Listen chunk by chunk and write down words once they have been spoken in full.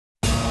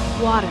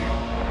Water.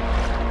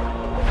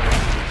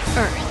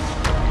 Earth.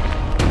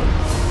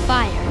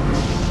 Fire.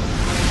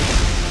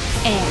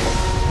 Air.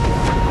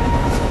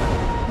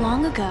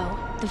 Long ago,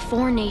 the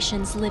four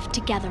nations lived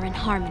together in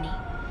harmony.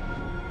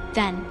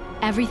 Then,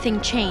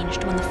 everything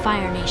changed when the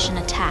Fire Nation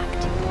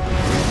attacked.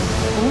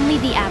 Only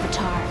the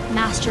Avatar,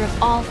 master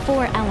of all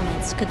four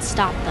elements, could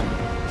stop them.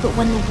 But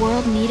when the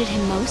world needed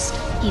him most,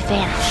 he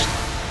vanished.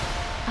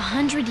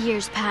 100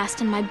 years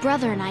passed and my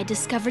brother and I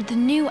discovered the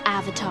new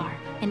Avatar,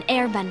 an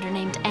airbender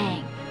named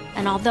Aang.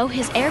 And although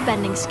his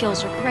airbending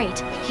skills are great,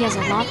 he has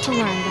a lot to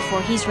learn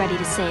before he's ready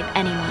to save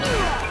anyone.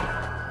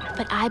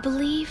 But I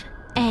believe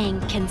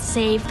Aang can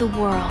save the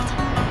world.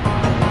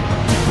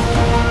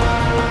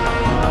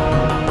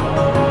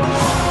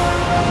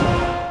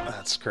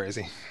 That's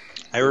crazy.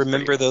 I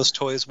remember those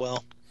toys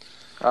well.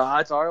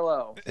 It's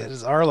Arlo. It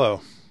is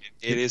Arlo.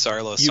 It is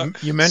Arlo.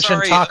 You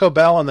mentioned Taco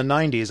Bell in the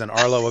 90s and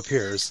Arlo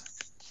appears.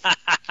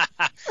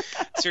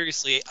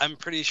 Seriously, I'm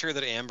pretty sure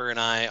that Amber and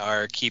I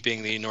are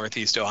keeping the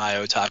Northeast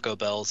Ohio Taco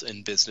Bells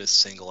in business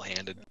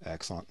single-handed.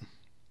 Excellent.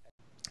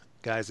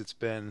 Guys, it's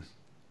been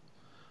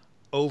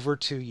over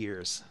 2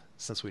 years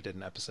since we did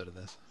an episode of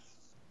this.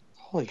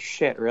 Holy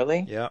shit,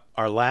 really? Yeah.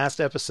 Our last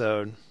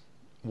episode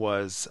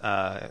was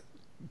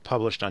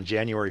published on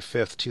January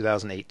 5th,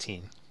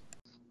 2018.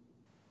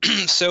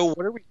 So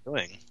what are we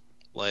doing?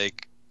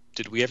 Like,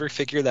 did we ever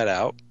figure that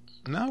out?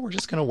 No, we're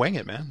just going to wing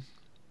it, man.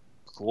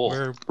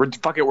 Cool.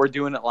 We're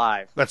doing it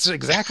live. That's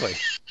exactly.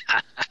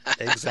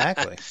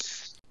 Exactly.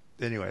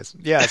 Anyways,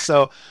 yeah,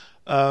 so,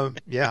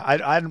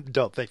 I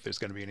don't think there's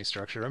going to be any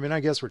structure. I mean, I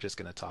guess we're just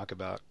going to talk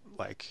about,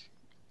 like,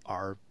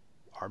 our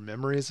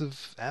memories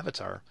of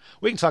Avatar.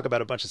 We can talk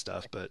about a bunch of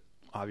stuff, but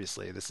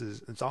obviously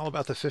it's all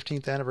about the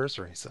 15th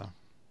anniversary, so.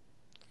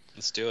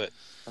 Let's do it.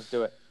 Let's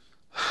do it.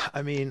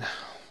 I mean,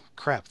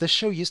 crap, this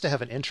show used to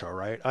have an intro,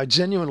 right? I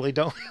genuinely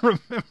don't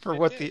remember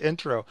what the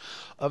intro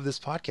of this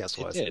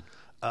podcast was. It did.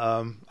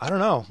 I don't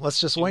know. Let's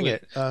just wing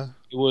it. It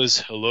was,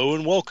 hello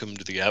and welcome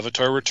to the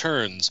Avatar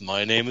Returns.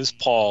 My name is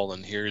Paul,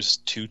 and here's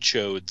two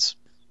chodes.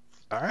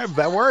 All right,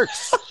 that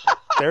works.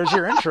 There's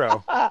your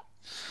intro. Wow,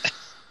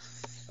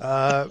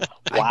 that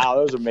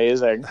was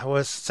amazing.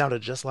 That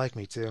sounded just like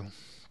me, too.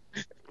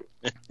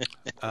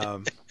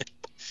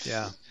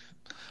 Yeah.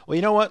 Well,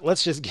 you know what?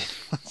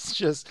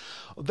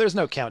 There's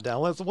no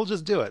countdown. We'll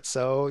just do it.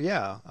 So,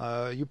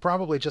 yeah, you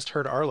probably just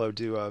heard Arlo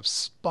do a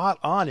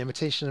spot-on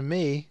imitation of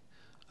me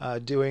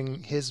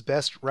doing his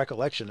best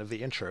recollection of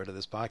the intro to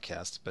this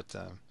podcast. But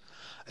I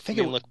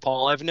mean, look,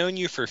 Paul, I've known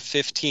you for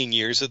 15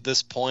 years at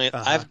this point.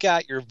 Uh-huh. I've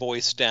got your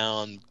voice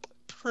down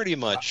pretty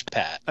much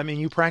pat. I mean,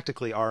 you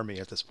practically are me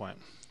at this point.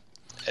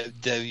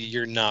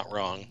 You're not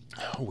wrong.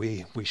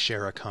 We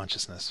share a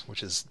consciousness,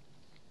 which is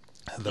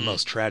the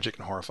most tragic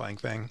and horrifying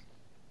thing.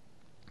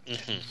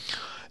 Mm-hmm.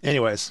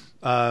 Anyways,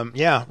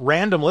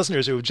 random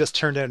listeners who have just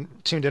tuned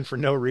in for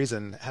no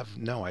reason have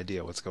no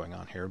idea what's going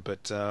on here.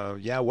 But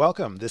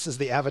welcome. This is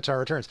the Avatar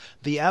Returns.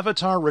 The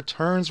Avatar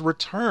Returns,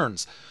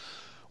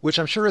 which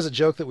I'm sure is a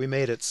joke that we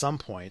made at some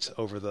point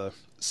over the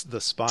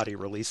spotty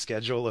release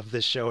schedule of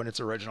this show in its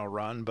original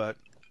run. But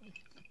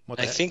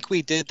I think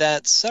we did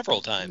that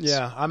several times.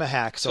 Yeah, I'm a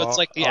hack, so it's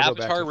like the I'll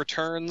go Avatar back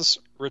returns.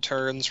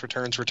 Yeah.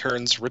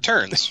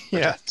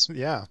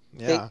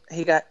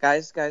 Hey,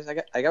 guys,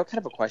 I got kind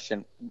of a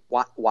question.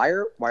 Why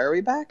are we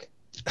back?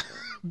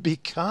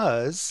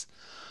 Because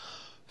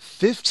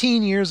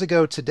 15 years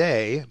ago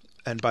today,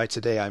 and by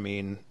today I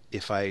mean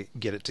if I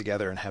get it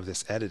together and have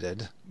this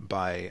edited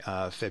by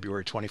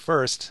February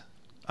 21st,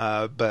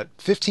 but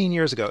 15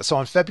 years ago, so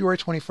on February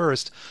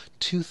 21st,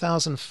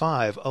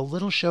 2005, a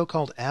little show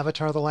called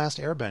Avatar: The Last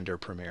Airbender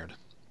premiered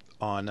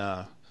on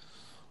a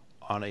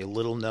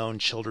little-known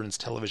children's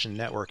television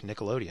network,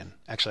 Nickelodeon.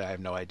 Actually, I have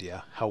no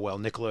idea how well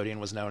Nickelodeon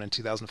was known in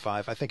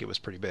 2005. I think it was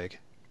pretty big.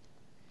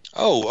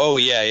 Oh,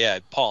 yeah.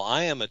 Paul,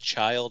 I am a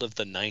child of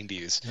the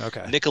 90s.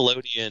 Okay.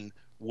 Nickelodeon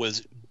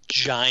was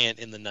giant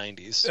in the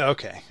 90s.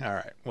 Okay, all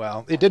right.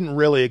 Well, it didn't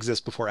really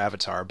exist before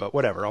Avatar, but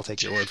whatever. I'll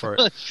take your word for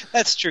it.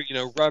 That's true.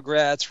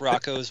 Rugrats,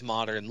 Rocko's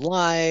Modern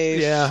Life.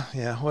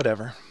 Yeah,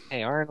 whatever.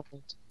 Hey, Arnold.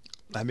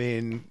 I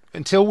mean,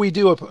 until we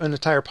do an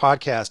entire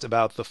podcast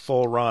about the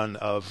full run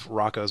of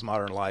Rocko's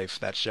Modern Life,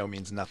 that show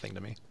means nothing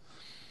to me.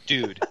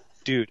 Dude,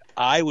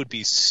 I would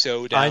be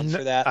so down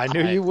for that. I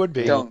knew you would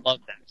be. Don't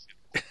love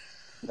that.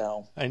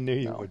 No. I knew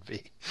you would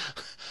be.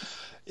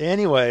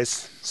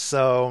 Anyways,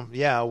 so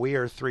yeah, we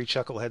are three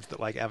chuckleheads that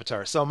like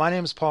Avatar. So my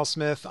name is Paul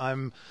Smith.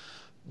 I'm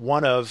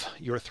one of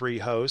your three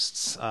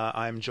hosts.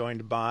 I'm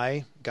joined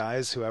by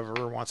guys,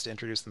 whoever wants to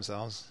introduce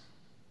themselves.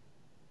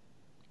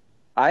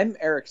 I'm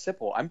Eric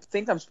Sipple. I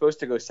think I'm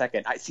supposed to go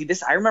second.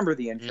 I remember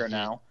the intro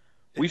now.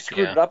 We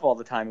screwed it up all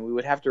the time, and we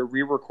would have to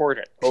re-record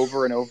it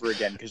over and over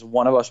again because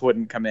one of us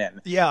wouldn't come in.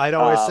 Yeah, I'd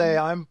always say,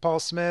 I'm Paul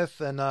Smith,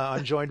 and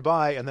I'm joined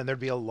by, and then there'd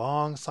be a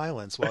long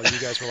silence while you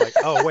guys were like,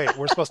 oh, wait,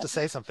 we're supposed to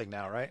say something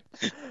now, right?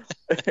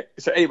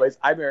 So anyways,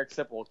 I'm Eric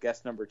Sipple,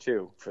 guest number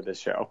 2 for this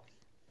show.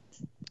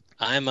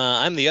 I'm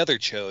the other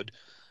chode.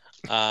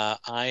 I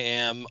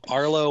am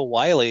Arlo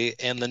Wiley,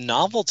 and the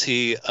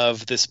novelty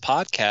of this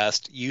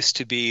podcast used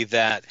to be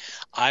that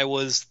I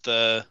was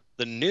the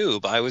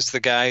noob. I was the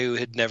guy who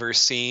had never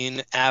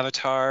seen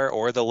Avatar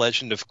or The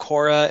Legend of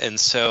Korra, and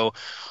so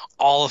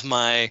all of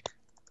my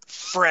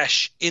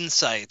fresh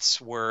insights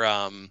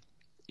were,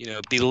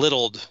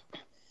 belittled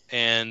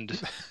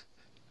and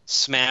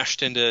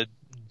smashed into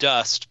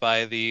dust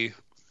by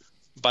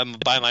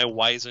my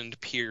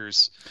wizened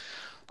peers.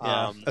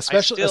 Yeah.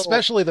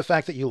 Especially the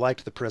fact that you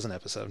liked the prison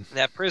episode.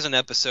 That prison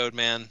episode,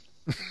 man.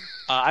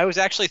 I was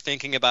actually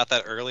thinking about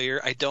that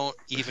earlier. I don't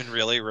even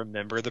really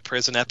remember the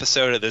prison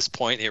episode at this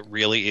point. It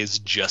really is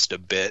just a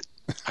bit.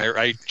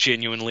 I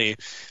genuinely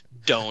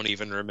don't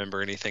even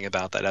remember anything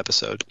about that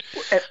episode.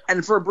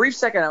 And for a brief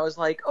second, I was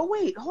like, oh,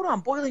 wait, hold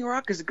on. Boiling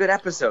Rock is a good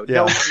episode. Yeah.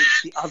 No,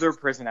 it's the other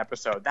prison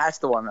episode. That's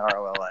the one that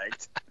Arlo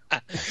liked.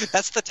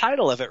 That's the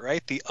title of it,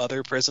 right? The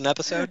other prison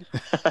episode?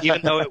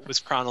 Even though it was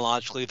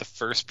chronologically the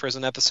first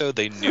prison episode,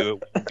 they knew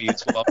it wouldn't be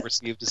as well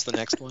received as the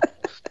next one.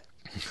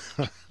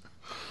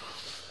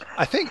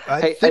 I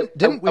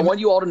want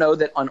you all to know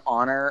that in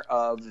honor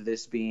of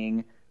this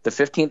being the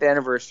 15th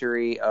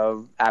anniversary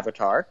of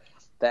Avatar,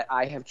 that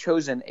I have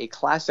chosen a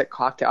classic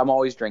cocktail. I'm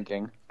always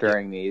drinking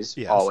during these,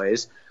 yes.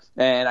 Always.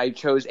 And I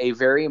chose a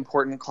very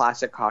important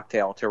classic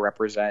cocktail to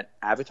represent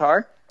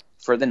Avatar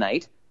for the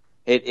night.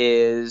 It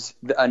is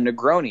a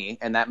Negroni,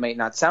 and that may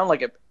not sound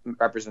like it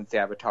represents the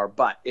Avatar,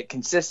 but it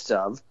consists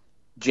of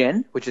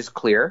gin, which is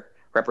clear,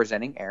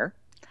 representing air.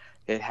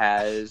 It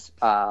has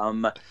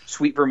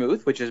sweet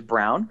vermouth, which is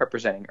brown,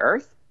 representing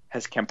earth.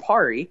 Has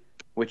Campari,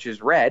 which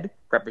is red,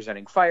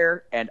 representing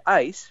fire, and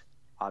ice,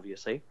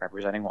 obviously,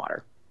 representing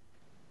water.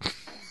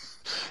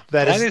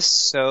 That is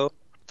so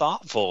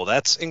thoughtful.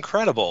 That's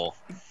incredible.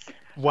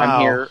 Wow.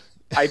 I'm here.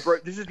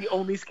 This is the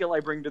only skill I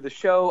bring to the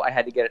show. I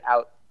had to get it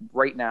out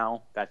right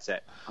now. That's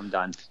it. I'm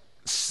done.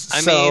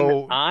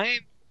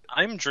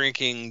 I'm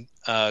drinking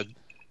an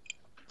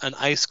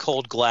ice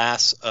cold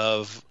glass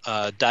of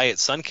Diet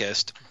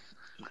Sunkist,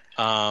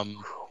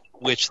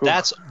 which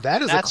that's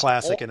a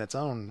classic in its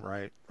own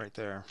right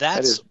there.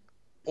 That's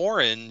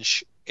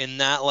orange, in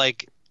that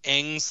like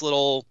Aang's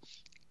little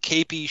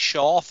capey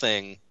shawl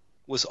thing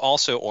was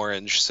also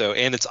orange. So,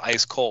 and it's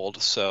ice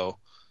cold. So,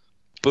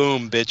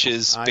 boom,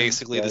 bitches,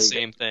 basically the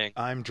same thing.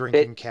 I'm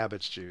drinking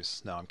cabbage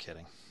juice. No, I'm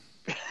kidding.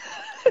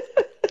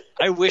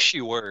 I wish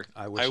you were.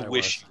 I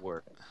wish you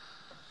were.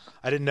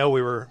 I didn't know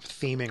we were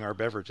theming our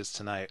beverages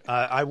tonight.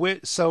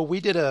 So we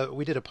did a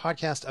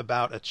podcast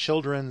about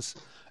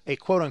a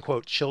quote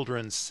unquote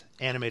children's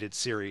animated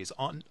series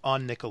on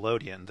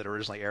Nickelodeon that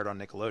originally aired on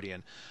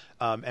Nickelodeon,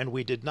 and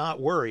we did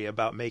not worry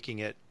about making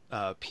it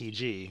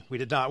PG. We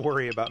did not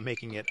worry about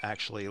making it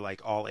actually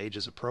like all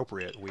ages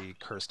appropriate. We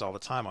cursed all the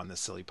time on this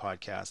silly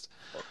podcast.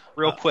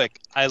 Real quick,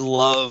 I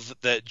love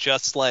that,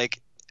 just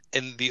like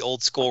in the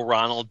old school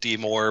Ronald D.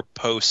 Moore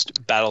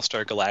post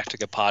Battlestar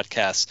Galactica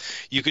podcasts,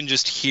 you can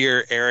just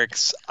hear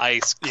Eric's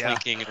ice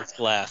clinking in his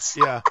glass.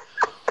 Yeah.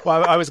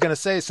 Well, I was going to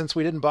say, since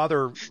we didn't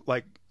bother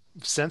like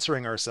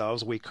censoring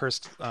ourselves, we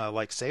cursed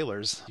like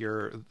sailors.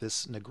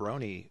 This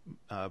Negroni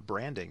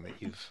branding that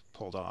you've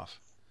pulled off.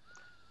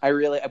 I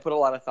put a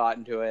lot of thought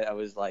into it. I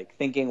was like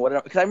thinking,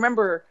 because I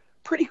remember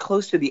pretty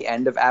close to the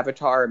end of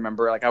Avatar. I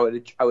remember like I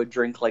would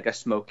drink like a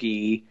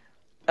smoky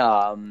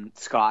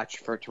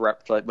scotch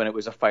when it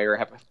was a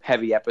fire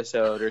heavy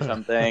episode or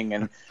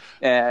something,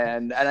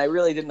 and I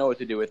really didn't know what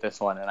to do with this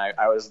one, and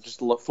I was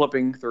just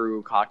flipping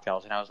through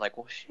cocktails, and I was like,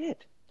 well,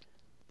 shit,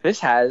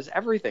 this has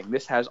everything.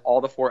 This has all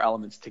the four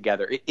elements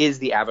together. It is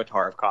the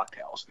Avatar of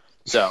cocktails.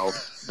 So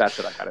that's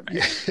what I gotta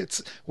make.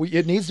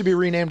 It needs to be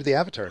renamed the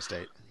Avatar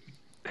State.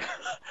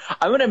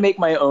 I'm going to make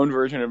my own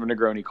version of a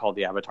Negroni called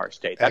the Avatar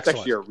State. That's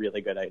Excellent. actually a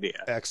really good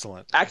idea.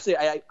 Excellent. Actually,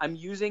 I'm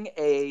using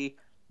a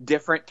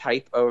different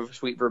type of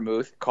sweet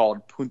vermouth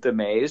called Punta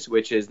Maize,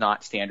 which is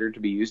not standard to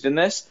be used in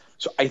this.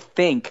 So I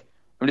think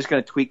I'm just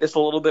going to tweak this a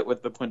little bit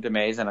with the Punta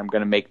Maize, and I'm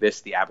going to make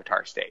this the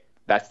Avatar State.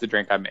 That's the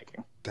drink I'm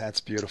making. That's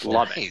beautiful.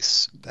 Love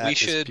nice.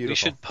 it. We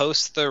should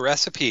post the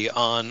recipe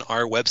on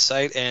our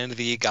website and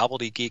the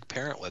Gobbledygook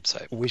parent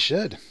website. We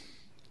should.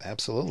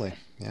 Absolutely.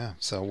 Yeah.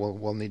 So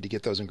we'll need to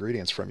get those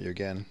ingredients from you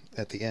again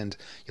at the end.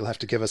 You'll have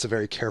to give us a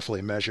very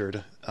carefully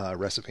measured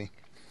recipe.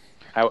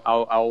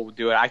 I'll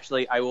do it.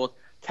 Actually, I will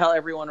tell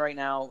everyone right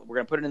now, we're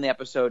going to put it in the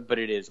episode, but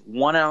it is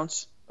 1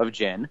 ounce of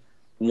gin,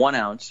 1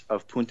 ounce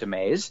of Punta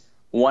Maize,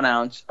 1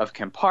 ounce of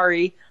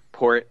Campari,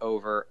 pour it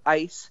over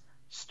ice,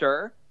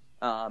 stir.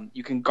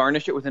 You can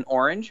garnish it with an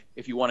orange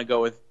if you want to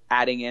go with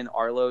adding in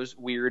Arlo's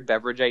weird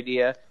beverage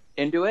idea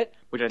into it,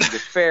 which I think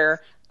is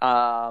fair.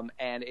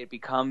 And it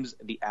becomes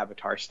the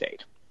Avatar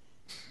State.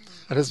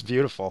 That is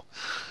beautiful.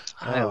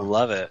 I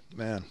love it.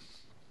 Man.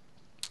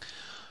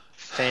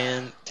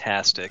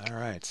 Fantastic. All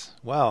right.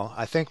 Well,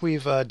 I think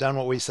we've done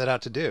what we set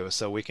out to do,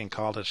 so we can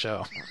call it a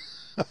show.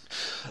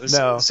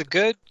 It's a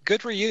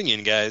good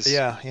reunion, guys.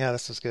 Yeah,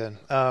 this was good.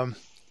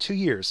 2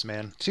 years,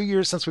 man. 2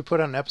 years since we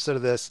put out an episode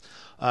of this.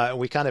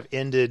 We kind of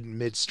ended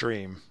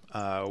midstream.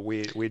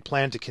 We'd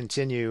planned to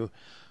continue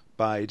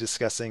by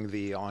discussing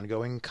the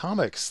ongoing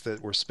comics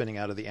that were spinning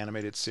out of the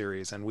animated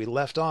series. And we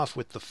left off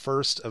with the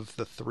first of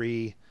the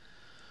 3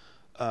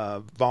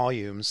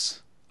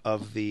 volumes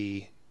of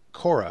the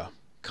Korra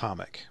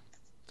comic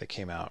that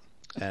came out.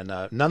 And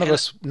none of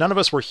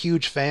us were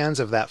huge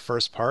fans of that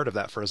first part of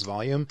that first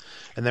volume,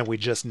 and then we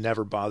just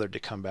never bothered to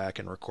come back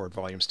and record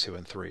volumes 2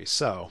 and 3.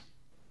 So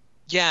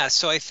yeah,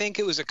 so I think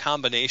it was a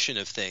combination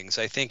of things.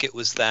 I think it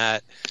was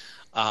that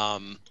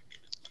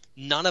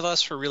none of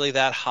us were really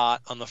that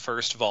hot on the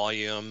first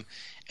volume,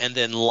 and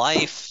then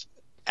life,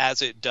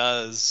 as it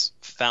does,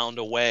 found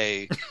a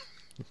way.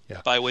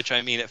 Yeah. By which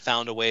I mean it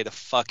found a way to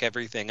fuck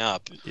everything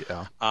up.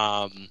 Yeah.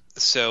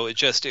 So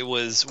it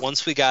was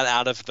once we got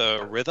out of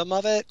the rhythm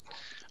of it,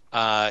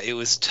 it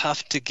was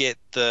tough to get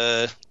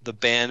the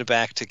band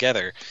back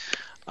together.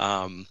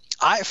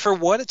 For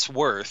what it's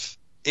worth,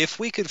 if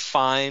we could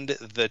find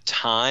the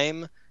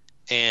time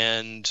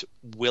and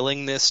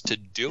willingness to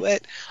do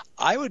it,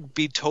 I would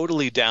be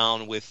totally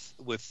down with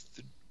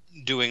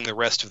doing the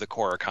rest of the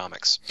Korra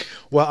comics.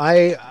 Well,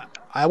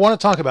 I want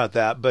to talk about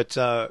that, but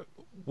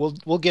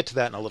we'll get to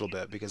that in a little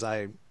bit, because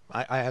I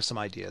have some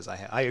ideas.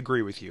 I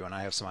agree with you, and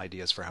I have some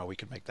ideas for how we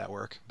could make that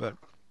work. But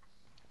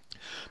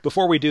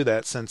before we do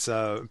that, since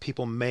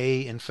people may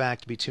in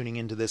fact be tuning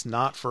into this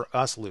not for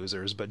us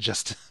losers, but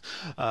just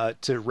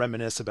to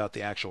reminisce about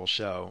the actual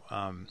show,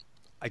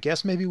 I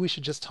guess maybe we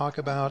should just talk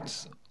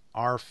about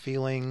our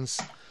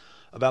feelings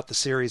about the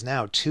series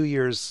now, 2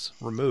 years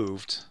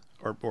removed,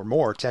 or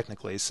more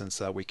technically,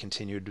 since we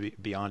continued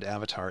beyond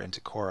Avatar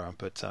into Korra.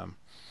 But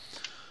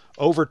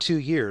over 2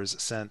 years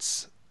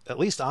since at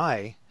least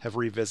I have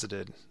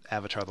revisited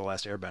Avatar: The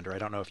Last Airbender. I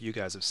don't know if you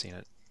guys have seen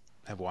it,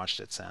 have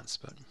watched it since,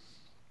 but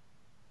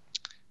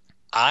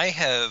I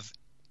have,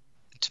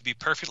 to be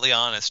perfectly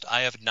honest,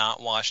 I have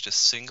not watched a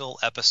single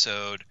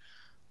episode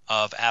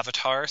of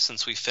Avatar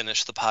since we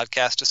finished the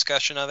podcast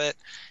discussion of it,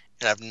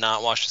 and I've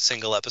not watched a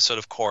single episode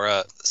of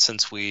Korra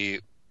since we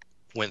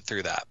went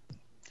through that.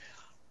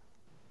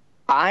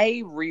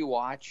 I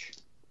rewatch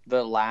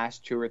the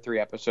last 2 or 3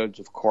 episodes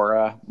of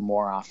Korra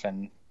more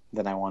often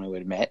than I want to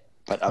admit,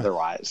 but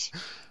otherwise,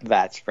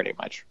 that's pretty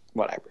much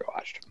what I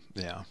rewatched.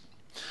 Yeah.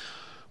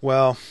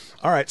 Well,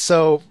 all right.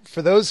 So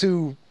for those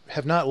who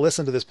have not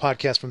listened to this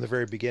podcast from the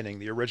very beginning,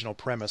 the original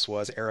premise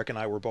was Eric and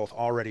I were both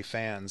already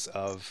fans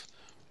of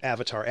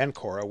Avatar and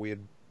Korra. We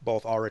had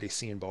both already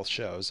seen both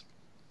shows,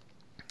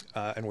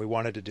 and we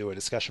wanted to do a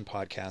discussion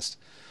podcast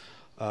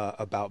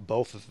about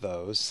both of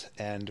those,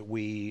 and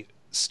we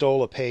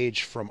stole a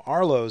page from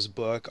Arlo's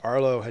book.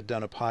 Arlo had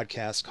done a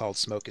podcast called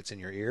Smoke Gets in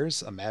Your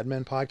Ears, a Mad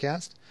Men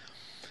podcast.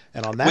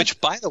 And on that, which,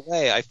 by the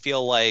way, I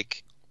feel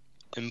like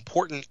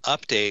important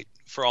update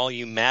for all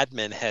you Mad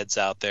Men heads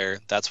out there.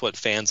 That's what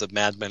fans of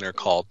Mad Men are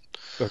called.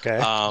 Okay,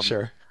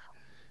 sure.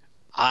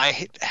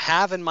 I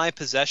have in my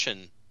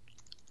possession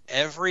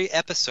every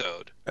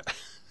episode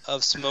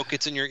of Smoke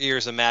Gets in Your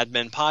Ears, a Mad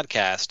Men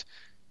podcast.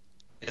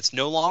 It's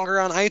no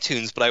longer on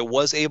iTunes, but I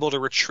was able to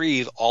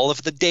retrieve all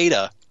of the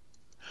data.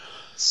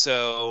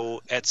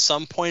 So at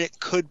some point it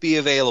could be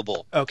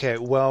available. Okay,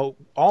 well,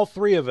 all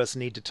 3 of us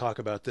need to talk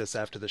about this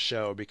after the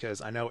show,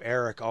 because I know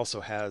Eric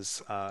also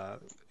has,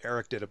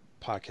 Eric did a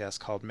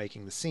podcast called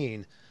Making the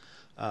Scene,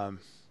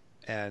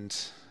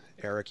 and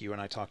Eric, you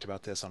and I talked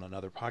about this on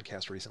another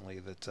podcast recently,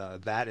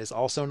 that that is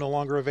also no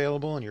longer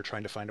available, and you're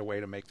trying to find a way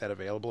to make that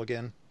available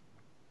again.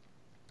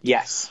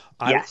 Yes.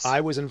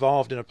 I was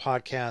involved in a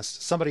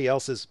podcast, somebody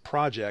else's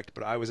project,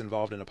 but I was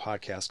involved in a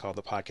podcast called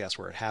The Podcast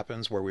Where It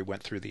Happens, where we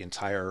went through the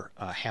entire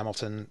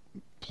Hamilton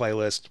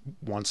playlist,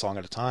 one song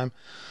at a time,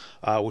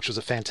 which was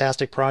a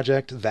fantastic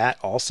project. That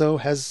also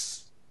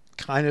has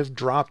kind of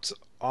dropped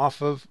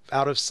out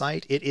of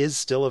sight. It is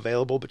still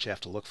available, but you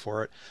have to look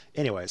for it.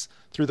 Anyways,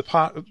 through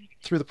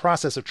the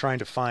process of trying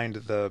to find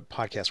the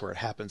Podcast Where It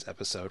Happens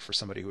episode for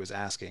somebody who is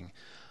asking,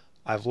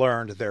 I've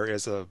learned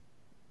there's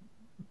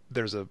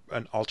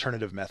an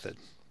alternative method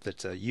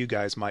that you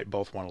guys might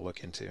both want to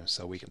look into,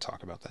 so we can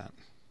talk about that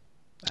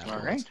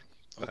afterwards. All right.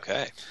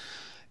 Okay.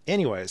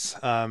 Anyways,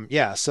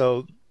 yeah,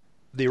 so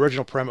the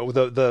original premise,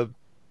 the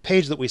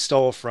page that we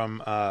stole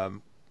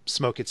from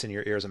Smoke Gets in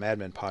Your Ears, a Mad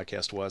Men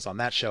podcast, was on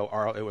that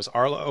show. It was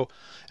Arlo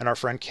and our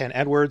friend Ken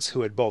Edwards,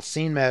 who had both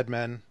seen Mad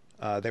Men.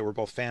 They were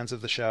both fans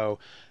of the show.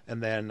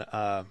 And then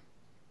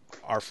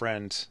our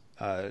friend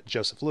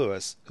Joseph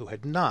Lewis, who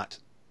had not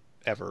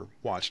ever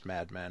watched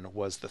Mad Men,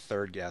 was the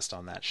third guest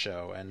on that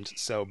show. And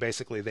so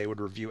basically they would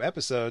review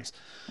episodes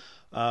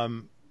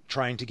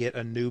trying to get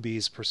a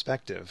newbie's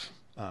perspective,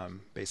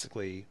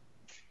 basically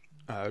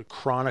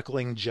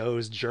chronicling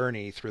Joe's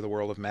journey through the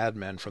world of Mad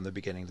Men from the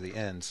beginning to the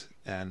end.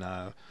 And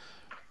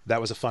that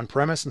was a fun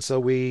premise, and so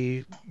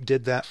we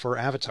did that for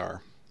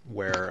Avatar,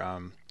 where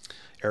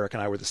Eric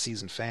and I were the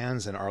seasoned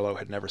fans, and Arlo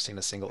had never seen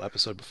a single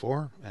episode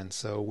before, and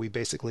so we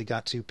basically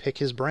got to pick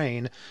his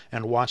brain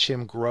and watch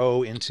him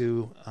grow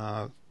into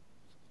a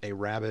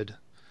rabid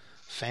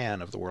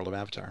fan of the world of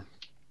Avatar.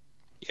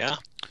 Yeah.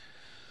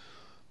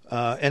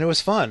 And it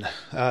was fun.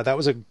 That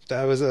was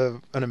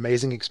an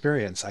amazing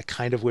experience. I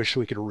kind of wish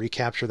we could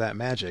recapture that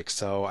magic.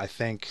 So I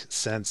think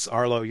since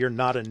Arlo, you're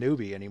not a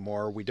newbie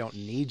anymore, we don't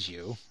need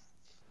you.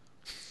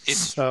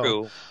 It's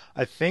true.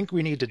 I think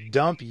we need to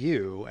dump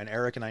you, and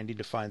Eric and I need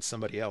to find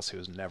somebody else who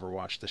has never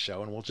watched the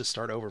show, and we'll just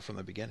start over from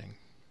the beginning.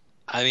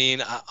 I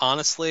mean,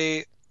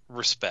 honestly,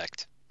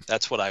 respect.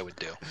 That's what I would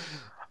do.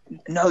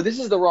 No, this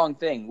is the wrong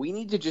thing. We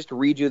need to just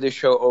redo the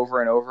show over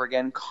and over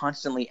again,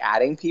 constantly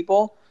adding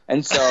people.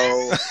 And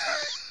so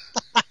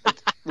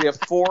we have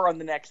 4 on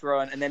the next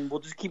run, and then we'll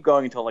just keep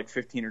going until like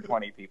 15 or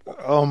 20 people.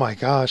 Oh my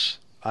gosh.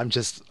 I'm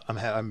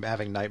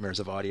having nightmares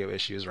of audio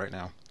issues right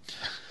now.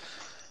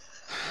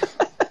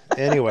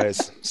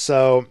 Anyways,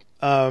 so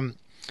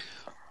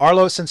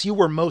Arlo, since you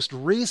were most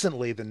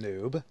recently the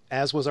noob,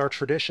 as was our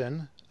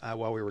tradition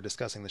while we were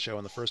discussing the show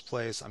in the first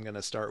place, I'm going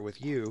to start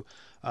with you.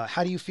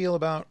 How do you feel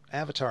about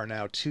Avatar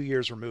now, 2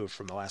 years removed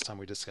from the last time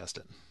we discussed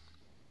it?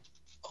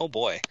 Oh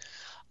boy.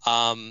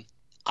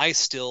 I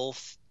still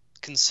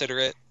consider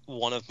it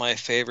one of my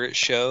favorite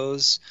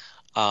shows.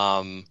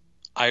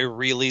 I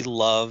really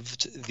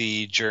loved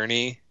the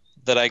journey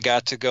that I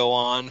got to go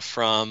on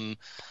from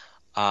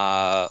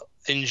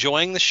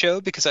enjoying the show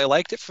because I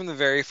liked it from the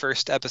very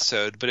first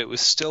episode, but it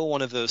was still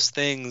one of those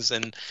things,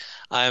 and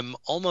I'm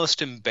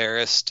almost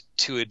embarrassed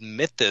to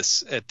admit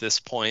this at this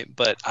point,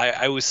 but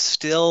I was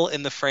still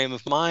in the frame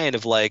of mind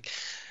of like,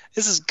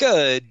 this is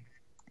good,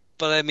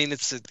 but I mean,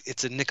 it's a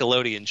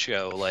Nickelodeon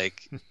show.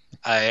 Like,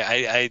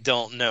 I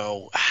don't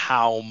know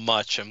how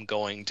much I'm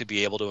going to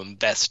be able to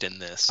invest in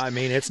this. I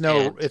mean, it's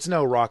no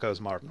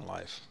Rocko's Modern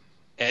Life.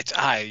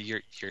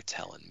 You're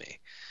telling me.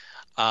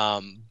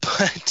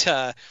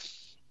 But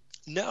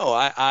no,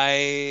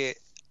 by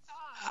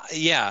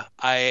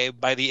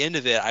the end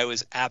of it, I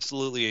was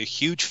absolutely a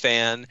huge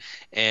fan,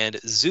 and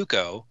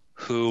Zuko,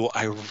 who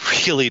I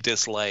really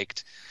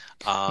disliked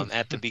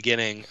at the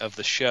beginning of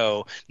the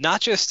show, not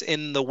just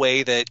in the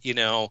way that, he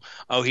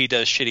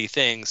does shitty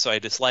things, so I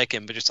dislike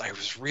him, but just I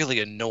was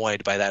really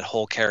annoyed by that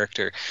whole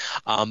character.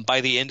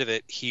 By the end of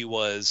it, he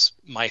was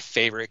my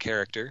favorite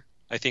character.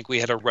 I think we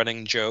had a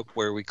running joke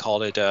where we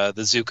called it the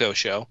Zuko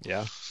show.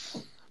 Yeah.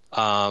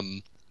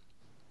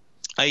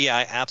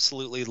 I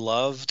absolutely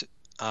loved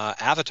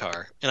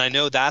Avatar, and I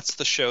know that's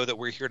the show that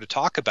we're here to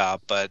talk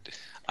about, but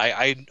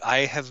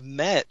I have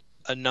met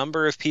a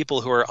number of people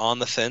who are on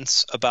the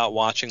fence about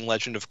watching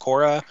Legend of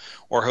Korra,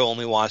 or who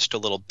only watched a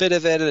little bit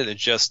of it and it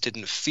just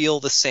didn't feel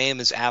the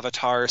same as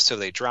Avatar, so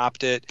they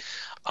dropped it.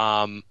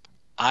 I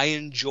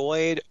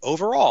enjoyed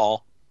Korra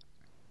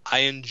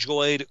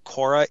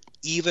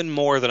even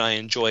more than I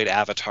enjoyed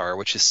Avatar,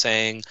 which is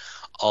saying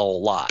a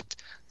lot.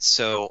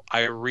 So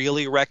I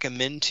really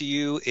recommend to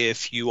you,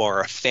 if you are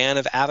a fan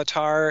of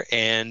Avatar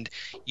and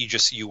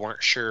you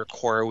weren't sure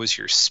Korra was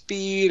your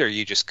speed, or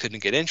you just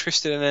couldn't get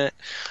interested in it,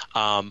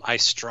 I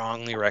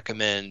strongly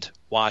recommend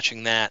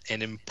watching that,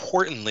 and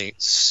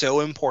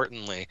so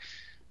importantly,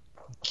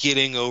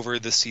 getting over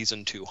the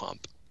season 2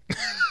 hump.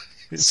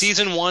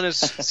 Season one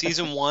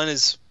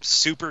is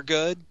super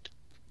good.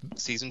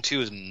 Season 2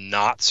 is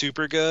not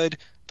super good,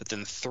 but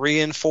then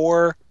 3 and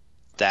 4,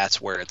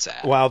 that's where it's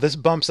at. Wow, this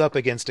bumps up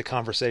against a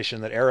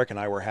conversation that Eric and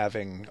I were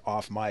having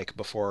off mic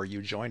before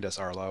you joined us,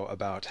 Arlo,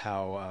 about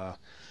how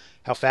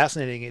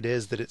fascinating it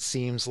is that it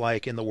seems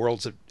like in the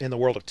world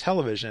of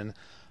television,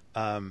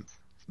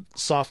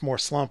 sophomore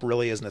slump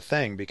really isn't a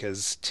thing,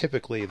 because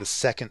typically the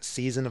second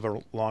season of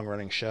a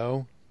long-running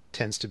show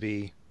tends to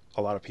be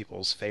a lot of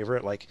people's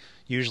favorite. Like,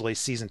 usually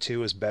season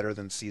 2 is better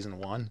than season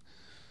 1.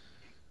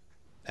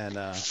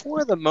 And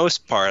for the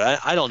most part,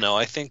 I don't know.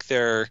 I think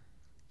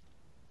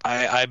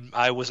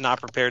I was not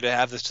prepared to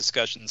have this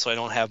discussion, so I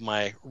don't have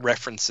my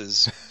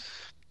references.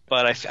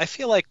 But I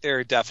feel like there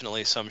are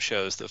definitely some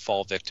shows that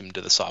fall victim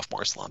to the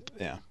sophomore slump.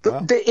 Yeah,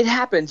 it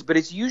happens, but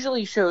it's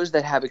usually shows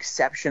that have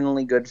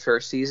exceptionally good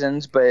first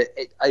seasons. But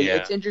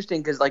it's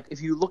interesting because, like,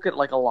 if you look at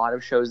like a lot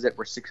of shows that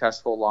were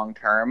successful long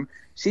term,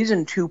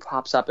 season 2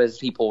 pops up as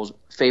people's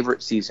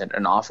favorite season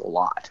an awful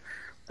lot.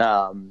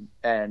 And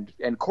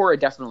Korra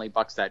definitely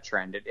bucks that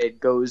trend.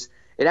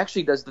 It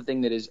actually does the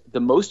thing that is the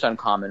most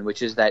uncommon,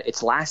 which is that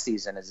its last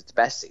season is its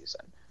best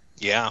season.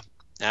 Yeah,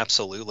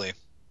 absolutely.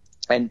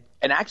 And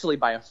actually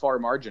by a far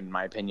margin, in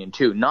my opinion,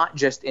 too. Not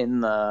just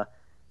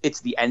it's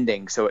the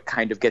ending, so it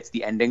kind of gets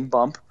the ending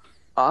bump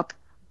up.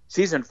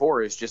 Season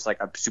 4 is just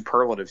like a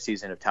superlative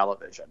season of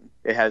television.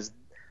 It has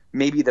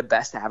maybe the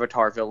best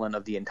Avatar villain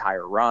of the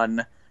entire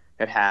run.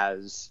 It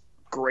has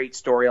great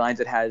storylines.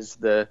 It has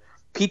the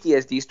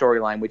PTSD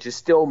storyline, which is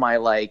still my,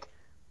 like,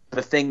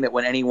 the thing that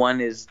when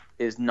anyone is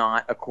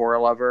not a Korra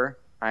lover,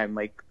 I'm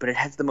like, but it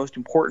has the most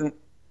important,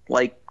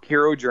 like,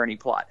 hero journey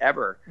plot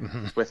ever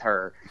with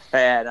her,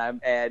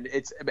 and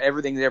it's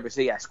everything there. But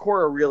so yes,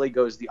 Korra really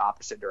goes the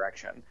opposite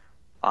direction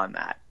on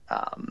that.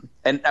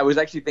 And I was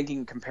actually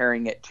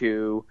comparing it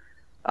to,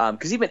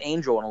 because even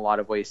Angel, in a lot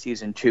of ways,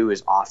 season 2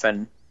 is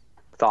often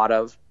thought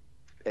of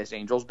as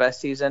Angel's best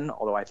season,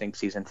 although I think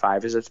season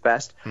 5 is its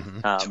best.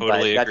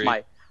 Totally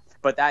agree.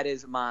 But that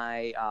is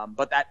my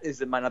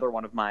another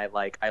one of my,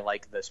 like, I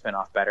like the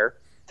spinoff better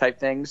type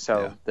things.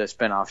 So Yeah. the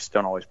spin-offs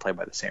don't always play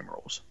by the same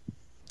rules.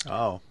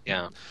 Oh,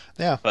 Yeah.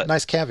 yeah. But-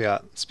 Nice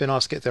caveat.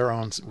 Spin-offs get their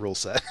own rule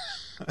set.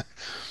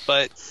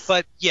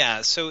 But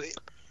yeah, so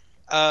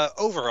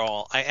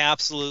overall, I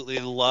absolutely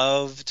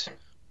loved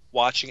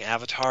watching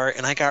Avatar,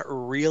 and I got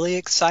really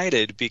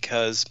excited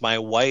because my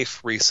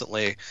wife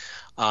recently.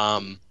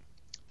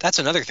 That's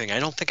another thing.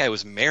 I don't think I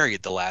was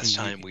married the last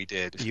time we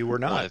did. You were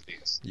one not. of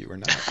these. You were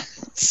not.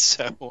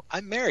 So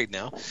I'm married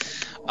now.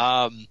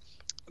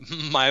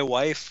 My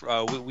wife,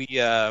 we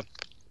have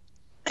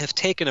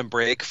taken a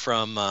break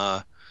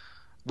from.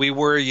 We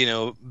were,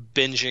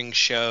 binging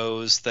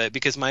shows that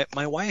because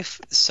my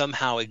wife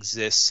somehow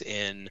exists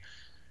in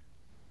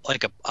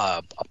like a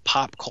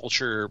pop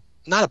culture,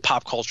 not a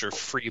pop culture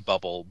free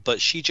bubble, but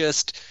she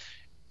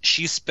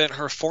spent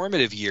her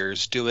formative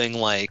years doing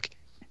like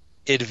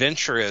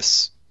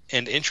adventurous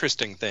and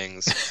interesting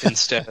things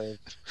instead of,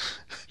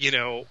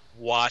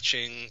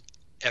 watching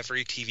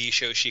every TV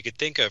show she could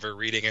think of or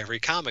reading every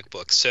comic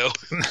book. So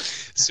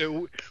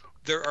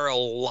there are a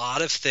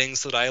lot of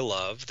things that I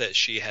love that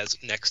she has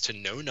next to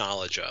no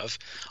knowledge of.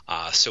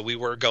 So we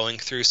were going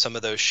through some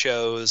of those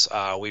shows.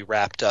 We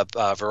wrapped up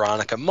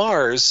Veronica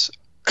Mars,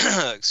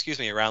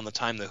 around the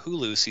time the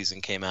Hulu season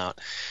came out.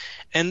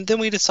 And then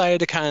we decided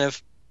to kind of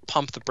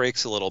pump the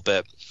brakes a little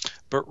bit.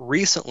 But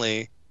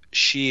recently,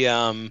 she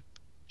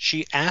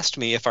asked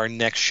me if our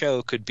next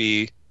show could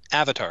be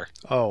Avatar.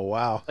 Oh,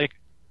 wow. Like,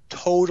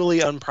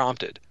 totally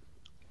unprompted.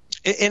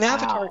 And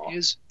Wow.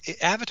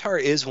 Avatar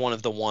is one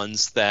of the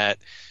ones that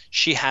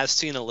she has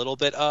seen a little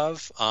bit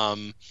of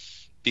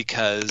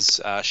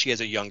because she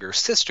has a younger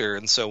sister,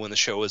 and so when the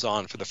show was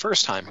on for the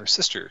first time, her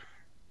sister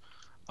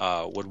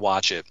would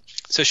watch it.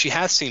 So she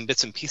has seen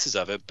bits and pieces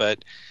of it,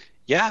 but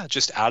yeah,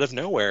 just out of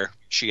nowhere,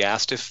 she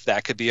asked if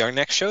that could be our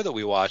next show that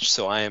we watch.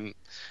 So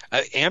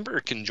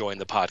Amber can join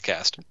the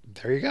podcast.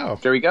 There you go.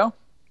 There we go.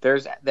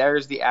 There's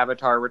the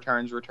Avatar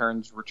returns.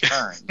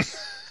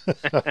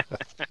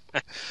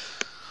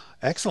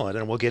 Excellent,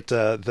 and we'll get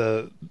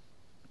the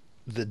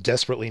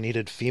desperately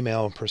needed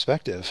female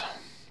perspective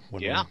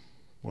when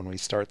we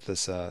start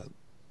this the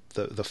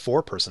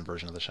 4-person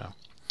version of the show.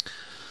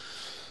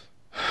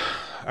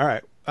 All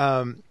right,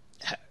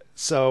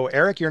 so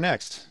Eric, you're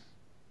next.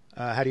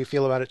 How do you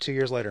feel about it 2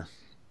 years later?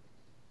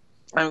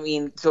 I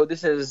mean, so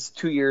this is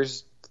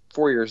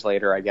 4 years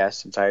later, I guess,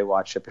 since I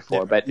watched it before.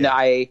 Yeah, but yeah. no,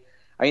 I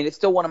mean, it's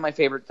still one of my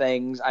favorite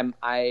things.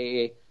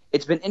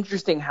 It's been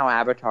interesting how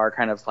Avatar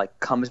kind of like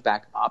comes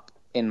back up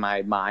in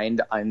my mind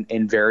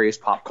in various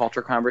pop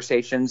culture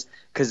conversations,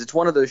 because it's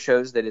one of those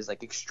shows that is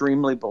like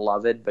extremely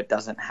beloved but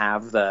doesn't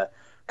have the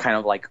kind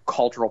of like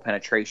cultural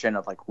penetration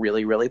of like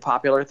really, really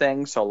popular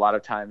things. So a lot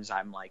of times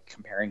I'm like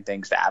comparing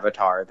things to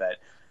Avatar that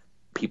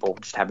people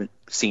just haven't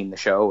seen the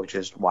show, which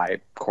is why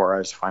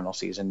Korra's final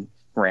season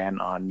ran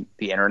on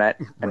the internet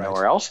and Right.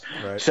 nowhere else.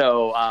 Right.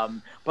 So,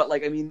 but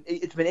like, I mean,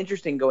 it's been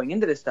interesting going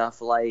into this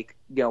stuff, like,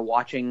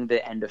 watching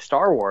the end of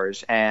Star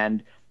Wars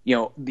and,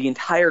 the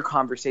entire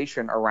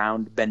conversation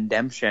around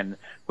Bendemption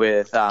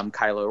with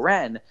Kylo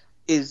Ren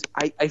is,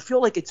 I feel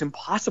like it's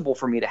impossible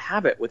for me to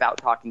have it without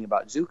talking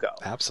about Zuko.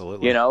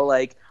 Absolutely.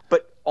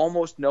 But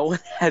almost no one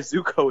has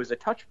Zuko as a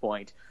touch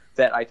point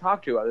that I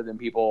talk to other than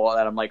people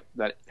that I'm like,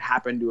 that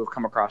happen to have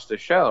come across the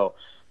show.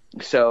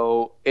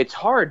 So it's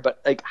hard, but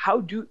like, how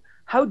do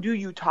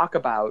you talk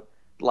about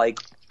like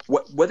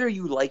whether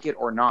you like it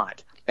or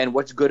not and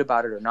what's good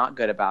about it or not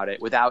good about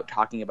it without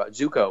talking about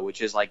Zuko, which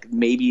is like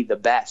maybe the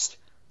best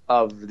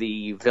of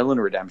the villain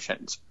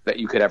redemptions that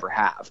you could ever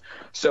have.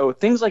 So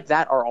things like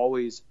that are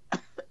always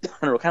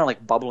kind of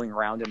like bubbling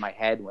around in my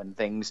head when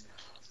things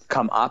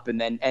come up,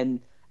 and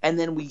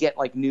then we get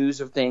like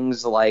news of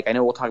things like, I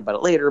know we'll talk about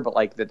it later, but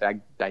like that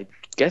I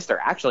guess they're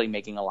actually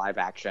making a live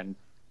action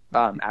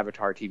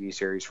Avatar TV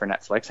series for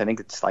Netflix. I think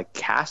it's like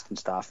cast and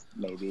stuff,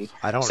 maybe.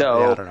 I don't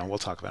know. We'll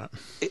talk about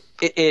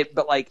it.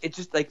 But like, it's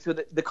just like, so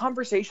the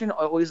conversation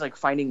always like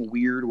finding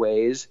weird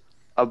ways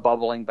of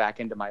bubbling back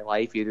into my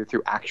life, either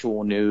through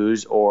actual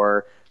news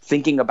or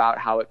thinking about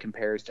how it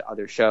compares to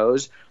other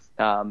shows.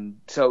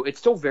 So it's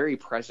still very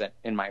present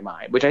in my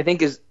mind, which I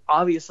think is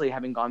obviously,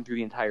 having gone through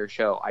the entire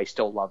show, I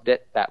still loved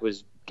it. That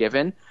was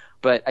given.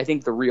 But I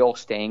think the real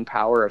staying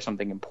power of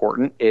something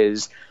important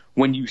is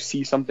when you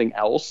see something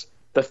else,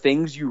 the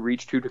things you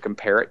reach to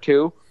compare it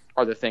to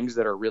are the things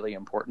that are really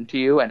important to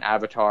you. And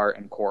Avatar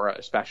and Korra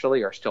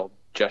especially are still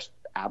just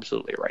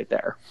absolutely right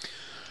there.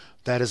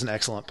 That is an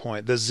excellent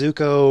point. The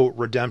Zuko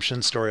redemption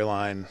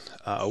storyline,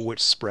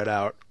 which spread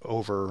out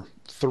over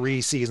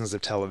 3 seasons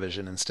of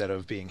television instead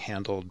of being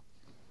handled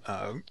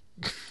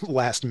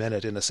last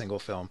minute in a single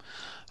film,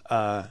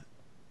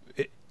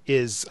 it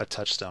is a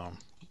touchstone.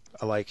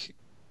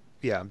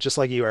 Just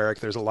like you, Eric,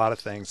 there's a lot of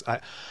things.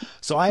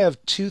 So I have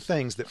 2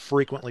 things that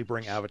frequently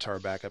bring Avatar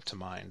back up to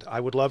mind. I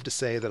would love to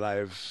say that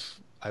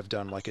I've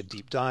done like a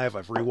deep dive.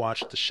 I've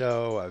rewatched the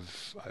show.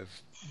 I've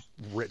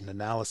written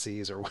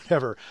analyses or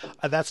whatever.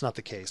 That's not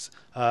the case.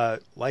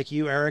 Like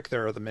you, Eric,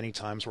 there are the many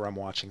times where I'm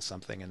watching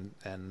something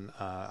and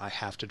I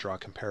have to draw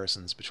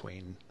comparisons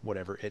between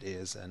whatever it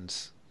is and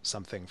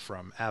something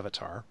from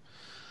Avatar.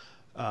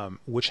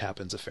 which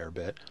happens a fair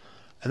bit.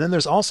 And then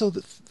there's also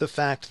the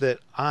fact that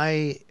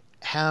I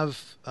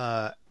have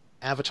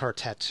Avatar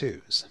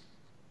tattoos,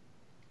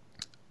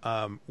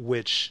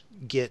 which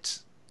get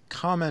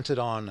commented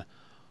on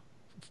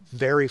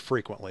very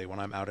frequently when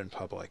I'm out in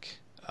public.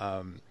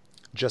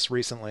 Just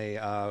recently,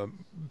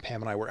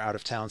 Pam and I were out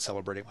of town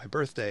celebrating my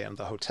birthday, and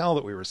the hotel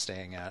that we were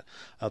staying at,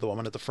 the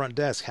woman at the front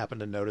desk happened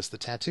to notice the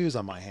tattoos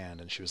on my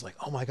hand, and she was like,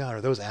 "Oh my God,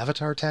 are those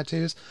Avatar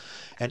tattoos?"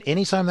 And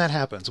anytime that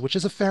happens, which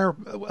is a fair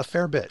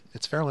bit,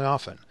 it's fairly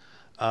often,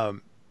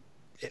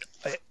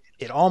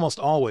 it almost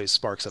always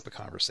sparks up a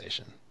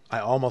conversation. I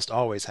almost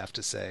always have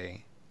to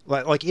say,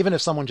 like even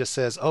if someone just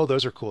says, "Oh,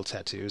 those are cool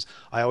tattoos,"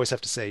 I always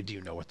have to say, "Do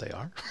you know what they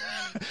are?"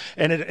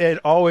 And it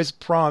always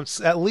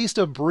prompts at least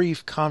a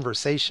brief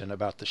conversation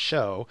about the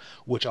show,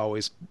 which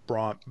always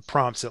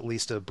prompts at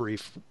least a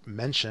brief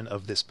mention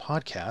of this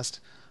podcast,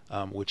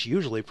 which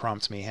usually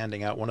prompts me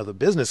handing out one of the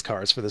business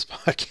cards for this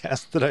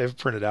podcast that I have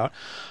printed out.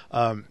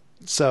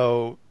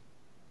 So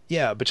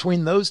yeah,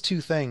 between those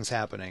two things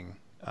happening,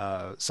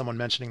 someone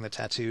mentioning the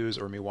tattoos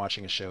or me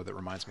watching a show that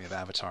reminds me of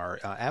Avatar,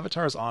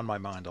 Avatar is on my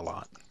mind a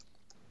lot.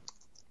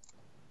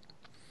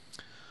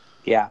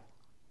 Yeah.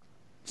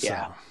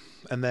 So,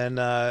 and then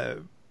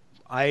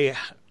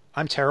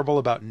I'm terrible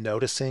about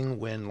noticing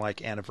when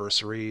like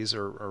anniversaries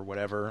or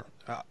whatever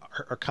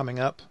are coming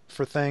up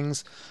for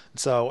things.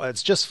 So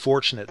it's just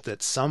fortunate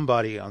that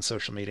somebody on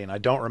social media, and I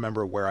don't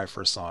remember where I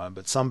first saw him,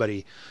 but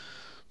somebody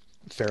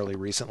fairly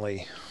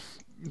recently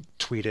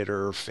tweeted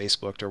or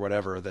Facebooked or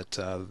whatever that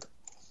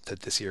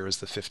this year is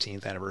the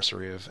 15th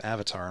anniversary of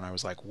Avatar, and I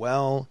was like,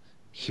 well,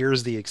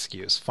 here's the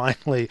excuse.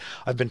 Finally,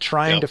 I've been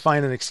trying to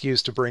find an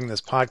excuse to bring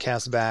this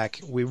podcast back.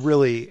 We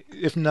really,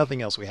 if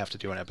nothing else, we have to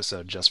do an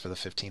episode just for the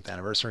 15th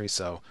anniversary.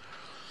 So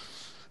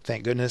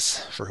thank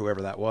goodness for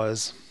whoever that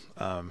was.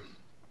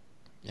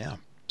 Yeah,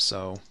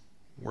 so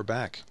we're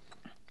back.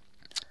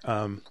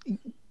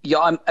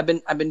 Yeah, I've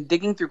been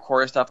digging through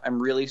Korra stuff.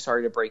 I'm really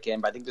sorry to break in,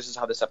 but I think this is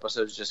how this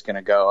episode is just going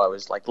to go. I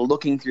was like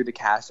looking through the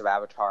cast of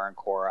Avatar and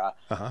Korra,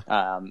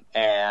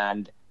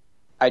 and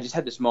I just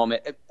had this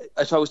moment.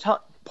 So I was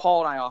telling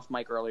Paul and I off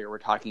mic earlier. We're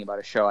talking about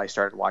a show I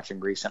started watching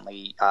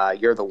recently.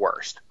 You're the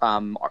Worst.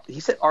 He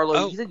said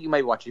Arlo. He said you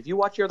might watch it. Have you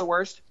watched You're the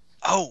Worst?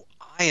 Oh,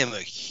 I am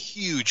a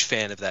huge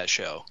fan of that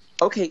show.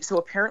 Okay, so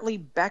apparently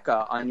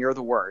Becca on You're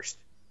the Worst,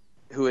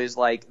 who is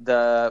like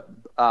the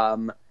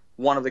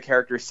one of the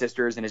character's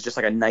sisters and is just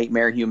like a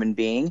nightmare human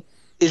being,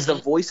 is the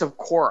voice of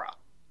Korra.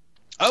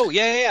 Oh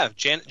yeah.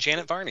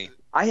 Janet Varney.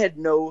 I had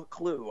no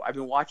clue. I've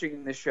been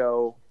watching this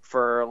show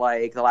for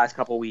like the last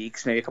couple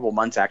weeks, maybe a couple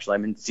months actually.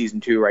 I'm in season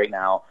 2 right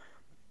now.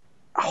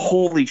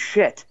 Holy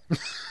shit.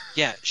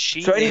 Yeah,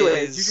 she So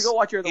anyways, you should go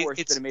watch You're the Worst.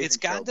 It's an amazing It's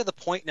gotten show. to the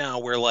point now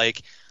where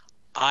like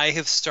I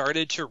have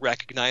started to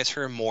recognize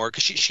her more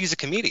because she's a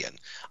comedian.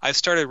 I've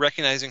started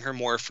recognizing her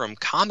more from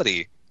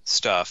comedy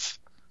stuff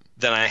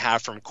than I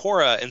have from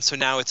Korra, and so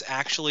now it's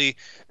actually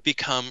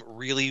become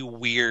really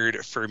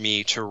weird for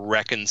me to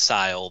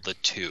reconcile the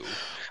two.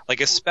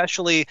 Like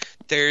especially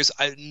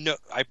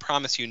I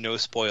promise you no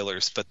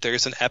spoilers, but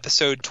there's an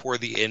episode toward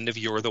the end of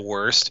You're the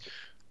Worst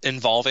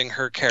involving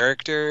her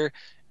character,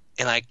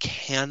 and I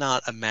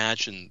cannot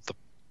imagine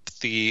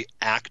the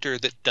actor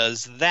that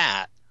does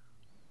that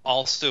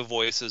also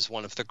voices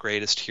one of the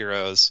greatest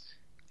heroes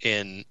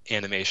in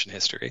animation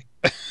history.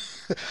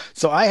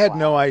 So I had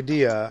no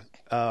idea.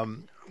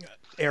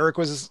 Eric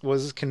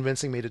was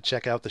convincing me to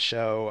check out the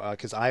show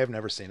because I have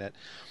never seen it.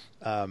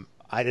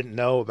 I didn't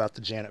know about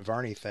the Janet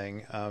Varney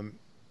thing.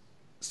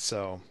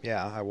 So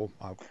yeah,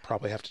 I'll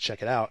probably have to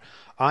check it out.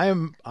 I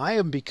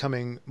am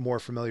becoming more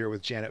familiar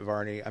with Janet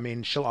Varney. I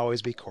mean, she'll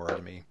always be Korra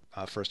to me,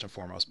 first and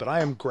foremost, but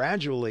I am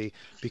gradually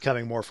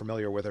becoming more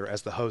familiar with her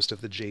as the host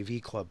of the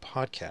JV Club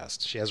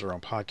podcast. She has her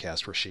own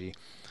podcast where she,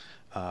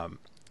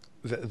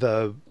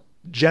 the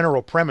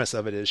general premise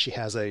of it is she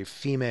has a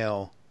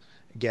female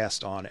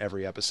guest on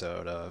every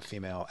episode, a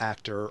female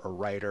actor or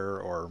writer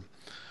or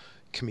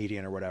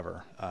comedian or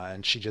whatever,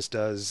 and she just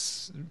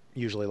does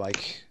usually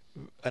like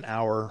an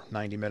hour,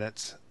 90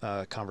 minutes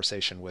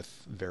conversation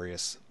with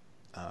various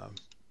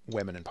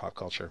women in pop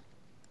culture.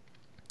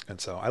 And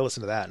so I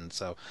listen to that, and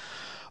so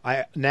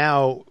I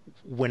now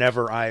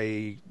whenever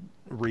I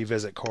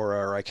revisit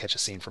Korra or I catch a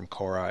scene from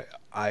Korra,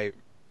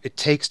 it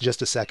takes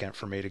just a second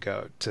for me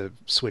to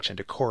switch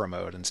into Korra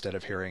mode instead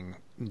of hearing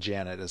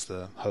Janet as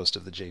the host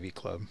of the JV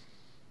Club.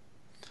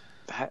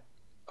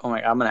 Oh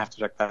my! I'm gonna have to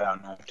check that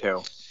out now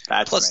too.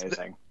 That's Plus,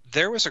 amazing.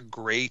 There was a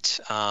great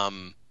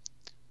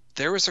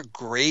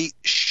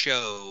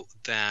show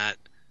that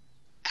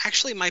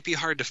actually might be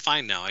hard to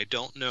find now. I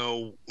don't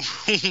know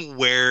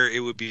where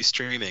it would be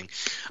streaming,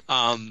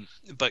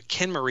 but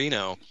Ken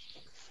Marino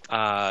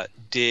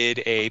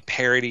did a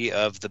parody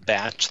of The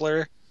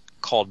Bachelor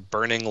called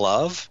Burning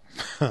Love,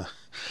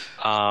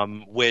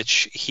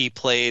 which he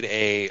played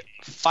a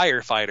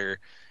firefighter,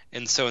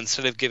 and so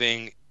instead of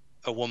giving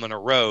a woman a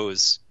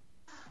rose,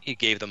 he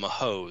gave them a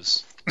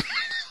hose.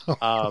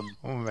 Oh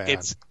man,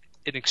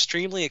 an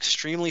extremely,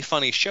 extremely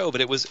funny show,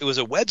 but it was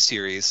a web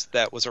series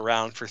that was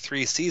around for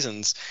 3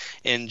 seasons,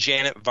 and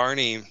Janet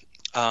Varney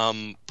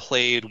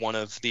played one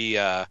of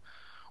the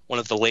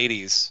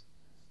ladies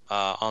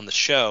on the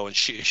show, and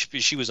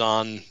she was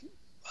on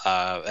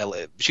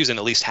she was in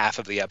at least half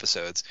of the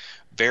episodes.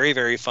 Very,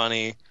 very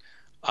funny.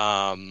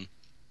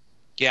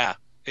 Yeah,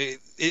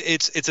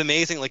 it's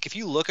amazing. Like, if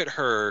you look at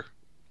her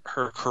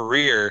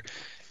career,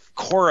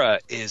 Korra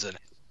is an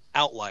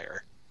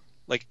outlier.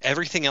 Like,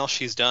 everything else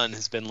she's done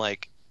has been,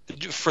 like,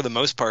 for the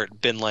most part,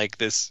 been like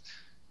this,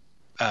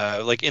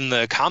 like, in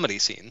the comedy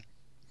scene.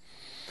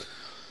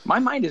 My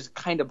mind is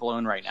kind of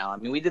blown right now. I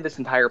mean, we did this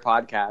entire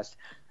podcast,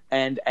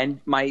 and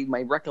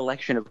my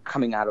recollection of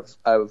coming out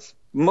of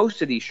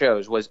most of these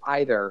shows was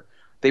either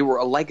they were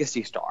a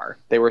legacy star,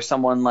 they were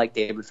someone like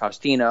David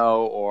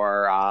Faustino,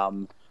 or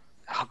I'm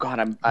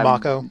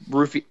Mako.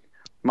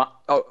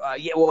 Mako,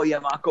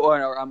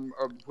 or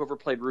whoever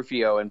played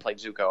Rufio and played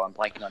Zuko. I'm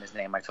blanking on his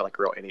name. I feel like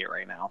a real idiot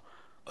right now.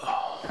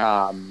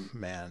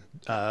 Man,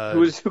 who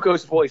was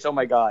Zuko's voice? Oh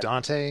my god,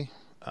 Dante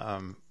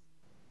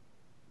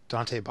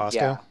Bosco.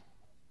 Yeah.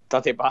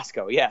 Dante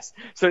Bosco, yes.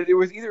 So it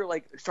was either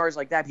like stars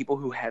like that, people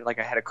who had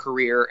a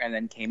career and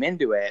then came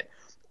into it,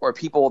 or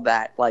people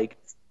that like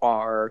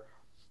are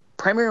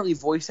primarily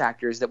voice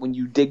actors that when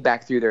you dig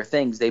back through their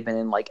things, they've been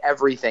in like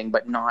everything,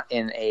 but not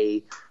in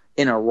a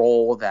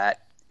role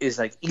that is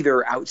like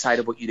either outside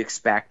of what you'd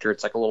expect, or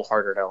it's like a little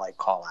harder to like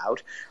call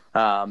out.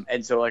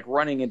 And so like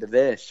running into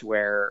this,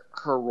 where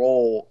her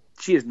role,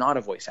 she is not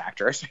a voice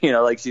actress,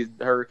 like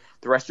the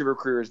rest of her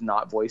career is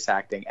not voice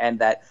acting, and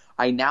that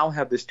I now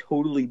have this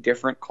totally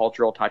different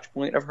cultural touch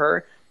point of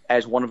her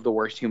as one of the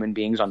worst human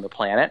beings on the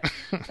planet.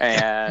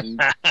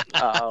 And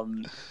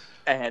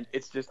and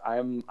it's just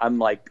I'm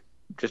like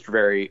just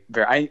very,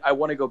 very I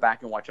want to go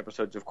back and watch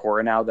episodes of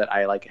Korra now that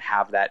I like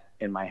have that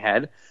in my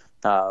head.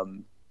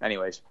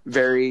 Anyways,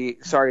 very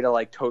sorry to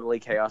like totally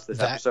chaos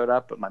this episode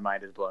up, but my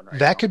mind is blown right now.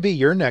 That could be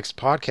your next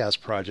podcast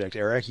project,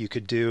 Eric. You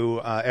could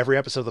do every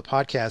episode of the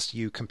podcast,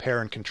 you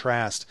compare and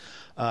contrast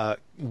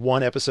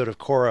one episode of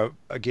Korra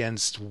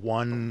against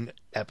one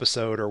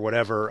episode or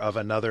whatever of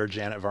another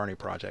Janet Varney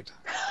project.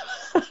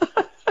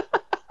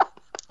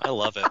 I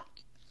love it.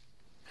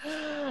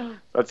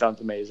 That sounds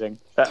amazing.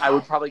 I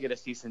would probably get a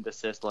cease and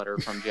desist letter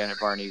from Janet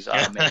Varney's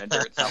manager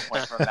at some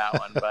point from that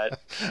one, but...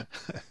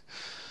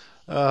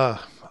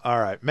 All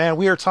right, man,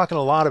 we are talking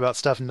a lot about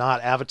stuff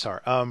not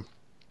Avatar.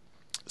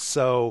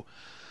 So,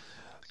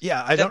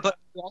 yeah, But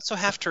we also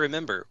have to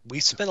remember, we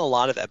spent a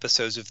lot of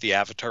episodes of The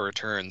Avatar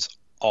Returns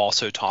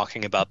also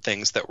talking about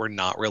things that were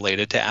not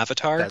related to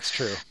Avatar. That's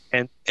true.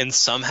 And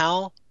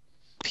somehow,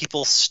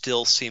 people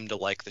still seem to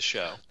like the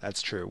show.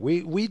 That's true.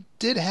 We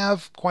did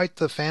have quite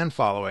the fan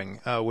following,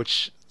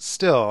 which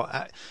still,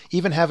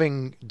 even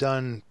having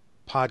done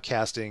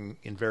podcasting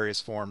in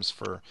various forms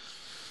for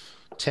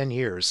 10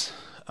 years,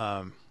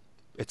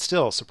 it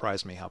still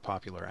surprised me how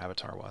popular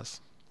Avatar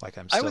was. Like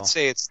I would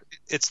say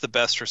it's the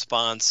best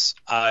response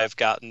I've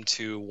gotten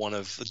to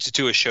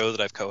a show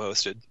that I've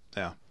co-hosted.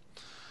 Yeah.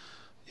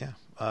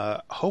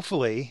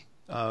 Hopefully,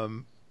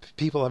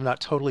 people have not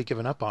totally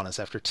given up on us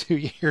after 2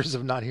 years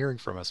of not hearing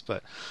from us.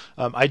 But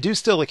I do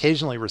still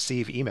occasionally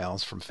receive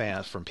emails from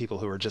fans, from people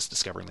who are just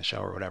discovering the show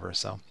or whatever.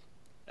 So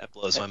that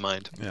blows my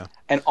mind. Yeah.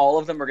 And all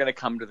of them are going to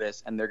come to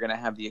this, and they're going to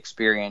have the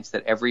experience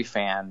that every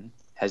fan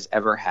has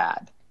ever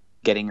had,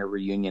 getting a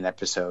reunion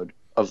episode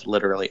of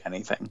literally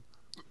anything.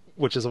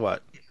 Which is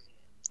what?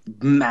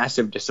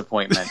 Massive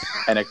disappointment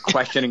and a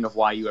questioning of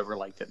why you ever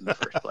liked it in the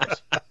first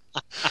place.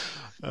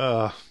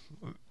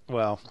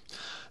 Well,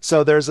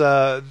 so there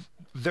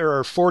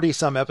are 40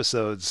 some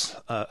episodes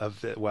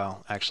of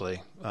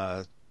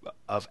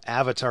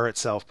Avatar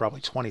itself,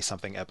 probably 20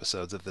 something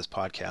episodes of this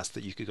podcast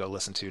that you could go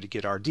listen to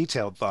get our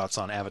detailed thoughts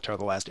on Avatar: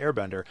 The Last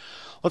Airbender.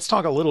 Let's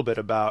talk a little bit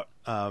about,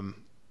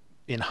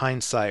 in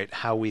hindsight,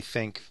 how we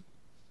think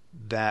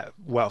that,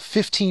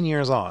 15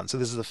 years on, so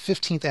this is the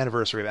 15th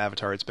anniversary of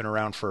Avatar. It's been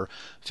around for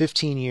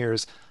 15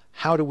 years.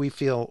 How do we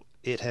feel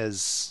it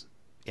has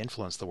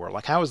influenced the world?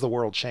 Like, how has the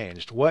world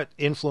changed? What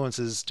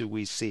influences do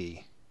we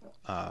see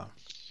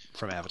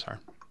from Avatar?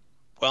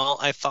 Well,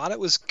 I thought it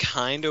was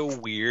kind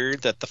of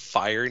weird that the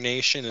Fire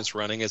Nation is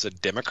running as a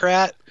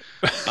Democrat.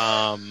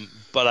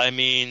 But I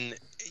mean,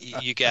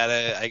 I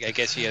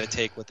guess you gotta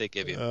take what they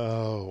give you.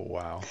 Oh,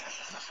 wow.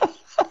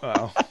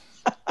 Wow.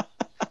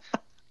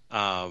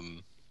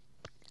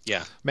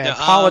 Yeah. Man,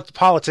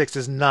 politics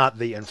is not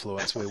the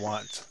influence we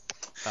want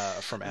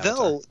from Avatar.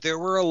 Though there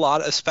were a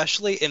lot,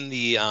 especially in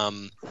the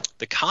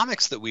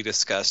comics that we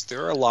discussed,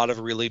 there are a lot of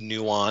really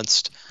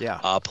nuanced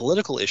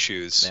political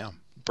issues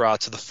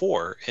brought to the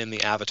fore in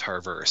the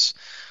Avatar verse.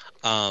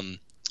 But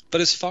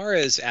as far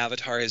as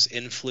Avatar has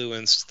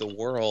influenced the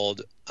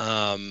world,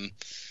 I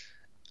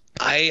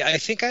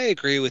think I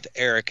agree with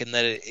Eric in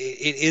that it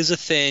is a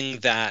thing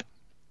that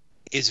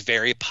is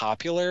very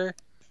popular,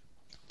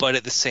 but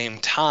at the same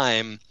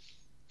time,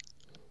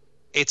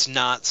 it's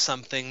not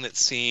something that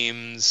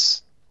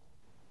seems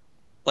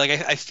like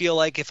I feel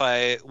like if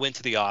I went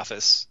to the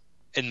office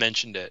and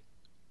mentioned it,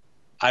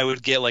 I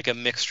would get like a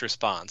mixed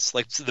response.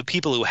 Like the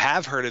people who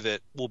have heard of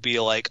it will be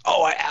like,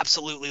 "Oh, I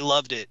absolutely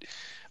loved it,"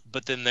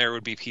 but then there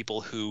would be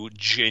people who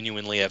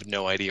genuinely have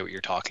no idea what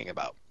you're talking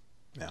about.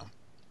 Yeah.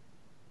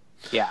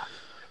 Yeah.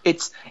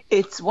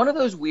 It's one of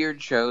those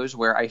weird shows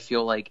where I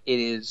feel like it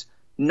is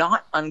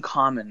not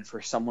uncommon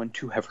for someone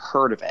to have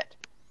heard of it,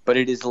 but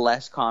it is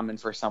less common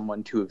for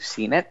someone to have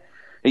seen it.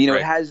 You know,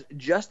 Right. It has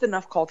just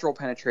enough cultural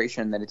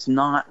penetration that it's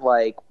not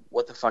like,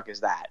 what the fuck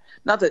is that?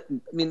 Not that,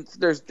 I mean,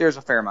 there's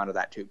a fair amount of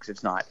that too, because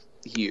it's not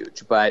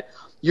huge, but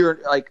you're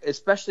like,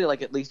 especially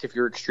like, at least if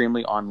you're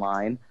extremely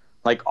online,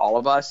 like all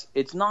of us,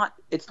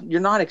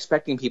 you're not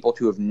expecting people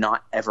to have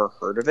not ever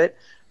heard of it,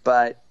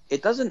 but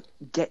it doesn't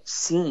get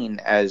seen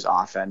as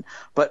often.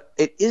 But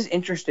it is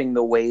interesting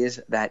the ways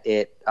that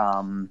it's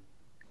one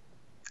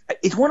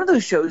of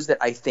those shows that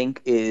I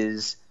think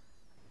is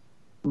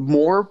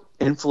more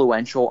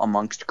influential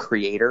amongst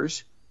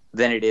creators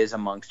than it is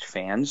amongst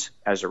fans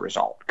as a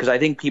result. Because I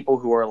think people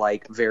who are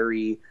like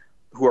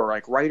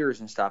writers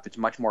and stuff, it's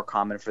much more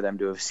common for them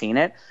to have seen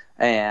it.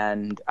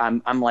 And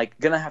I'm like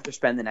gonna have to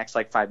spend the next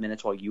like 5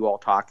 minutes while you all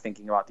talk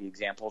thinking about the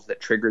examples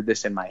that triggered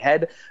this in my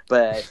head.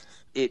 But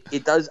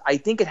it does. I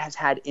think it has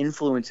had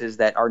influences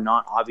that are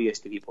not obvious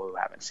to people who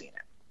haven't seen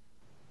it.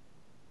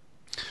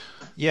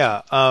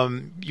 Yeah.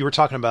 You were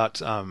talking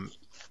about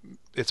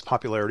its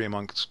popularity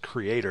amongst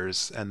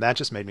creators, and that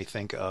just made me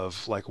think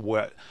of like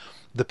what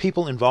the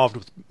people involved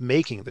with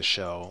making the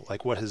show,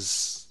 like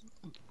what's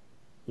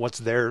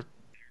their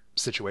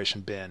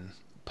situation been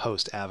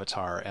post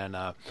Avatar. And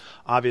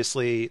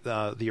obviously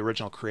the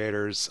original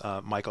creators,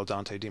 Michael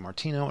Dante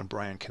DiMartino and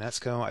Brian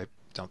Konietzko, I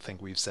don't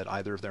think we've said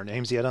either of their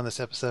names yet on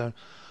this episode.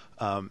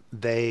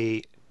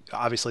 They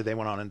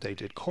went on and they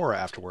did Korra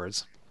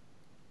afterwards.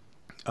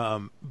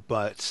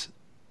 But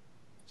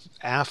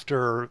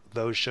after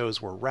those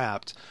shows were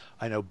wrapped,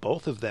 I know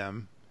both of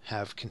them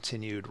have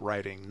continued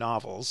writing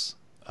novels,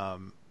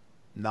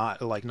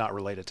 not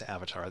related to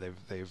Avatar.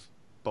 They've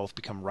both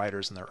become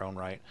writers in their own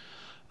right,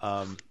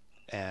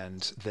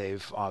 and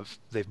they've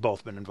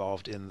both been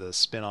involved in the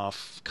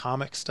spin-off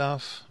comic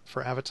stuff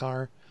for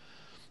Avatar.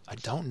 I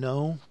don't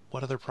know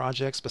what other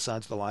projects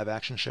besides the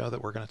live-action show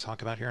that we're going to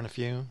talk about here in a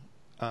few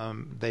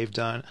they've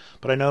done,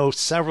 but I know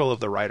several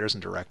of the writers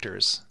and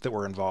directors that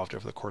were involved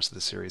over the course of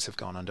the series have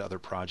gone on to other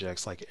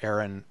projects, like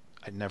Aaron,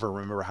 I never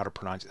remember how to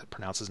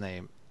pronounce his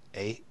name,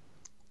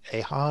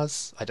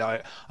 Ahaz?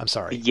 I'm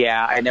sorry.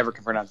 Yeah, I never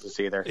can pronounce this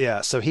either.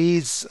 Yeah, so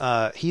he's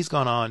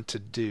gone on to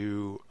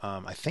do,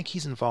 I think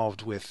he's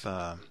involved with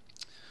The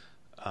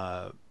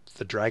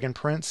Dragon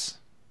Prince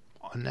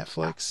on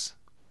Netflix.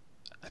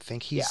 I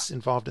think he's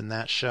involved in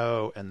that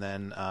show, and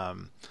then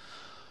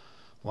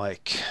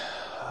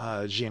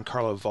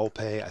Giancarlo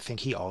Volpe, I think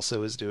he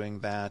also is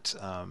doing that.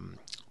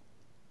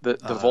 The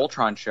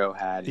Voltron show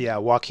had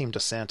Joaquim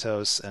Dos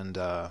Santos, and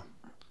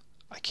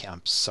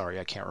I'm sorry,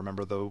 I can't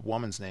remember the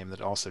woman's name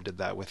that also did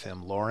that with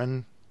him.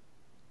 Lauren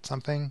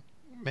something,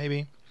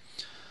 maybe.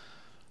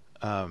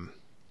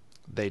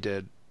 They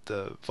did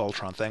the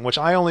Voltron thing, which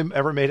I only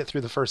ever made it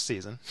through the first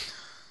season.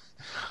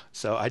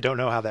 So I don't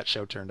know how that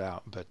show turned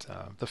out, but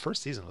the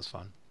first season was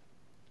fun.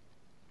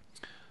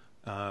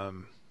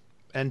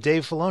 And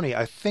Dave Filoni,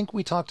 I think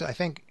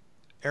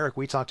Eric,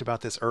 we talked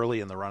about this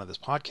early in the run of this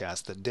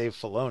podcast, that Dave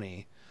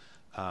Filoni,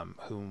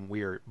 whom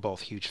we are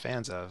both huge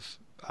fans of,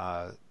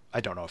 I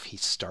don't know if he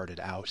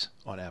started out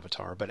on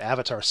Avatar, but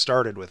Avatar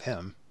started with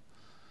him.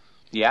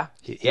 Yeah,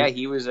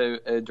 he was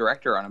a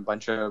director on a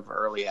bunch of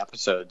early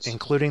episodes,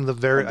 including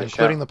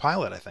the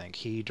pilot. I think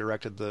he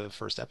directed the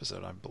first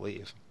episode, I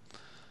believe.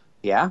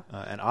 Yeah,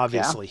 and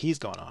obviously he's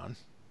gone on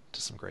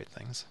to some great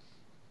things.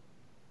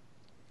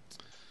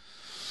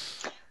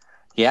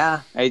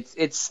 Yeah,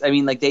 it's. I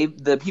mean, like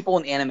the people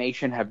in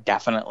animation have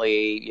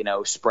definitely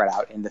spread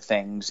out into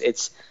things.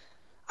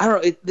 I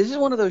don't know. This is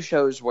one of those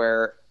shows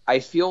where I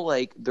feel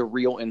like the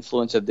real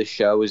influence of the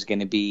show is going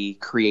to be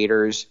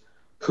creators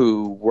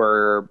who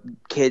were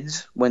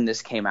kids when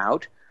this came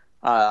out.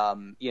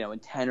 In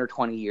 10 or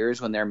 20 years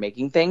when they're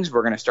making things,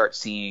 we're going to start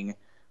seeing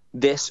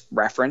this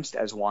referenced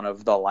as one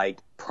of the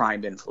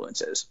prime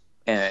influences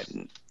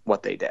in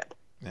what they did.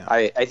 Yeah.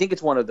 I think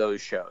it's one of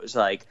those shows.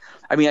 I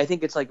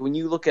think it's when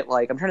you look at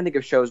I'm trying to think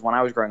of shows when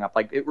I was growing up.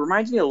 It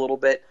reminds me a little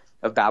bit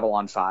of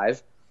Babylon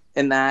 5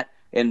 in that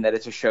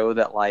it's a show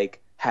that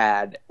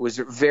was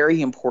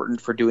very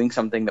important for doing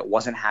something that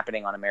wasn't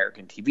happening on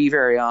American TV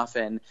very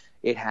often.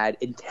 It had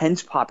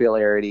intense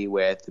popularity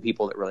with the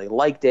people that really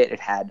liked it. It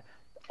had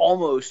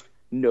almost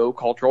no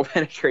cultural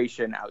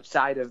penetration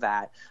outside of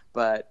that.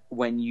 But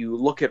when you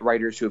look at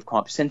writers who have come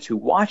up since who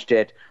watched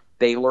it,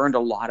 they learned a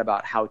lot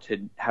about how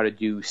to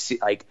do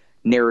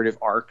narrative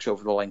arcs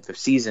over the length of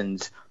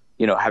seasons,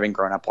 having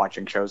grown up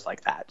watching shows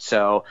like that.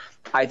 So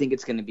I think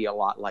it's going to be a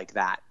lot like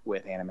that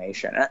with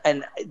animation.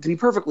 And to be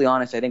perfectly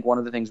honest, I think one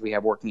of the things we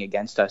have working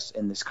against us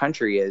in this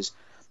country is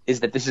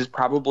that this is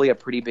probably a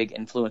pretty big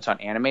influence on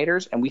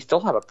animators, and we still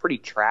have a pretty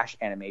trash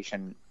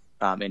animation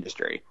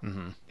industry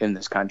in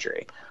this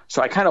country.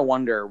 So I kind of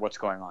wonder what's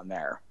going on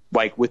there,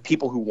 with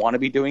people who want to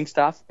be doing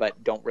stuff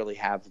but don't really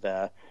have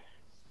the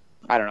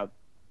I don't know,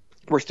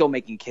 we're still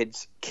making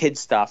kids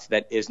stuff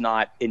that is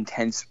not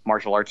intense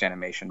martial arts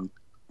animation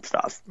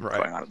stuff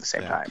going on at the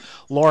same time.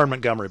 Lauren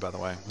Montgomery, by the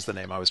way, was the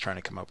name I was trying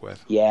to come up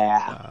with.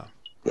 Yeah.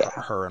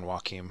 Her and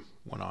Joaquin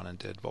went on and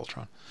did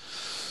Voltron.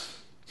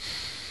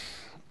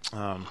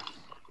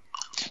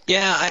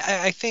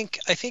 I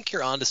think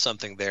you're onto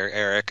something there,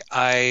 Eric.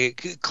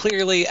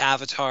 Clearly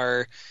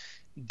Avatar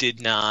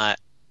did not,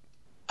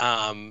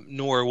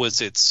 nor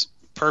was its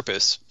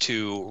purpose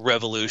to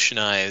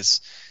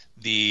revolutionize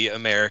the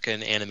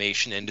American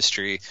animation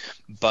industry,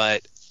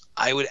 but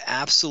I would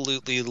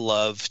absolutely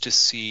love to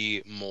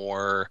see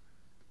more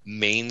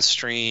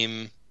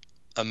mainstream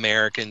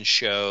American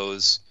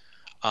shows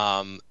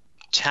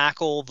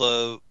tackle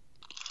the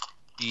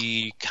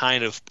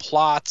kind of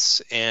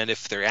plots, and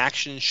if they're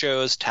action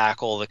shows,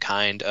 tackle the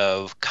kind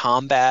of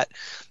combat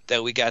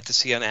that we got to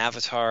see on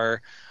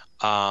Avatar.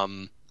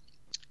 And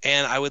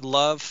I would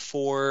love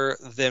for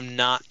them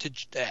not to,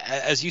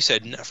 as you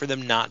said, for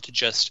them not to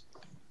just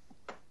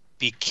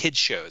be kid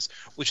shows,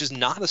 which is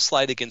not a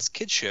slight against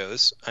kid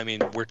shows. I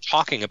mean, we're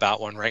talking about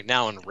one right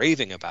now and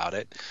raving about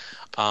it.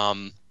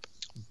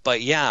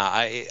 But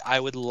yeah, I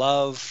would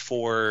love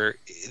for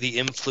the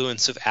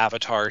influence of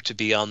Avatar to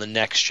be on the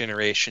next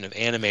generation of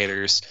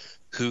animators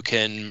who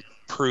can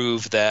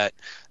prove that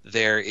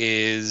there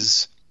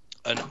is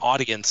an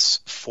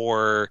audience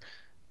for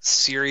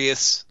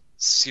serious,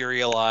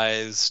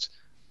 serialized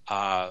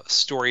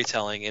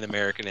storytelling in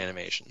American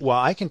animation. Well,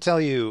 I can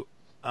tell you,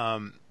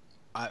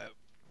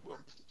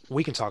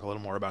 we can talk a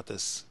little more about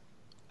this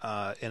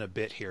in a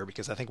bit here,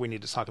 because I think we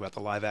need to talk about the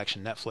live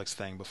action Netflix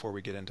thing before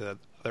we get into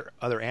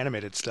other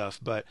animated stuff.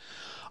 But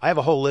I have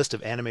a whole list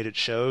of animated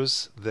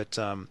shows that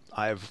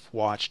I've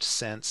watched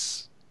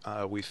since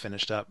we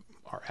finished up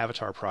our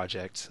Avatar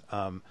project,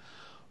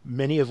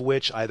 many of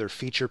which either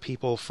feature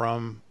people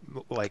from,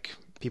 like,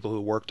 people who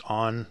worked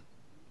on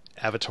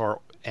Avatar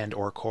and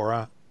or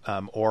Korra,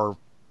 or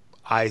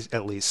I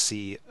at least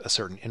see a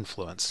certain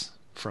influence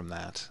from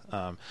that.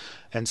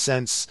 And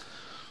since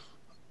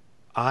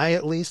I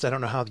don't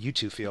know how you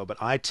two feel, but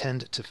I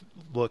tend to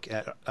look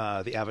at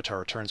the Avatar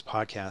Returns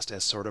podcast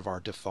as sort of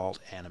our default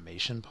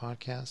animation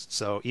podcast.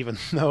 So even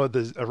though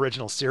the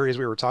original series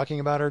we were talking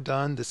about are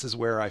done, this is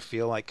where I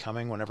feel like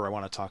coming whenever I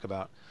want to talk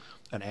about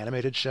an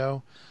animated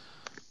show.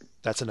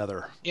 That's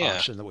another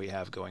option that we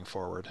have going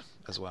forward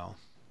as well.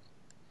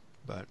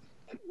 But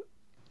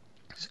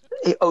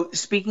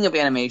speaking of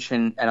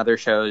animation and other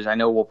shows, I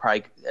know we'll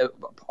probably it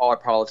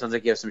sounds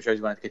like you have some shows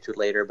you want to get to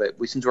later, but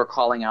since we're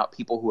calling out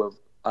people who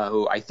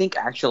I think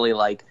actually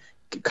like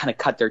kind of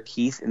cut their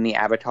teeth in the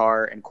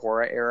Avatar and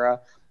Korra era.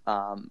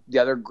 The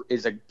other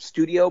is a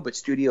studio, but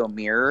Studio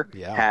Mir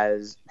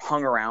has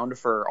hung around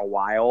for a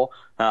while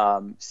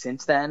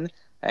since then.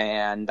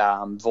 And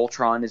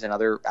Voltron is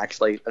another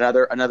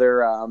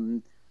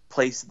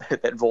place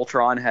that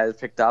Voltron has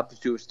picked up.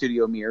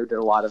 Studio Mir did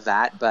a lot of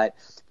that, but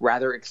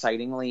rather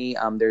excitingly,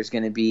 there's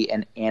going to be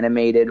an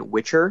animated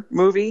Witcher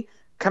movie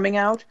coming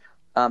out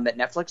that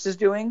Netflix is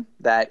doing.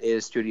 That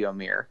is Studio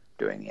Mir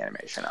doing the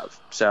animation of.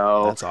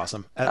 So that's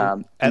awesome.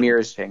 Mir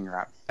is taking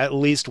her out. At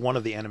least one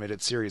of the animated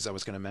series I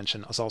was going to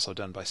mention was also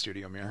done by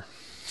Studio Mir.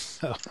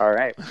 So. All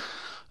right.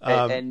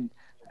 And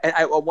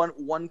I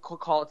one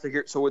call it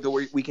here, so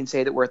we can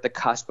say that we're at the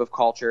cusp of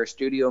culture.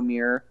 Studio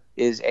Mir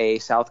is a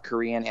South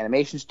Korean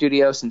animation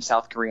studio, since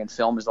South Korean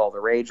film is all the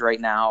rage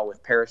right now,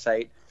 with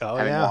Parasite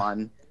having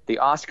won the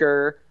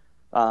Oscar.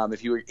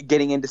 If you were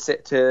getting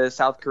into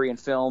South Korean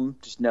film,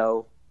 just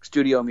know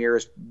Studio Mir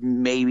is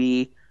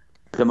maybe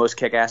the most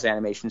kick-ass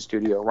animation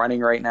studio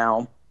running right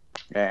now.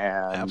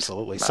 And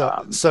absolutely.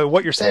 So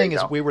what you're saying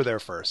is we were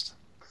there first.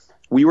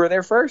 We were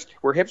there first.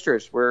 We're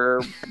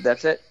hipsters.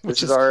 That's it.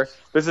 This is our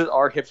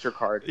hipster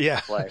card.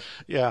 Yeah. Play.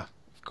 Yeah.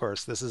 Of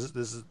course. This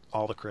is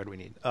all the cred we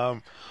need.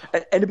 And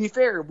to be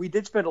fair, we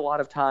did spend a lot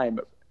of time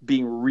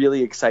being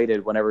really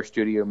excited whenever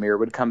Studio Mir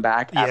would come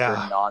back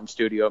after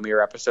non-Studio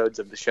Mir episodes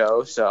of the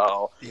show.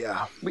 So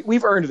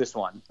we've earned this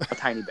one a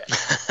tiny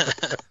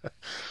bit.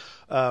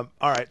 All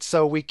right.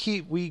 So we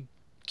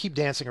keep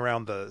dancing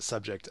around the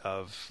subject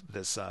of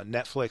this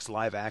Netflix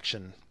live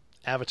action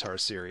Avatar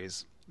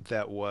series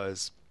that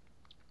was.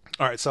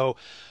 All right, so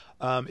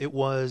it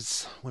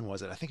was, when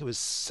was it? I think it was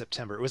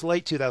September. It was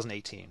late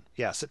 2018.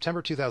 Yeah,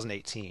 September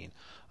 2018.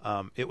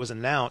 It was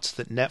announced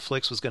that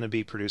Netflix was going to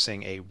be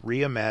producing a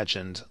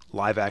reimagined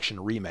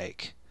live-action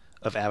remake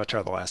of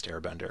Avatar: The Last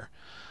Airbender.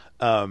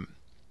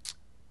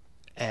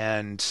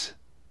 And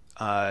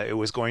it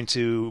was going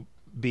to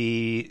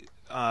be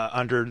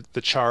under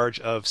the charge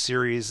of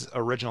series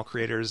original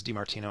creators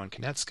DiMartino and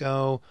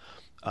Konietzko.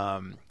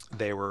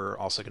 They were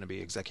also going to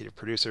be executive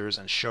producers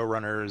and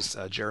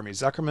showrunners. Jeremy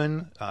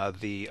Zuckerman,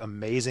 the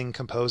amazing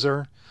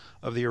composer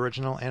of the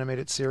original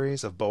animated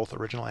series, of both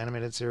original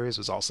animated series,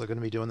 was also going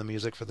to be doing the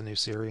music for the new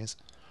series.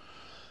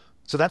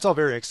 So that's all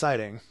very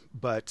exciting,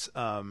 but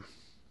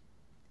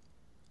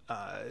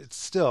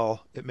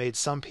it made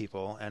some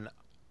people, and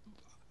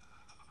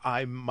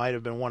I might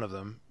have been one of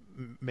them,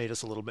 made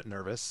us a little bit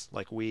nervous.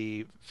 Like,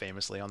 we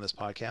famously on this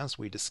podcast,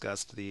 we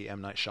discussed the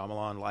M. Night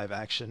Shyamalan live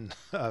action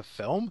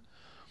film,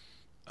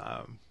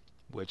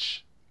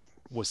 which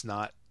was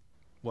not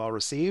well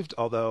received,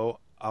 although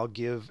I'll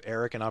give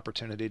Eric an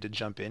opportunity to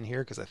jump in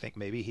here because I think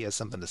maybe he has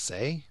something to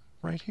say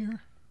right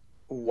here.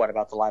 What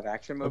about the live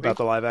action movie? About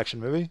the live action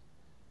movie?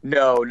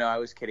 No, I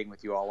was kidding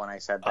with you all when I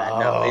said that.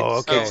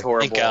 It's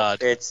horrible. Thank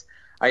God.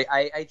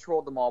 I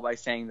trolled them all by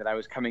saying that I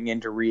was coming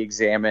in to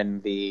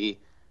re-examine the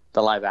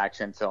live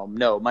action film.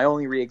 No, my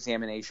only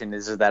re-examination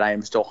is that I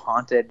am still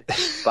haunted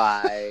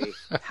by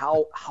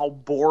how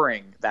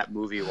boring that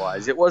movie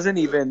was. It wasn't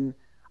even.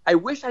 I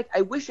wish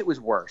it was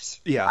worse.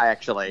 Yeah.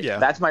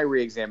 That's my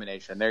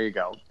re-examination. There you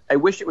go. I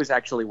wish it was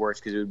actually worse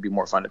because it would be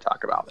more fun to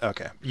talk about.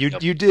 Okay. You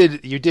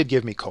did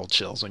give me cold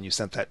chills when you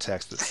sent that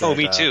text that said,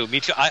 me too.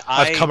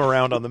 I've come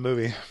around on the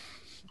movie.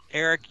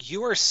 Eric,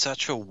 you are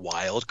such a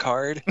wild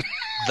card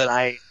that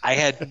I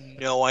had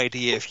no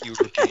idea if you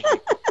were being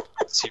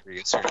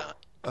serious or not.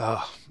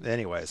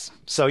 Anyways,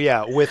 so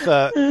yeah, with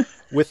the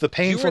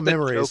painful you were the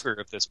memories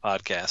Joker of this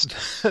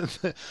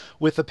podcast,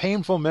 with the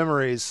painful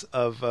memories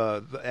of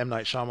the M.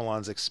 Night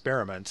Shyamalan's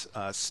experiment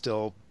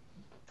still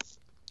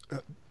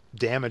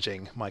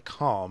damaging my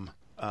calm.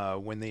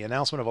 When the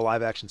announcement of a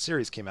live action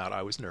series came out,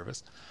 I was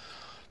nervous,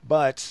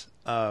 but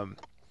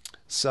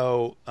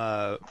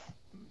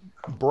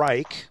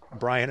Brian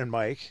and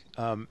Mike,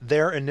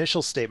 their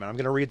initial statement. I'm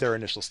going to read their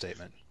initial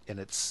statement in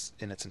its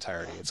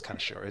entirety. It's kind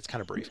of short. It's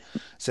kind of brief.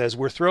 It says,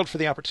 "We're thrilled for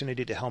the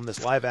opportunity to helm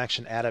this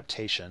live-action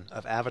adaptation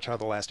of Avatar: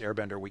 The Last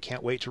Airbender. We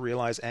can't wait to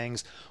realize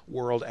Aang's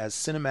world as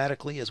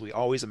cinematically as we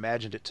always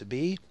imagined it to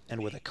be,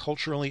 and with a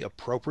culturally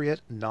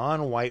appropriate,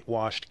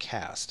 non-whitewashed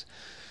cast.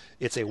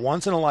 It's a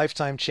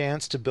once-in-a-lifetime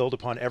chance to build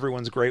upon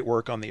everyone's great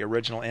work on the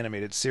original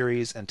animated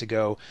series and to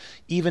go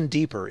even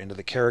deeper into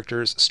the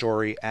characters,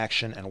 story,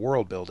 action, and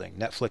world building.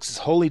 Netflix is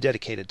wholly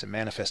dedicated to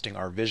manifesting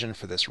our vision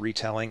for this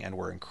retelling, and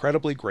we're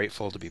incredibly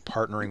grateful to be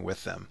partnering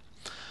with them."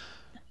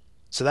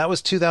 So that was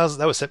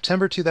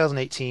September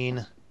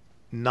 2018.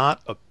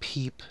 Not a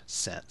peep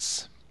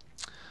since.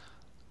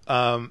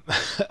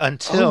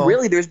 Until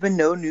really, there's been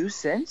no news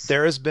since.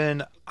 There has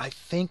been. I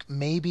think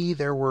maybe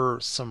there were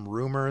some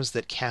rumors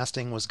that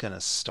casting was going to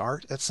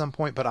start at some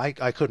point, but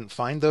I couldn't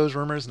find those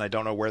rumors, and I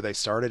don't know where they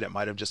started. It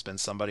might have just been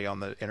somebody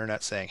on the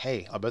internet saying,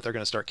 "Hey, I bet they're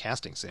going to start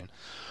casting soon."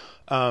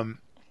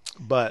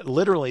 But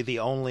literally,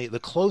 the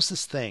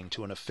closest thing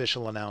to an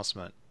official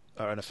announcement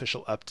or an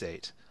official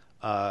update,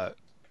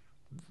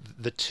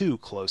 the two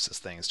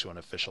closest things to an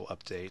official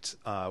update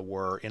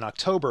were in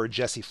October.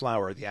 Jessie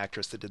Flower, the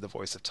actress that did the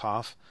voice of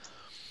Toph,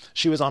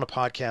 she was on a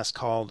podcast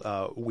called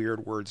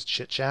Weird Words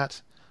Chit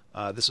Chat.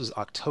 This was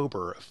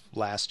October of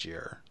last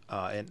year,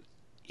 and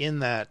in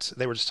that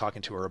they were just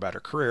talking to her about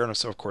her career, and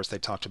so of course they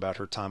talked about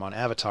her time on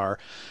Avatar,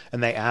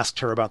 and they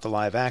asked her about the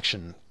live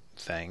action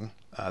thing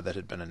that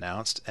had been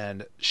announced,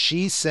 and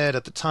she said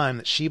at the time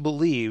that she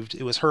believed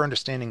it was her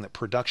understanding that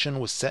production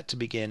was set to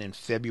begin in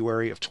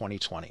February of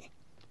 2020.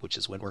 Which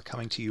is when we're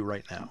coming to you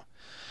right now.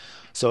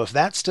 So if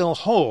that still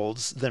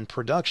holds, then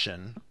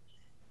production,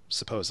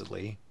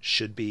 supposedly,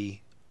 should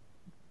be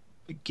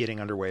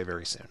getting underway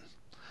very soon.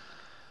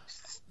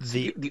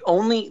 The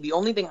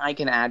only thing I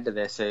can add to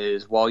this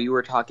is, while you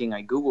were talking,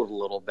 I Googled a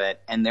little bit,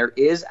 and there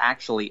is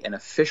actually an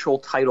official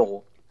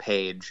title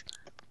page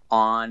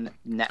on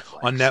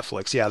Netflix. On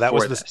Netflix, yeah, that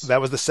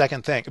was the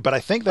second thing. But I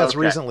think that's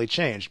recently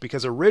changed,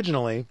 because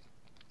originally,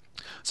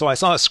 so I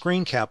saw a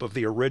screen cap of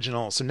the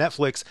original. So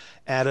Netflix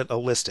added a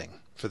listing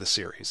for the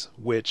series,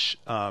 which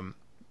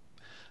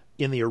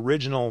in the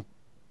original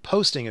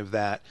posting of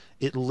that,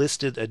 it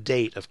listed a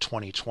date of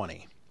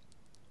 2020.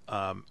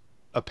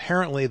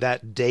 Apparently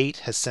that date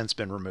has since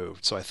been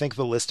removed. So I think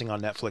the listing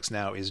on Netflix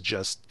now is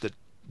just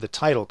the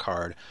title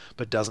card,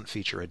 but doesn't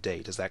feature a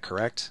date. Is that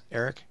correct,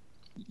 Eric?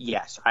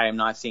 Yes, I am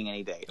not seeing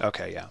any date.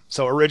 Okay, yeah.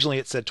 So originally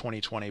it said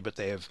 2020, but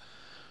they've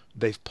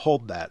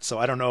pulled that. So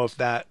I don't know if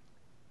that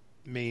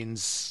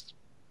means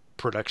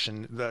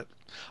production. That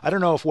I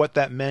don't know if what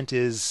that meant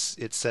is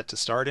it's set to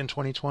start in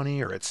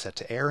 2020 or it's set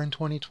to air in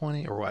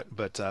 2020 or what.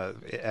 But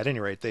at any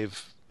rate,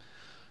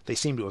 they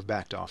seem to have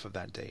backed off of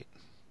that date.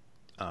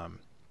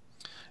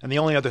 And the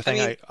only other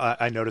thing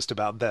I noticed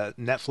about the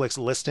Netflix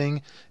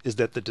listing is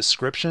that the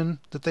description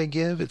that they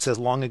give, it says,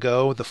 "Long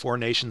ago, the four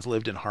nations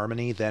lived in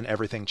harmony, then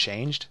everything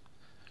changed."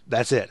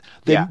 That's it.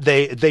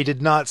 They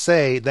did not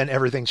say, "Then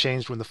everything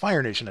changed when the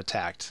Fire Nation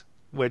attacked."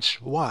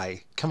 Which,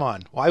 why? Come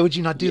on. Why would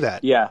you not do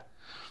that? Yeah.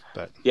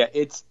 But yeah,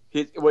 it's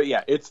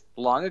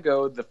long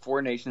ago, the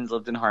four nations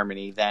lived in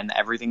harmony, then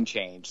everything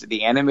changed.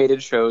 The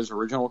animated show's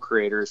original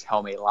creators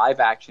helm a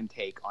live-action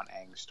take on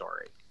Aang's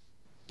story.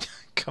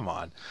 Come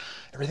on.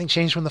 Everything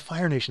changed when the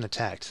Fire Nation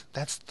attacked.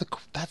 That's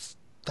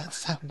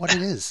what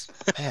it is.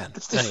 Man.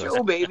 That's the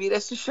show, baby.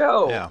 That's the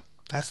show. Yeah.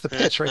 That's the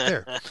pitch right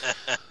there.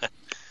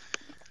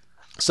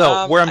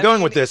 So where I'm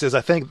going with this is,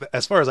 I think,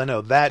 as far as I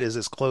know, that is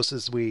as close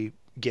as we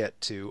get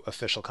to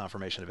official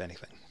confirmation of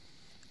anything.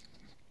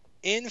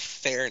 In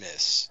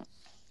fairness,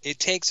 it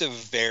takes a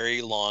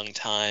very long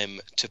time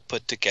to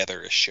put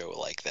together a show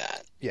like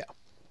that. Yeah.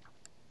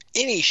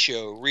 any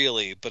show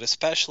really, but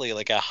especially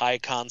like a high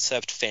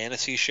concept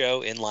fantasy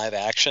show in live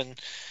action.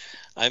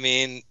 I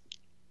mean,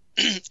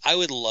 I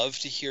would love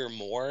to hear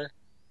more,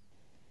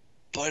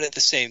 but at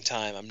the same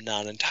time, I'm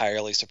not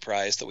entirely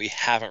surprised that we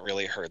haven't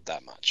really heard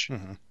that much.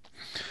 Mm-hmm.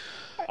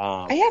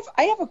 I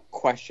have a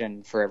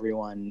question for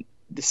everyone,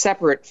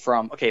 separate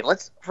from. Okay,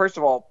 let's first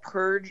of all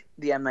purge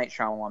the M. Night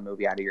Shyamalan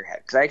movie out of your head,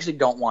 because I actually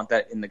don't want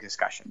that in the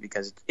discussion,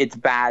 because it's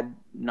bad.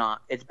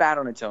 It's bad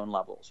on its own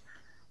levels.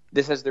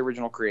 This has the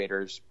original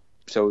creators,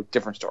 so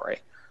different story.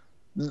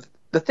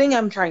 The thing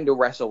I'm trying to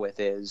wrestle with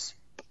is,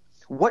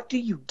 what do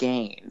you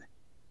gain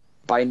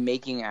by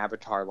making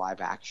Avatar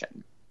live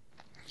action?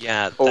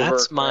 Yeah,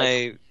 that's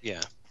my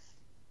yeah.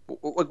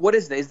 What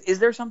is this? Is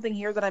there something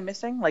here that I'm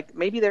missing? Like,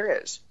 maybe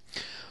there is.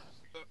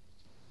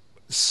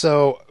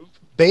 So,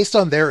 based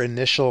on their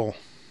initial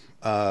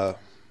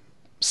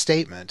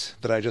statement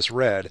that I just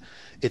read,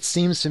 it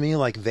seems to me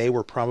like they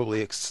were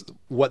probably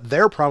what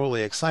they're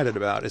probably excited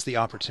about is the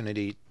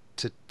opportunity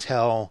to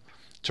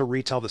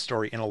retell the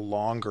story in a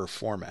longer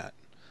format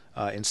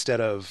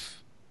instead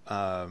of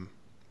I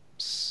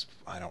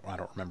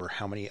don't remember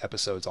how many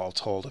episodes all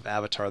told of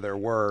Avatar there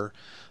were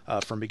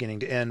from beginning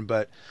to end,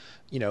 but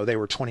they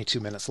were 22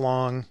 minutes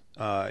long,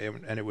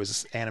 and it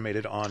was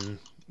animated on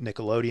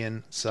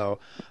Nickelodeon. So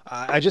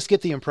I just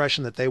get the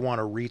impression that they want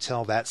to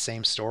retell that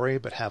same story,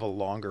 but have a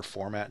longer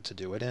format to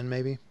do it in,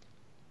 maybe.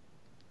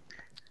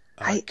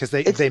 Because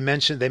they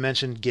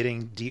mentioned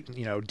getting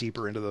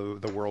deeper into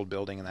the world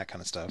building and that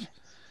kind of stuff.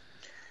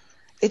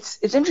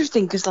 It's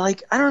interesting because,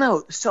 like, I don't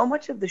know, so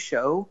much of the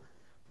show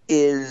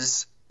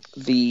is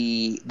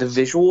the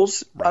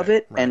visuals of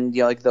it, right. And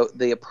like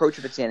the approach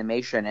of its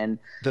animation and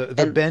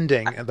the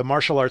bending and the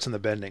martial arts and the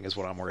bending is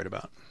what I'm worried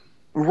about.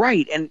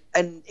 Right, and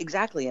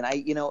exactly, and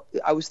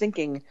I was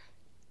thinking,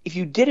 if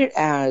you did it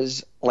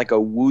as like a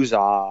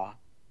wuxia,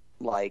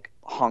 like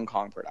Hong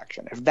Kong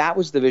production, if that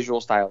was the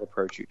visual style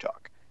approach you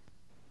took,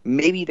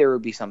 maybe there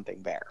would be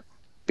something there,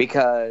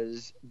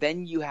 because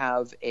then you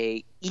have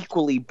a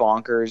equally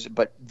bonkers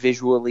but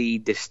visually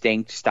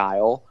distinct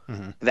style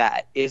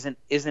that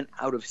isn't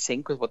out of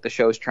sync with what the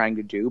show is trying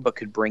to do, but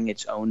could bring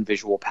its own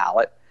visual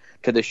palette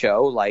to the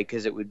show, like,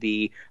 because it would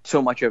be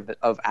so much of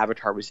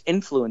Avatar was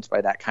influenced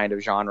by that kind of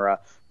genre.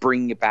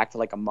 Bringing it back to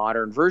like a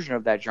modern version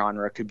of that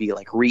genre could be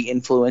like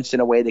re-influenced in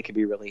a way that could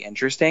be really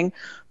interesting.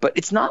 But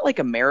it's not like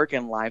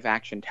American live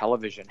action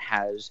television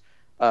has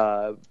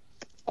a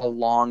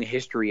long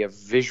history of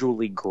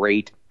visually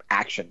great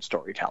action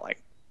storytelling.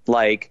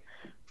 Like,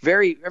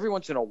 every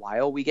once in a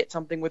while we get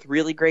something with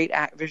really great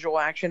visual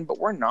action, but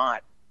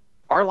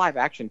our live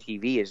action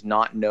TV is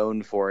not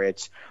known for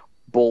its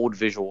bold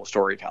visual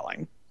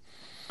storytelling.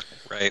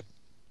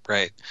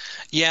 Right.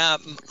 Yeah,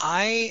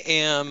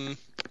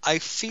 I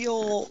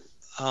feel,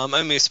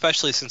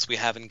 especially since we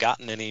haven't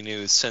gotten any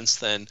news since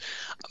then,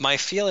 my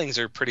feelings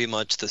are pretty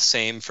much the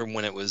same from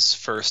when it was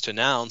first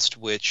announced,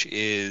 which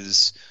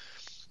is,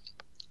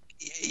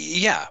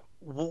 yeah,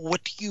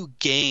 what do you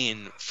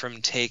gain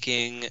from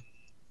taking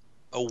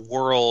a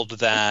world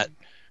that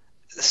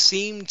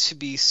seemed to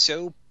be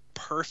so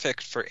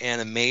perfect for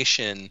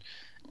animation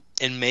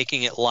and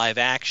making it live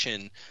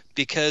action?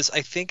 Because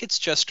I think it's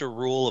just a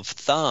rule of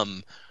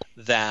thumb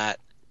that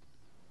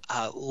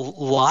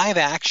live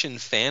action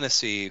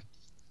fantasy,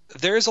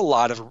 there's a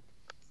lot of,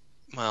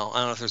 well, I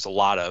don't know if there's a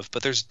lot of,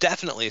 but there's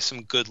definitely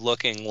some good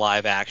looking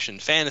live action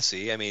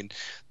fantasy. I mean,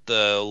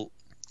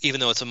 even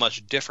though it's a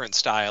much different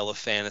style of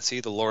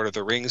fantasy, the Lord of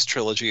the Rings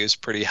trilogy is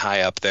pretty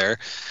high up there.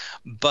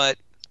 But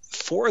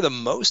for the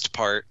most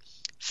part,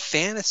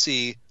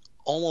 fantasy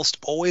almost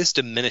always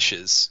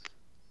diminishes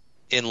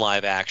in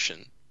live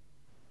action.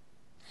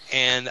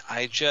 And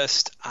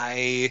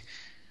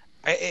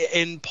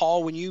and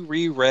Paul, when you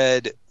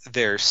reread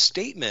their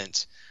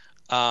statement,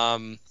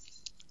 I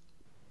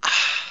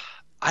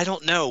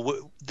don't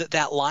know,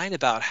 that line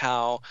about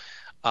how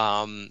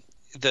the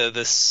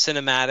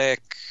cinematic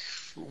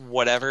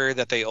whatever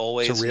that they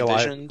always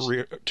envisioned,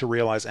 to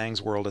realize Aang's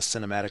world as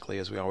cinematically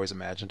as we always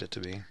imagined it to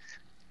be,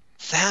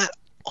 that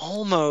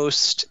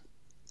almost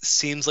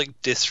seems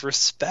like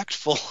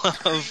disrespectful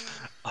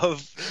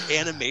of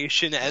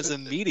animation as a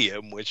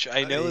medium, which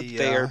I know that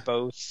they are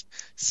both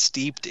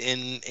steeped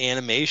in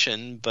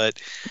animation,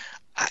 but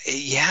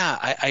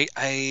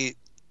I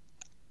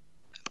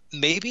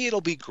maybe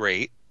it'll be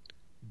great,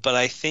 but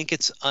I think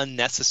it's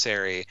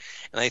unnecessary,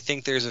 and I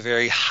think there's a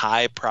very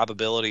high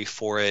probability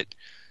for it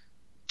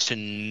to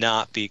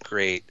not be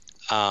great.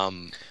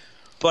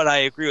 But I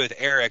agree with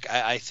Eric.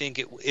 I think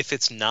if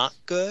it's not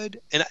good,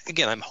 and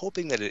again, I'm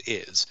hoping that it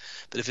is,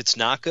 but if it's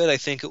not good, I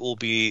think it will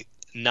be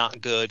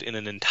not good in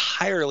an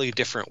entirely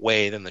different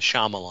way than the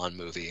Shyamalan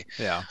movie.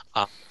 Yeah.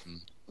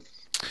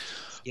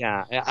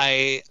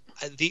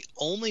 The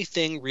only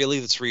thing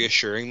really that's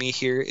reassuring me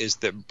here is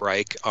that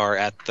Bryke are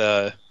at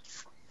the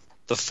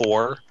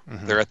fore.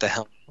 Mm-hmm. They're at the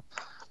helm.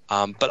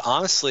 But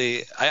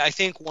honestly, I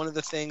think one of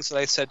the things that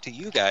I said to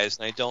you guys,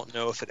 and I don't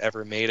know if it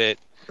ever made it,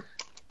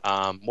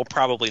 well,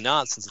 probably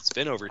not, since it's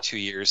been over 2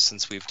 years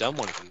since we've done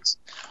one of these.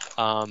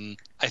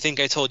 I think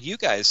I told you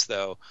guys,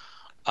 though,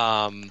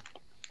 Um,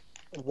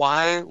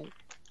 why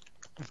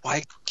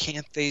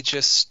can't they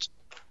just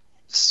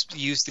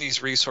use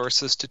these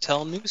resources to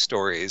tell news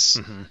stories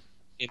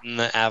in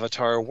the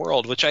Avatar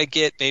world? Which I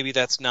get, maybe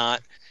that's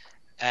not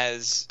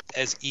as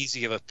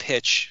easy of a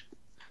pitch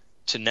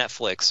to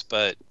Netflix,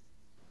 but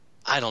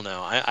I don't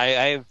know.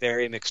 I have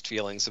very mixed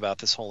feelings about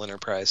this whole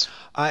enterprise.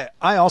 I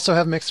also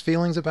have mixed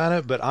feelings about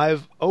it, but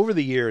I've over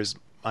the years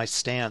my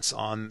stance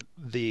on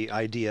the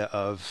idea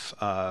of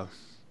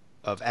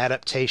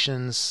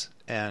adaptations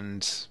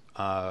and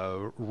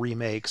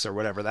remakes or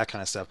whatever, that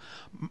kind of stuff.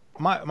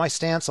 My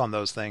stance on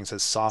those things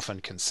has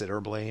softened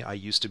considerably. I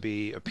used to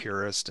be a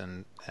purist,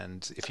 and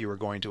if you were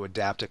going to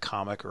adapt a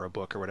comic or a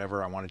book or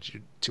whatever, I wanted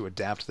you to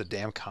adapt the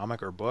damn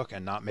comic or book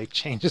and not make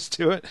changes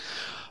to it.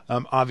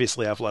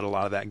 Obviously, I've let a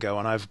lot of that go,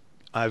 and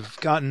I've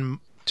gotten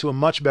to a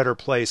much better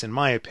place, in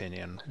my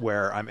opinion,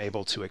 where I'm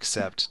able to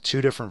accept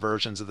two different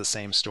versions of the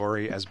same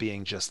story as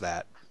being just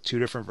that, two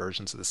different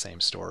versions of the same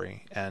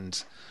story,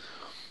 and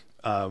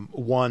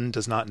one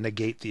does not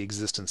negate the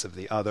existence of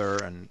the other,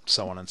 and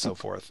so on and so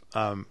forth.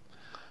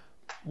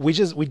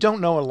 We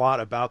don't know a lot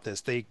about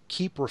this. They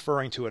keep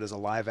referring to it as a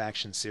live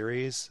action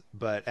series,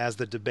 but as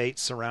the debate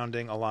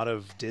surrounding a lot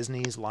of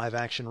Disney's live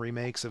action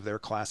remakes of their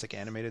classic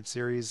animated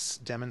series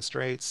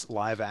demonstrates,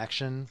 live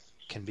action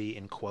can be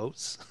in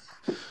quotes.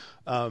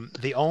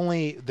 There's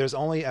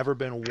only ever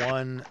been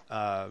one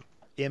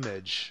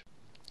image,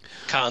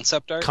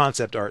 concept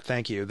art,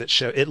 thank you, that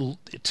show it.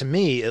 To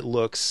me, it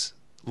looks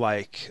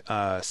like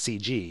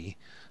CG,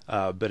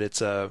 but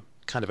it's a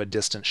kind of a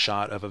distant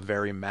shot of a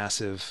very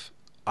massive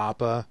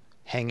Appa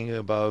hanging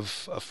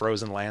above a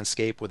frozen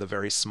landscape with a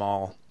very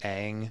small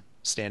Aang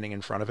standing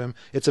in front of him.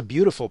 It's a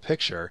beautiful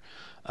picture,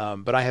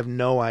 but I have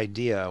no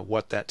idea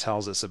what that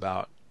tells us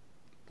about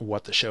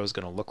what the show is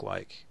going to look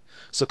like.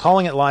 So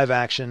calling it live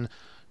action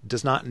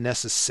does not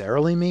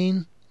necessarily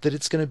mean that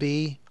it's going to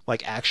be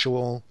like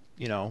actual,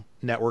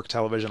 network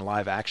television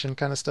live action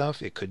kind of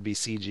stuff. It could be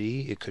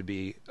CG. It could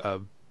be a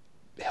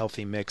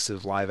healthy mix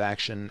of live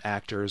action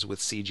actors with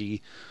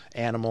CG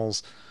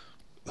animals.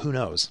 Who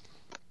knows?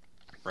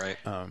 Right.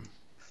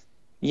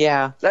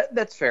 Yeah,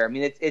 that's fair. I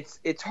mean,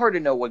 it's hard to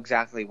know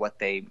exactly what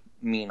they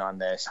mean on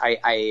this.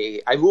 I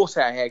will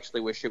say I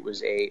actually wish it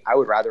was I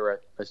would rather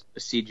a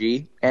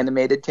CG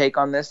animated take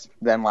on this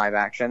than live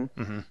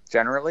action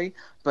generally.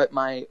 But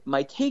my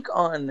take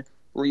on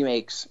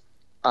remakes,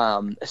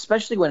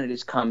 especially when it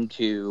has come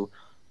to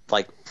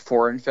like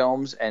foreign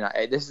films, and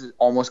this is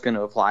almost going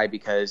to apply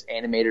because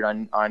animated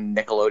on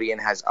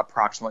Nickelodeon has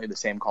approximately the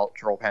same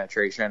cultural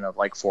penetration of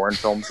like foreign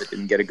films that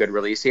didn't get a good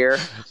release here,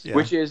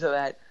 which is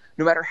that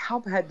no matter how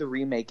bad the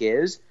remake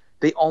is,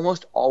 they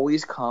almost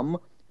always come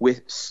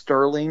with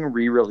sterling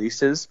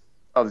re-releases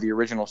of the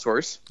original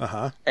source.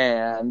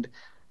 And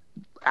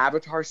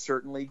Avatar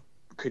certainly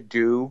could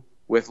do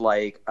with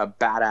like a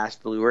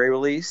badass Blu-ray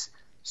release.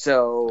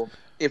 So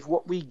if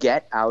what we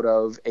get out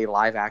of a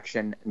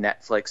live-action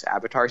Netflix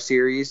Avatar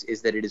series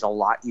is that it is a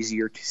lot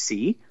easier to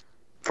see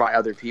by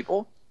other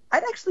people,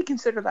 I'd actually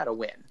consider that a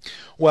win.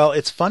 Well,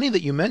 it's funny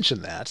that you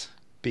mentioned that,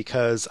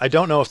 because I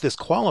don't know if this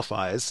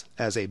qualifies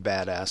as a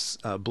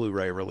badass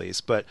Blu-ray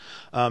release, but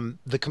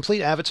the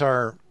complete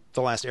Avatar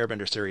The Last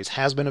Airbender series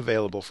has been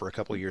available for a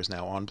couple of years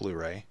now on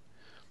Blu-ray.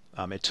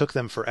 It took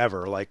them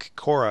forever. Like,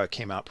 Korra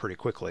came out pretty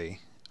quickly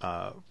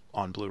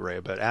on Blu-ray,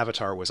 but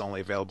Avatar was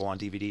only available on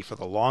DVD for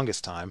the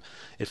longest time.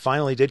 It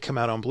finally did come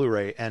out on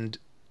Blu-ray, and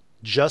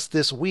just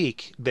this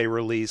week they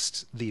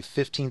released the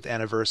 15th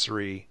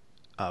anniversary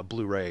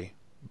Blu-ray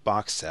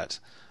box set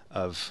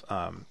of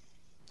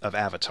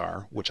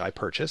Avatar, which I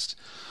purchased.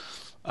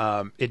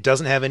 It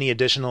doesn't have any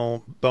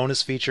additional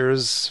bonus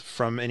features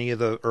from any of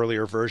the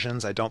earlier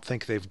versions. I don't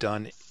think they've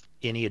done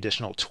any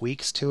additional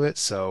tweaks to it.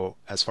 So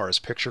as far as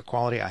picture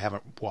quality, I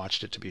haven't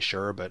watched it to be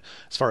sure, but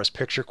as far as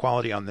picture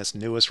quality on this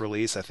newest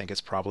release, I think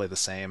it's probably the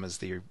same as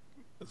the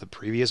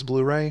previous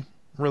Blu-ray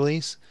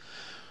release,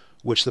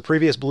 which the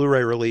previous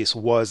Blu-ray release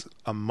was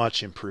a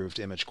much improved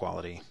image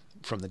quality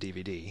from the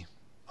DVD,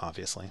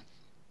 obviously.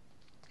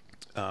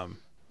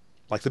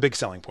 Like the big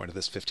selling point of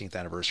this 15th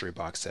anniversary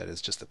box set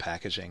is just the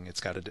packaging.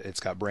 It's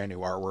got brand new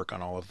artwork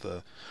on all of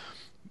the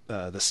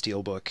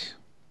steelbook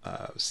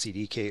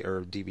CD case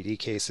or DVD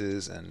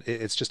cases, and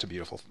it's just a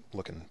beautiful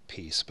looking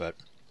piece. But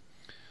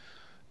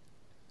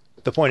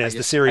the point is,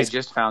 the series. I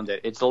just found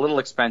it. It's a little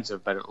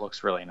expensive, but it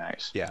looks really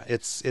nice. Yeah,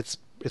 it's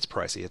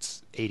pricey.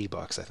 It's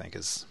 $80, I think,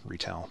 is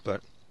retail.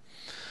 But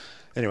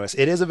anyways,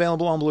 it is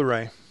available on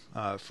Blu-ray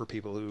for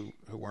people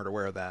who weren't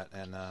aware of that,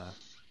 and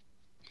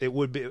it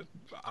would be.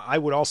 I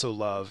would also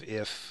love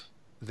if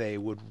they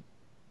would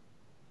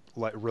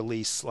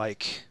release,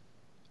 like,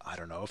 I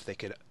don't know if they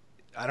could.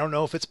 I don't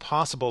know if it's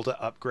possible to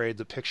upgrade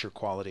the picture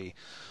quality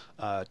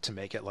to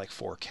make it like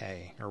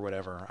 4K or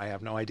whatever. I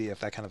have no idea if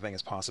that kind of thing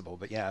is possible.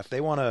 But yeah, if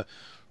they want to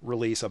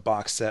release a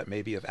box set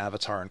maybe of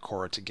Avatar and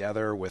Korra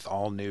together with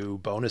all new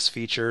bonus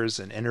features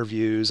and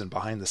interviews and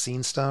behind the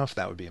scenes stuff,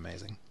 that would be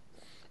amazing.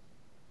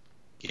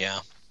 Yeah.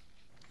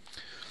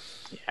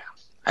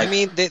 I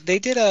mean, they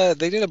did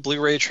a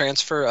Blu-ray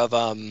transfer of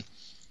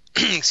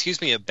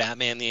excuse me, of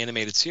Batman the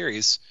Animated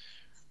Series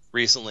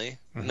recently,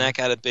 Mhm. and that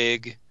got a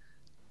big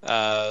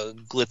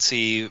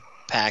glitzy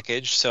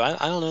package. So I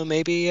don't know,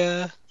 maybe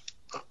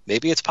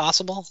it's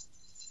possible.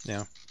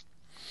 Yeah.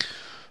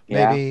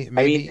 Yeah. Maybe I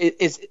mean,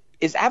 is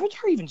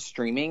Avatar even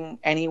streaming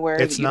anywhere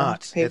that it's you don't have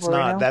to not. pay It's for right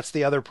not. now? That's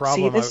the other See,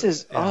 problem. this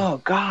is Yeah. oh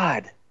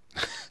god.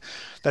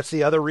 That's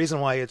the other reason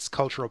why its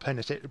cultural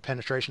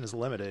penetration is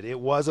limited. It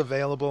was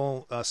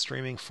available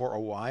streaming for a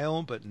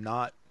while, but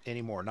not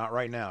anymore. Not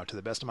right now. To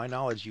the best of my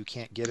knowledge, you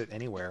can't get it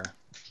anywhere.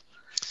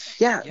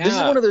 Yeah, this is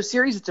Yeah. one of those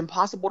series that's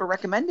impossible to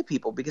recommend to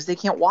people because they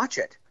can't watch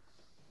it.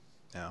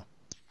 Yeah.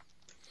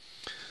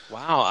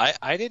 Wow,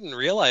 I didn't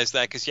realize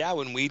that because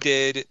when we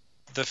did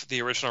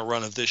the original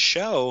run of this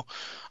show,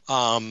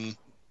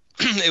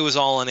 it was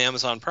all on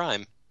Amazon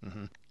Prime.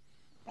 Hmm.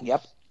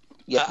 Yep.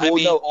 Yep. I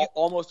mean,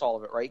 almost all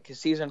of it, right? Because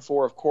season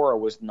 4 of Korra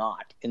was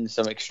not in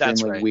some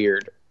extremely right.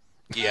 weird.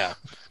 Yeah.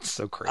 It's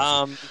so crazy.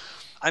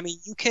 I mean,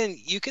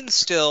 you can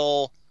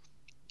still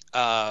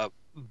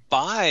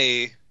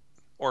buy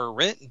or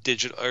rent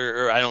digital,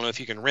 or I don't know if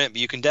you can rent,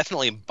 but you can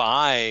definitely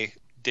buy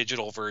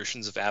digital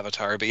versions of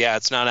Avatar. But yeah,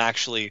 it's not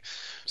actually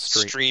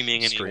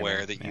streaming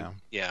anywhere that you.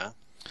 Yeah.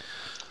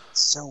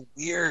 So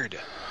weird.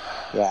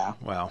 Yeah.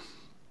 Well,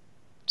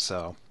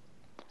 so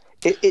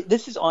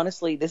This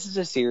is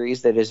a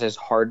series that is as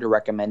hard to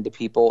recommend to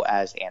people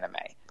as anime.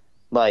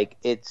 Like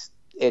it's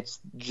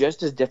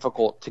just as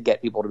difficult to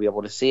get people to be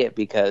able to see it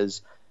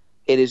because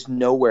it is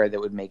nowhere that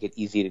would make it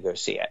easy to go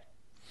see it.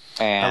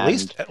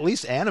 And at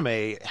least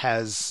anime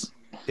has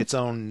its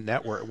own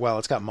network. Well,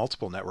 it's got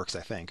multiple networks,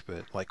 I think,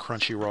 but like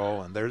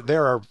Crunchyroll, and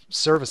there are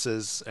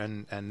services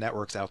and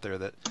networks out there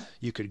that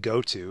you could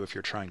go to if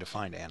you're trying to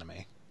find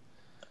anime.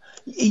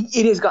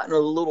 it has gotten a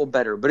little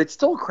better, but it's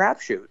still a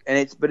crapshoot. And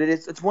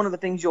it's one of the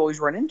things you always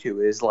run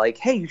into is like,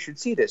 hey, you should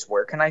see this.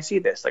 Where can I see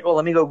this? Like, oh,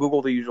 let me go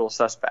Google the usual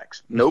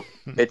suspects. Nope,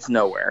 it's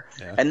nowhere.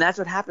 Yeah. And that's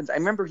what happens. I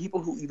remember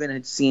people who even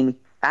had seen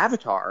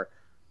Avatar,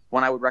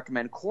 when I would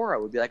recommend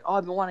Korra, would be like, oh,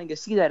 I've been wanting to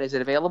see that. Is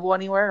it available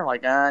anywhere? I'm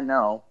like,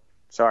 no,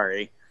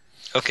 sorry.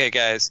 Okay,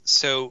 guys.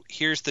 So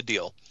here's the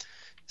deal.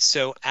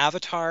 So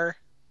Avatar,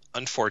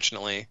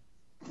 unfortunately,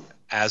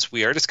 as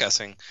we are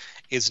discussing,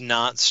 is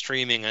not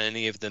streaming on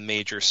any of the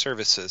major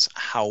services.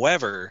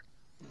 However,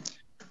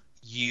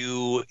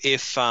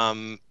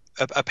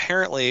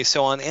 apparently,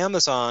 so on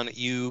Amazon,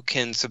 you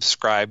can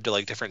subscribe to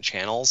like different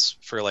channels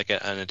for like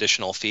an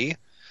additional fee.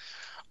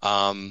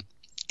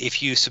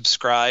 If you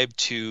subscribe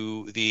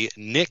to the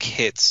Nick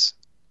Hits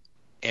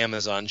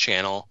Amazon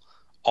channel,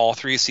 all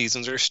 3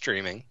 seasons are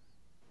streaming.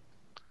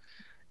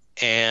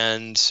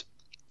 And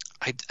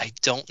I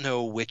don't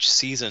know which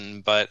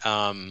season, but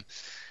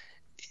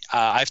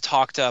I've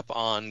talked up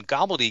on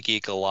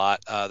Gobbledygook a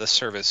lot, the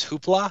service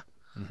Hoopla,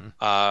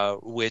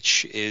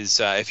 which is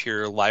if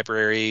your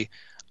library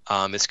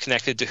is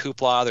connected to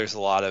Hoopla, there's a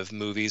lot of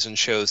movies and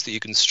shows that you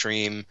can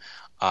stream.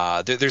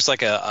 There's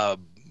like a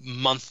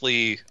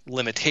monthly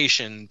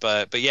limitation,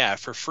 but yeah,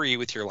 for free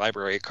with your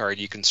library card,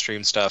 you can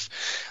stream stuff.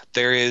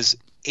 There is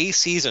a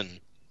season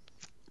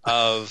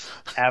of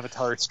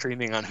Avatar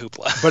streaming on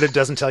Hoopla. But it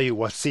doesn't tell you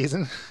what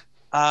season?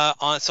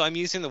 So I'm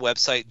using the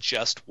website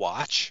Just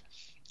Watch.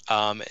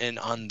 And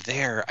on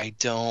there, I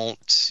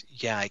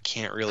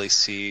can't really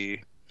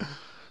see.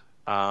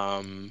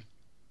 Hold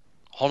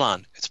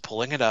on, it's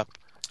pulling it up.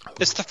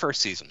 It's the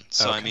first season.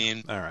 So Okay. I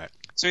mean, all right.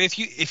 So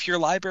if your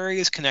library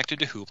is connected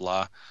to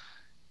Hoopla,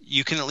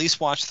 you can at least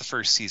watch the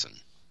first season.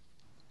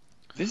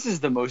 This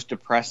is the most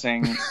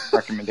depressing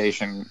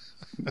recommendation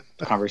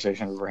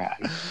conversation I've ever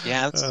had.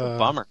 Yeah, that's a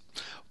bummer.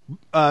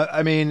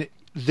 I mean,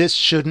 this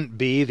shouldn't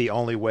be the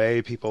only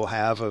way people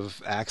have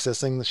of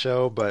accessing the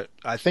show, but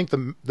I think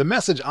the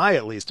message I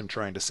at least am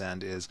trying to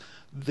send is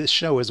this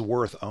show is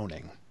worth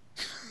owning.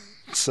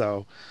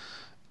 So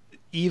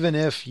even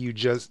if you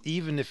just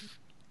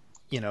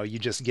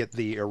get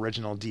the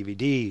original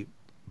DVD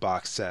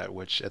box set,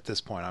 which at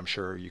this point I'm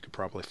sure you could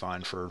probably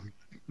find for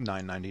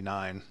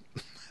 $9.99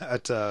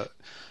 at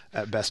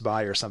Best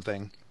Buy or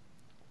something.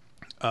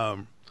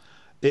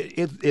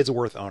 It's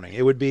worth owning.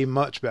 It would be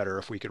much better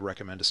if we could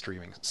recommend a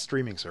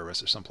streaming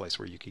service or someplace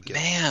where you could get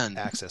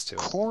access to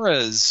it.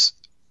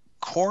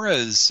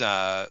 Korra's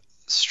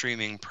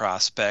streaming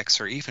prospects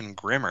are even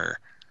grimmer.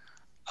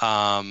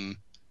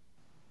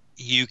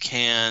 You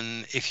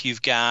can, if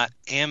you've got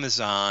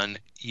Amazon,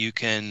 you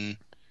can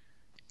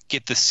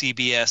get the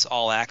CBS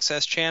All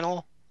Access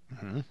channel,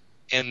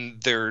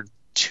 and there are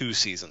 2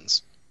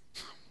 seasons.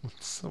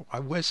 So I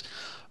wish.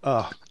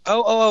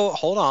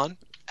 Hold on.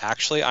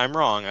 Actually, I'm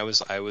wrong. I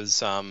was.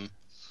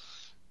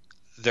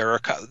 There are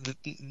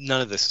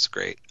none of this is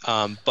great.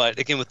 But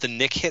again, with the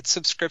Nick Hit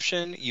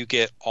subscription, you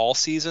get all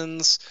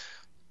seasons.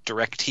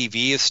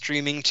 DirecTV is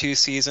streaming 2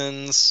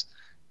 seasons,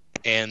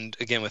 and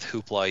again with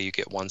Hoopla, you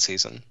get 1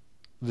 season.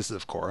 This is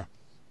of Korra.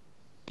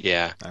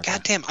 Yeah. Okay.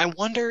 Goddamn. I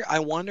wonder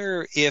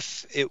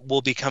if it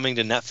will be coming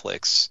to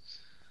Netflix.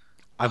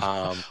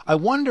 I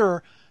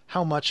wonder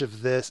how much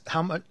of this.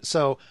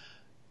 So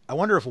I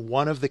wonder if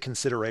one of the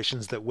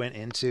considerations that went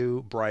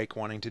into Bryke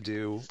wanting to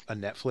do a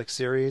Netflix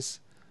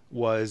series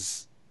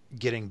was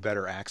getting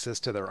better access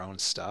to their own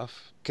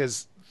stuff,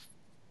 because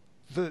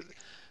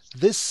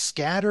this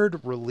scattered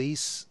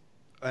release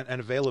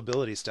and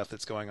availability stuff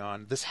that's going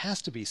on, this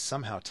has to be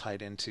somehow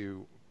tied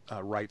into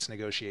rights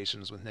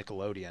negotiations with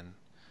Nickelodeon.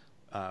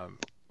 I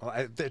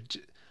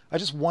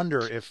just wonder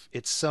if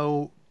it's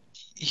so.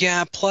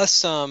 Yeah.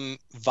 Plus,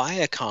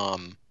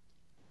 Viacom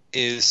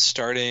is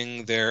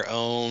starting their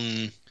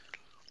own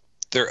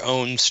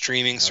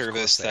streaming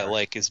service that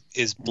like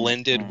is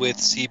blended with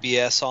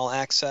CBS All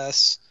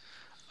Access.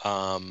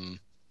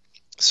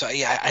 So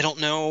yeah, I don't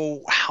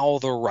know how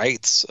the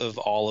rights of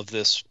all of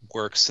this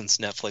work since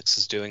Netflix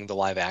is doing the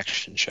live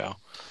action show.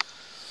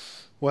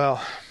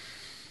 Well,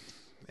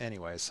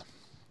 anyways,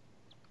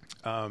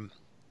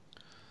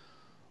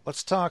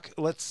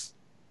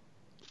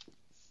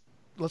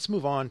 let's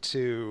move on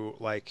to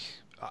like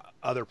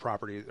other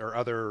properties or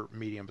other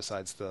medium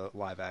besides the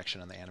live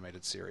action and the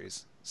animated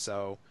series.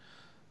 So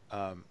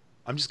I'm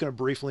just going to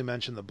briefly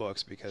mention the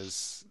books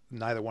because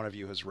neither one of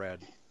you has read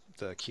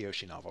the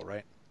Kyoshi novel,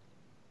 right?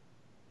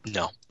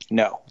 No.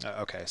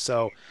 Okay,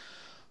 so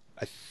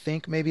I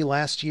think maybe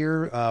last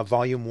year,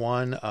 Volume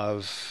 1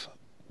 of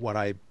what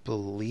I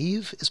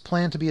believe is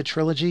planned to be a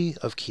trilogy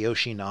of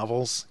Kyoshi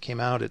novels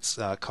came out. It's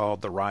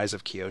called The Rise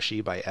of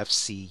Kyoshi by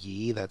F.C.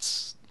 Yee.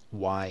 That's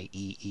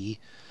Y-E-E.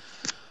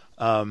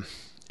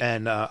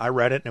 And I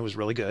read it, and it was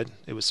really good.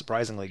 It was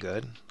surprisingly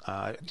good.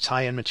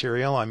 Tie-in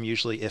material I'm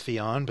usually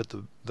iffy on, but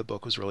the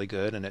book was really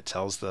good, and it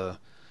tells the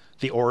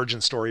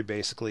origin story,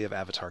 basically, of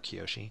Avatar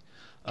Kyoshi.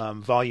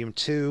 Volume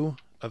 2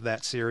 of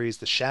that series,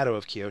 The Shadow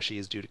of Kyoshi,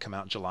 is due to come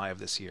out in July of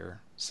this year,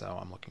 so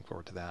I'm looking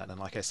forward to that. And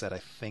like I said, I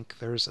think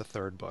there's a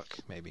third book,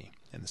 maybe,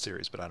 in the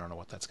series, but I don't know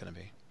what that's going to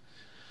be.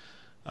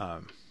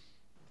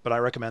 But I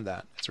recommend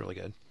that. It's really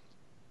good.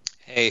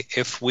 Hey,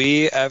 if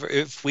we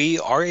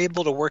are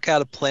able to work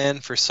out a plan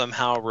for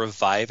somehow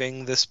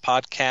reviving this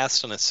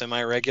podcast on a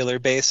semi-regular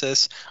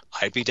basis,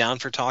 I'd be down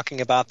for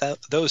talking about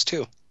those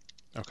too.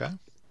 Okay.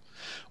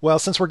 Well,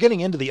 since we're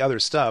getting into the other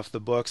stuff, the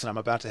books, and I'm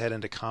about to head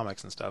into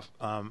comics and stuff,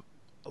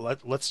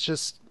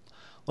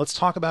 let's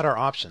talk about our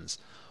options.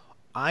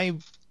 I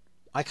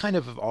kind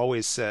of have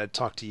always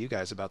talked to you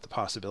guys about the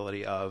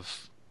possibility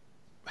of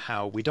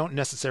how we don't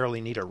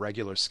necessarily need a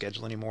regular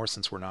schedule anymore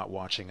since we're not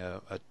watching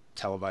a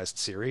televised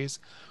series.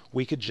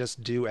 We could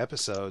just do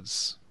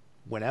episodes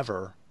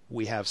whenever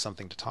we have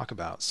something to talk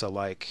about. So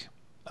like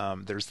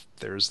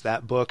there's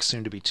that book,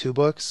 soon to be 2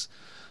 books,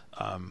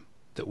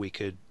 that we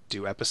could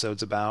do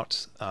episodes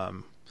about.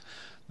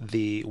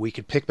 We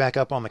could pick back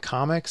up on the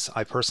comics.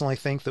 I personally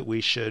think that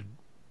we should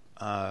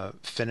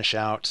finish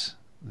out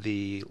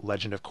the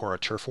Legend of Korra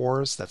Turf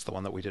Wars. That's the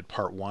one that we did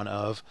part 1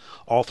 of.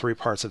 All 3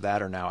 parts of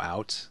that are now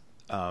out.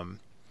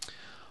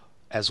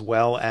 As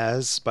well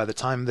as, by the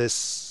time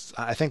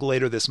I think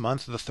later this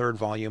month, the 3rd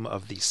volume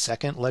of the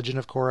 2nd Legend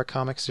of Korra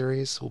comic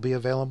series will be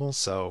available.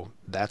 So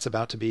that's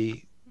about to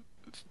be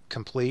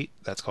complete.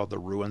 That's called The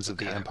Ruins of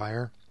the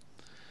Empire.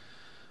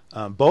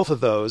 Both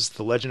of those,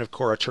 the Legend of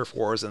Korra Turf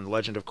Wars and the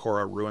Legend of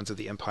Korra Ruins of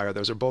the Empire,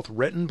 those are both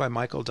written by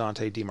Michael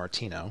Dante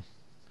DiMartino.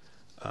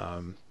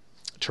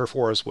 Turf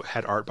Wars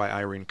had art by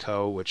Irene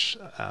Coe, which,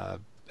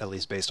 at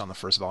least based on the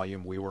 1st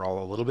volume, we were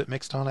all a little bit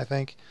mixed on, I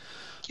think.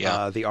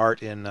 Yeah. The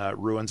art in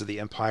Ruins of the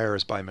Empire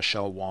is by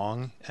Michelle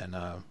Wong, and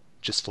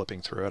just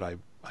flipping through it, I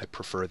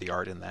prefer the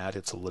art in that.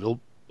 It's a little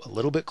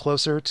bit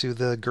closer to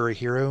the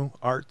Gurihiru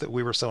art that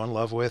we were so in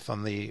love with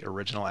on the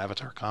original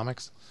Avatar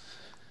comics.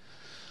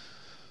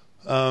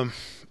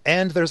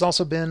 And there's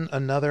also been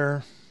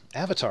another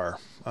Avatar,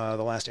 The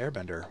Last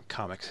Airbender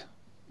comic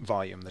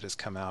volume that has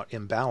come out,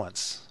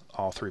 Imbalance,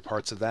 all 3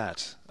 parts of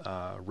that,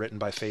 written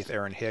by Faith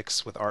Erin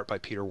Hicks with art by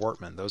Peter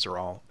Wortman. Those are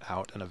all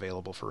out and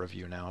available for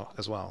review now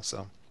as well.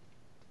 So,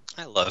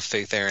 I love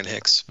Faith Erin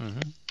Hicks.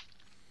 Mm-hmm.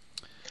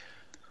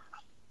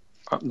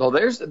 Well,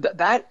 there's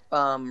that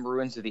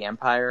Ruins of the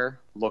Empire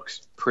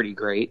looks pretty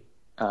great.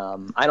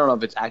 I don't know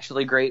if it's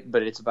actually great,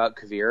 but it's about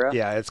Kuvira.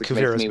 Yeah, it's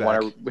Kuvira's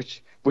back.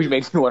 Which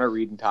makes me want to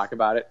read and talk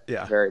about it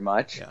very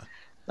much.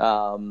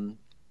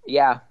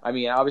 Yeah. I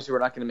mean, obviously we're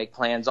not going to make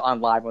plans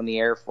on live on the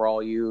air for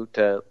all you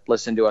to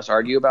listen to us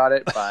argue about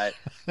it, but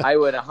I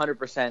would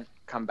 100%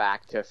 come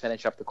back to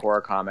finish up the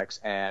Korra comics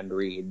and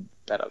read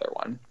that other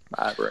one,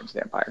 Ruins of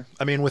the Empire.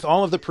 I mean, with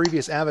all of the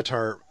previous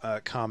Avatar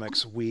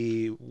comics,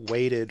 we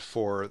waited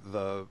for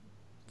the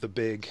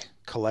big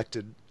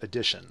collected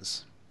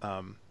editions.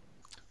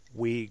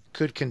 We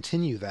could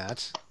continue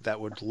that. That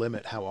would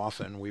limit how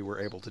often we were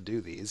able to do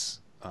these.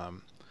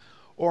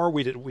 Or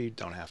we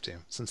don't have to,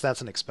 since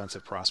that's an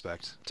expensive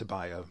prospect to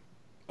buy a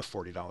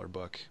 $40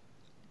 book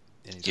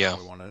anytime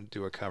we want to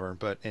do a cover.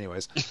 But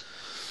anyways.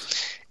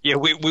 Yeah,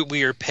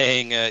 we are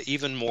paying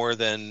even more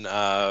than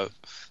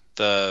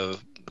the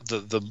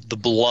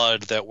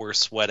blood that we're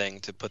sweating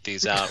to put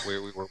these out.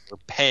 We're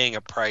paying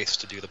a price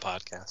to do the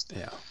podcast.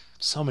 Yeah.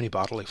 So many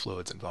bodily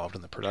fluids involved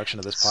in the production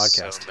of this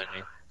podcast. So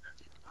many.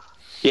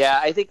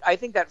 Yeah, I think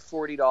that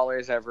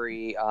 $40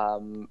 every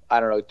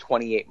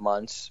 28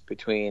 months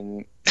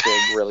between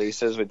big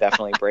releases would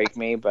definitely break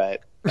me,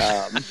 but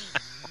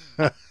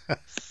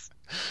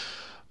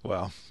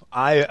Well,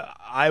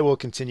 I will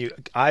continue.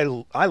 I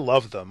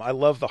love them. I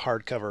love the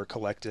hardcover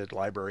collected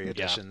library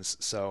editions,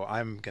 so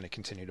I'm going to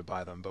continue to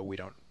buy them. But we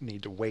don't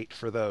need to wait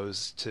for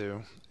those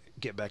to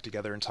get back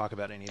together and talk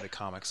about any of the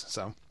comics.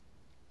 So,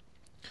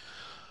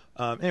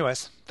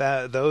 anyways,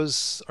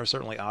 those are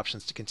certainly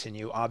options to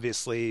continue.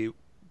 Obviously,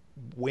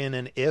 when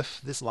and if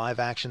this live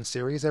action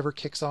series ever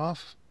kicks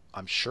off,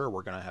 I'm sure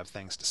we're going to have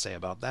things to say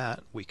about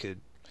that.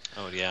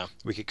 Oh yeah.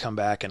 We could come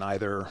back and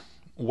either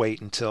wait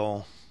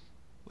until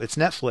it's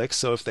Netflix,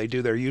 so if they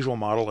do their usual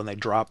model and they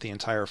drop the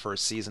entire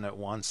first season at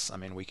once, I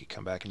mean, we could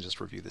come back and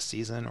just review the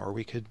season, or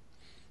we could,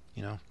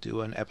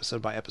 do an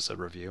episode by episode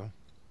review,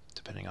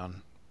 depending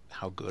on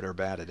how good or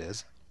bad it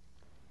is.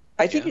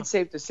 I think it's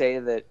safe to say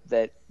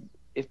that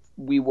if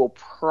we'll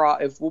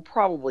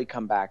probably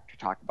come back to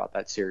talk about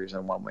that series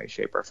in one way,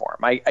 shape, or form.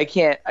 I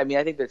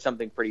think that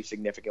something pretty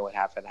significant would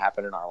have to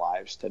happen in our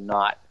lives to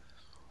not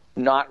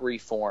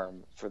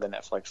reform for the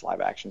Netflix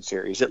live action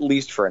series, at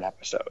least for an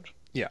episode.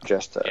 Yeah.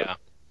 Just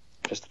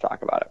to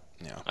talk about it.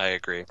 Yeah. I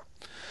agree.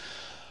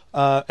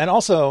 And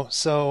also,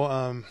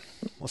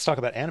 let's talk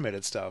about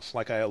animated stuff.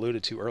 Like I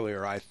alluded to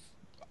earlier,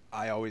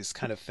 I always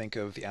kind of think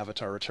of the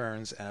Avatar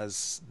Returns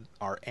as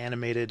our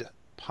animated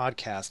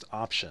podcast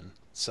option.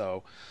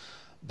 So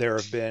there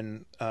have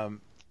been,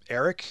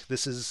 Eric,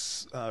 this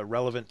is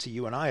relevant to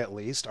you and I at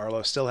least.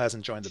 Arlo still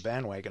hasn't joined the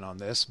bandwagon on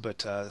this,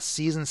 but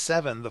season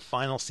 7, the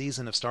final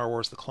season of Star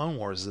Wars: The Clone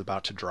Wars, is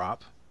about to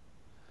drop.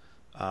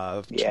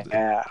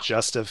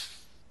 Just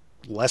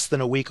less than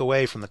a week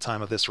away from the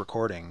time of this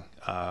recording.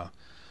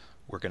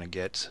 We're going to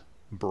get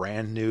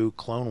brand new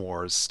Clone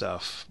Wars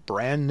stuff,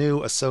 brand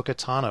new Ahsoka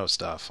Tano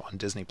stuff on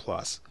Disney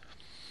Plus.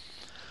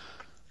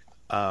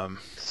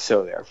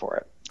 So there for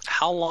it.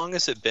 How long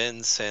has it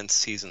been since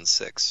season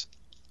 6?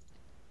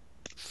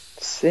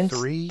 Since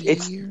 3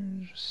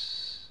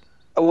 years.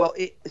 Well,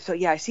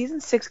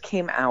 season 6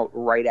 came out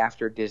right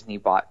after Disney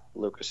bought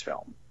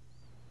Lucasfilm.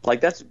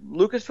 Like that's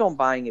Lucasfilm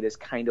buying it is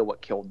kind of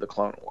what killed the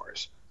Clone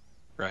Wars.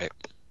 Right.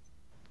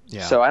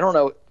 Yeah. So I don't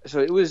know.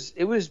 So it was.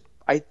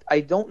 I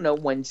don't know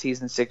when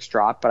season 6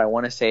 dropped, but I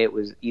want to say it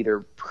was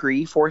either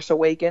pre Force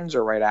Awakens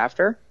or right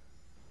after.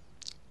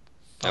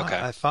 Okay.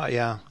 I thought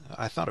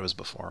it was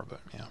before,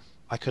 but yeah,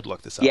 I could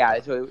look this up. Yeah.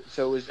 So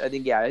it was. I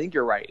think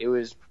you're right.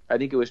 I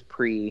think it was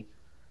pre,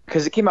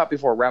 because it came out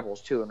before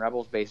Rebels too, and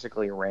Rebels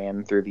basically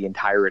ran through the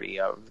entirety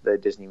of the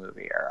Disney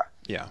movie era.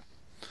 Yeah.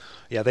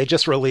 Yeah, they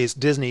just released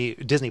Disney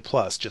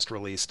Plus just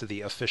released the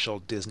official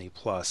Disney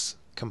Plus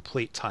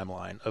complete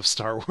timeline of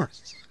Star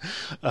Wars,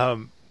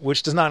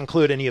 which does not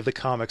include any of the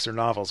comics or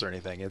novels or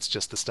anything. It's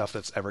just the stuff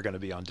that's ever going to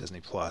be on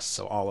Disney Plus.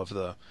 So all of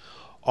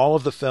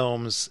the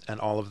films and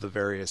all of the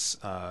various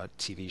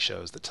TV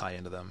shows that tie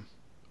into them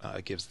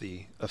gives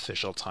the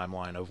official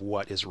timeline of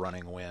what is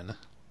running when,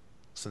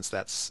 since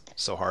that's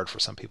so hard for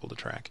some people to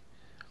track.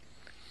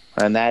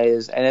 And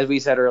as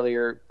we said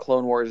earlier,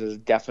 Clone Wars is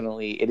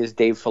definitely, it is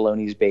Dave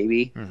Filoni's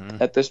baby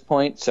at this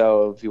point.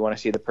 So if you want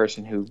to see the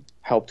person who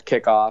helped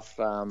kick off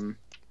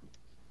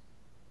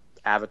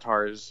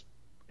Avatar's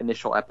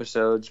initial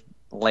episodes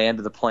land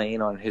the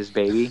plane on his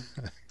baby,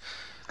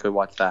 could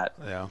watch that.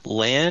 Yeah.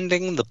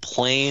 Landing the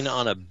plane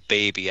on a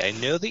baby. I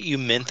know that you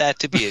meant that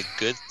to be a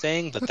good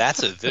thing, but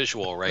that's a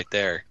visual right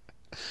there.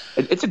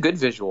 It's a good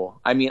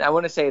visual. I mean, I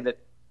want to say that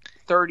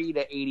 30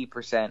 to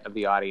 80% of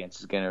the audience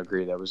is going to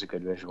agree that was a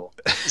good visual.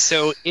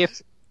 So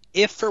if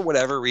for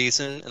whatever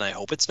reason, and I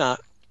hope it's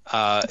not,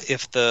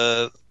 if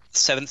the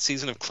 7th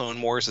season of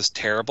Clone Wars is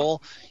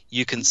terrible,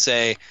 you can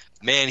say,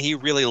 man, he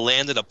really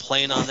landed a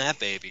plane on that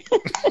baby.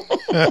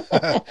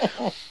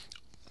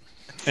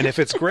 And if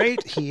it's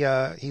great, he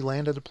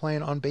landed a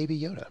plane on Baby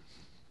Yoda.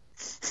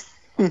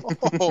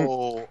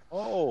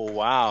 Oh,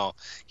 wow.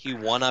 He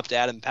one-upped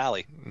Adam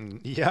Pally.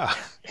 Yeah.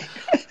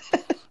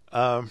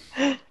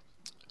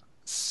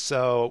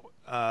 So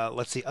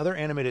let's see, other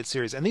animated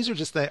series, and these are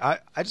just I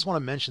just want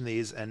to mention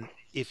these, and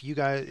if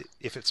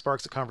it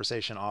sparks a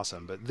conversation,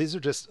 awesome. But these are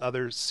just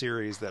other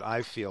series that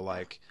I feel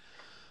like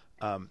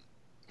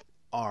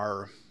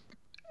are,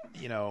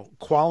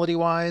 quality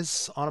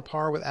wise on a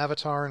par with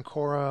Avatar and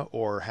Korra,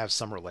 or have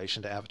some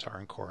relation to Avatar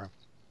and Korra.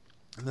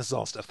 And this is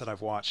all stuff that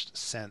I've watched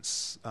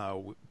since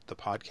the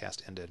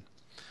podcast ended.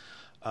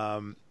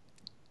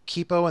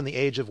 Kipo and the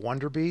Age of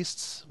Wonder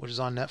Beasts, which is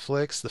on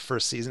Netflix. The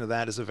first season of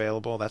that is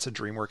available. That's a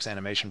DreamWorks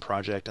animation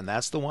project, and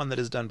that's the one that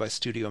is done by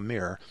Studio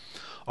Mir.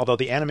 Although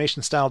the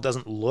animation style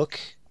doesn't look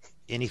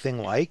anything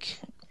like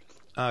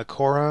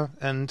Korra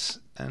and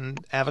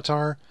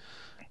Avatar,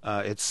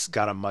 it's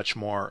got a much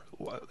more,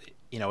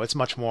 it's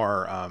much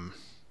more, I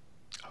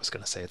was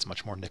going to say it's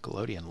much more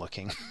Nickelodeon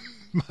looking,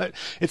 but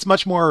it's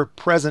much more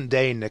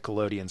present-day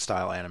Nickelodeon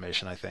style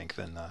animation, I think,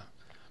 than...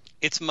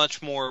 It's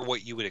much more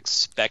what you would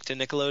expect a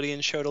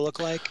Nickelodeon show to look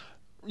like.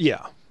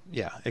 Yeah,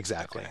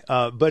 exactly.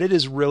 Okay. But it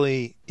is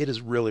really,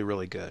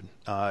 really good.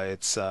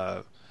 It's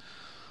a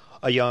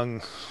young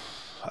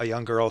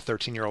girl,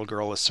 13-year-old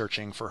girl, is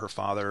searching for her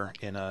father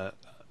in a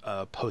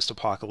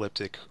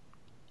post-apocalyptic,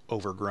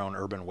 overgrown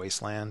urban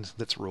wasteland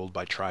that's ruled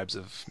by tribes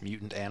of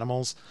mutant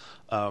animals.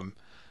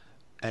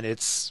 and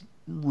it's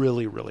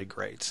really, really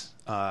great.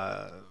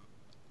 I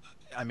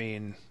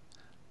mean,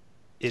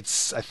 I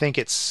think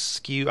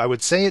I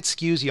would say it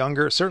skews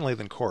younger, certainly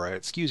than Korra.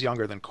 It skews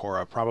younger than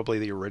Korra. Probably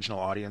the original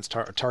audience,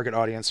 target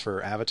audience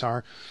for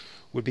Avatar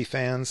would be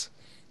fans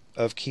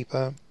of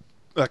Kipo,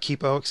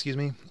 excuse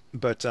me.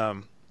 But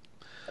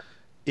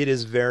it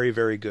is very,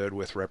 very good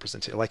with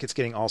representation. Like, it's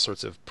getting all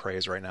sorts of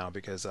praise right now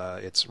because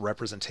its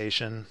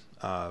representation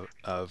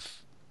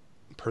of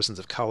persons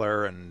of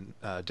color and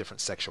different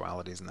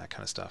sexualities and that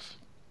kind of stuff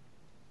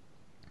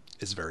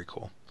is very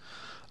cool.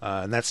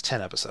 And that's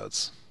 10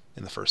 episodes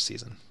in the first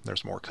season.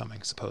 There's more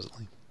coming,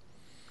 supposedly.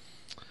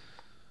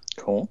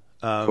 Cool.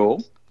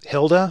 Cool.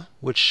 Hilda,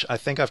 which I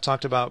think I've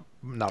talked about,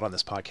 not on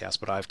this podcast,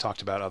 but I've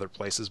talked about other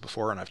places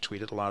before and I've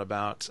tweeted a lot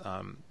about.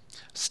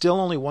 Still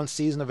only one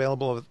season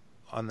available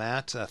on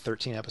that,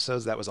 13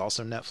 episodes. That was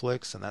also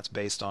Netflix, and that's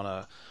based on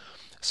a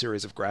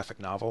series of graphic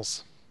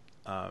novels.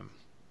 And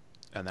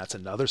that's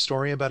another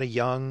story about a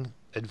young,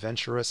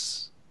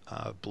 adventurous,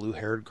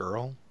 blue-haired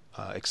girl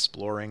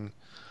exploring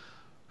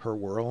her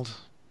world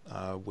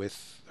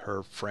with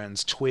her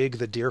friends Twig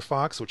the deer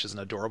fox, which is an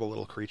adorable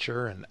little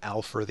creature, and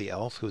Alfur the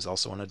elf, who's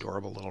also an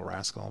adorable little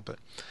rascal. But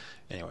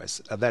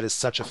anyways, that is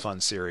such a fun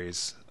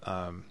series.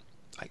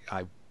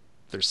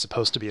 There's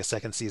supposed to be a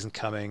second season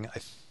coming.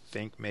 I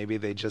think maybe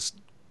they just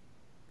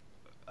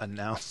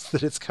announced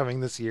that it's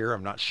coming this year.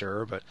 I'm not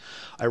sure, but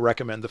I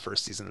recommend the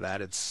first season of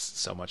that. It's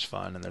so much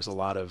fun, and there's a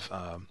lot of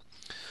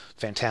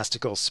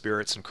fantastical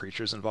spirits and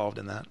creatures involved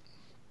in that.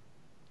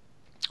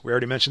 We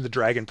already mentioned the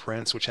Dragon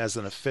Prince, which has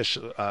an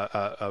official,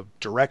 a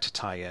direct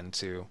tie-in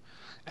to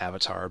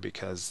Avatar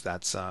because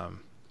that's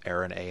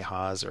Aaron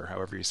Ahaz, or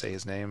however you say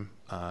his name,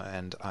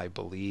 and I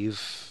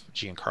believe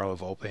Giancarlo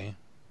Volpe,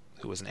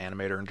 who was an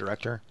animator and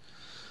director.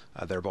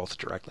 They're both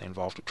directly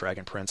involved with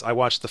Dragon Prince. I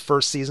watched the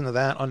first season of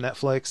that on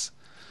Netflix,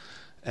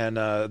 and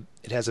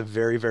it has a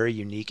very, very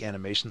unique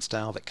animation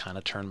style that kind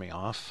of turned me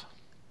off.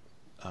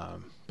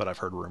 But I've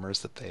heard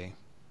rumors that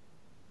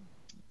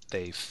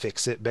they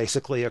fix it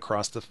basically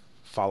across the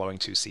following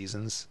 2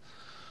 seasons,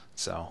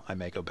 so I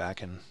may go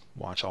back and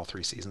watch all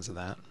 3 seasons of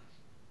that.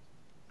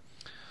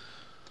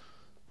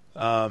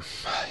 Are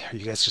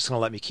you guys just gonna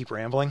let me keep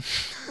rambling?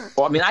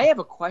 Well, I mean, I have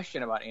a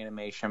question about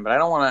animation, but I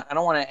don't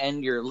want to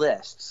end your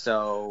list.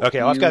 So okay,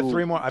 well, I've got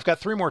 3 more. I've got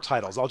 3 more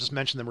titles. I'll just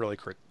mention them really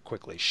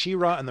quickly.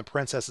 She-Ra and the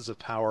Princesses of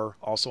Power,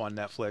 also on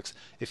Netflix.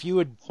 If you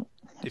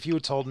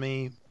had told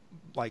me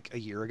like a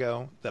year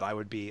ago that I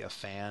would be a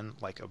fan,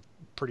 like a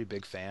pretty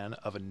big fan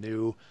of a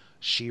new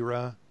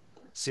She-Ra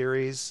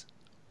series,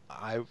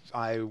 I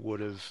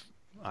would have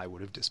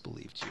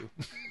disbelieved you,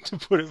 to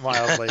put it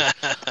mildly.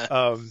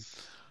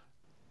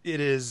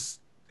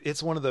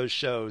 It's one of those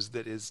shows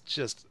that is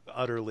just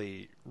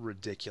utterly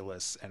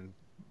ridiculous and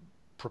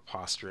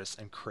preposterous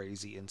and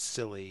crazy and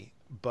silly,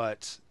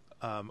 but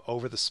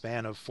over the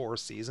span of 4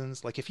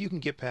 seasons, like, if you can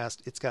get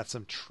past, it's got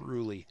some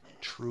truly,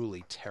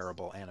 truly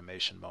terrible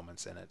animation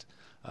moments in it.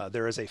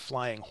 There is a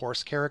flying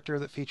horse character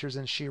that features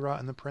in She-Ra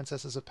and the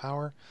Princesses of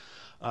Power,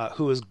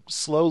 who has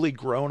slowly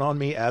grown on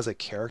me as a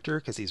character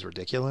because he's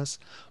ridiculous,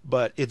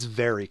 but it's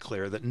very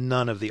clear that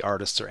none of the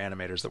artists or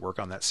animators that work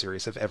on that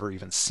series have ever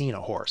even seen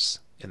a horse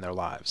in their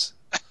lives.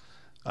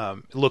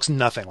 It looks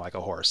nothing like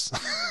a horse.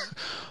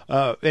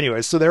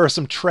 Anyway, so there are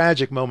some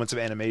tragic moments of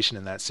animation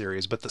in that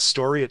series, but the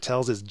story it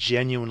tells is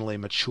genuinely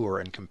mature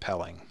and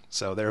compelling.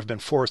 So there have been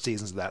 4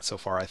 seasons of that so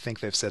far. I think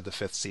they've said the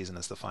 5th season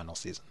is the final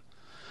season.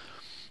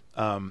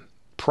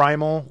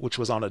 Primal, which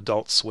was on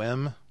Adult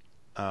Swim,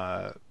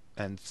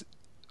 and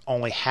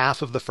only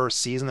half of the first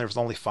season. There was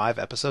only 5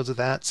 episodes of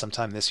that.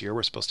 Sometime this year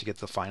we're supposed to get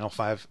the final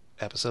 5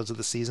 episodes of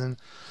the season.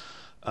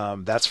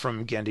 That's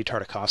from Genndy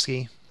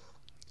Tartakovsky,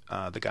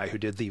 the guy who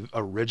did the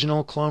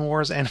original Clone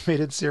Wars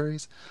animated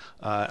series,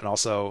 and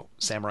also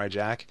Samurai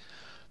Jack.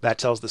 That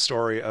tells the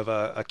story of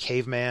a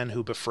caveman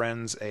who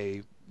befriends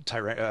a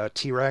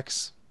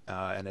T-Rex,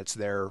 and it's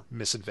their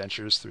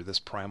misadventures through this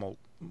primal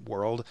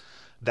world.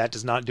 That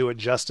does not do it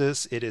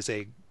justice. It is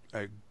a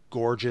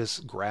gorgeous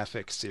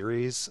graphic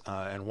series,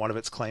 and one of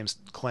its claims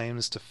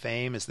to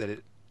fame is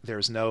that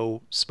there's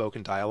no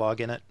spoken dialogue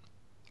in it.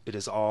 It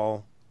is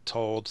all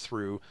told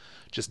through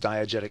just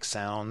diegetic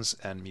sounds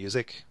and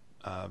music.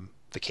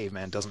 The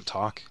caveman doesn't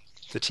talk.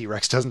 The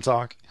T-Rex doesn't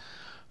talk.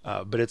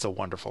 But it's a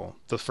wonderful...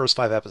 The first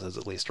 5 episodes,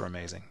 at least, are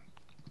amazing.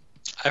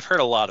 I've heard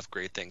a lot of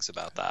great things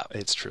about that.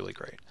 It's truly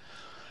great.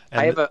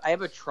 And I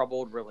have a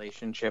troubled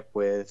relationship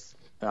with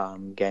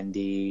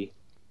Genndy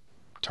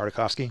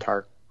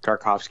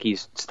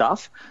Tartakovsky's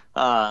stuff,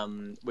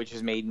 which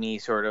has made me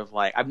sort of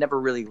like, I've never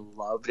really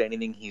loved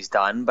anything he's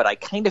done, but I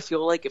kind of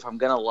feel like if I'm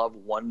gonna love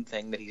one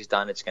thing that he's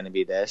done, it's gonna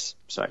be this.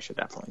 So I should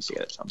definitely see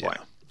it at some point.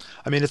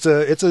 I mean, it's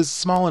a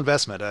small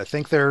investment. I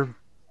think they're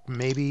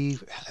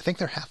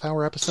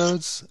half-hour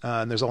episodes,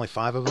 and there's only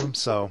 5 of them.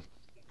 So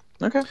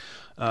okay.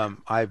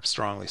 I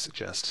strongly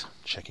suggest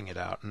checking it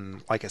out.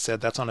 And like I said,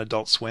 that's on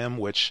Adult Swim,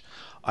 which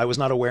I was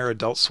not aware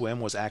Adult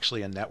Swim was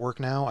actually a network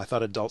now. I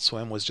thought Adult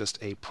Swim was just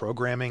a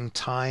programming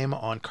time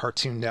on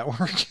Cartoon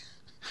Network.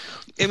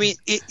 I mean,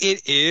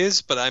 it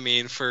is, but I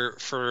mean, for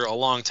a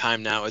long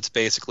time now, it's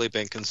basically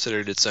been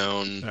considered its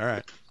own. All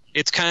right.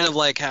 It's kind of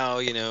like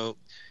how,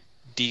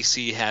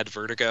 DC had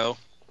Vertigo.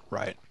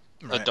 Right.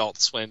 Adult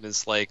Swim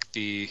is like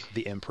the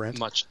imprint,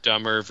 much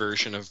dumber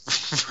version of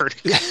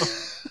Vertigo.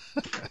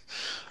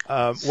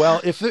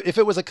 Well, if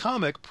it was a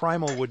comic,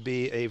 Primal would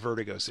be a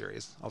Vertigo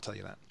series. I'll tell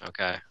you that.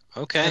 Okay.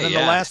 And then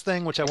yeah. the last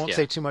thing, which I won't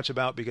say too much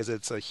about because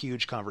it's a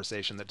huge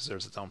conversation that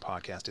deserves its own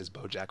podcast, is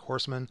BoJack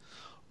Horseman,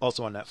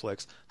 also on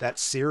Netflix. That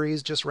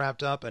series just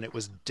wrapped up, and it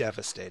was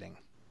devastating.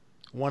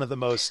 One of the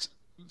most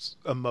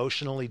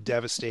emotionally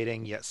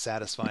devastating yet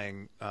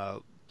satisfying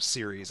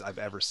series I've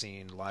ever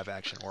seen, live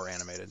action or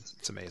animated.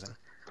 It's amazing.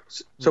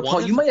 So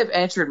Paul, you might have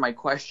answered my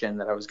question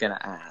that I was going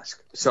to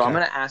ask. So Okay. I'm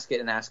going to ask it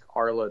and ask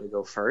Arlo to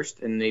go first,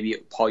 and maybe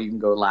Paul, you can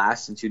go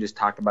last since you just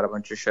talked about a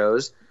bunch of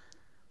shows.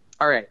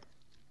 All right,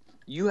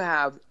 you're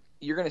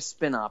going to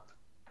spin up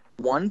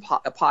a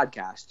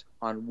podcast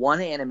on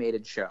one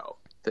animated show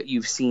that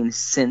you've seen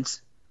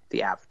since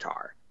the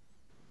Avatar.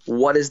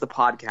 What is the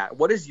podcast?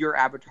 What is your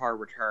Avatar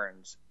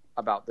Returns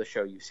about the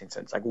show you've seen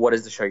since? Like, what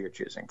is the show you're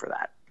choosing for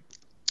that?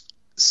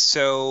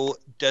 So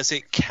does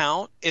it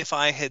count if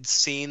I had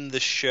seen the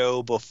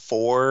show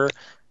before,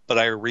 but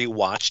I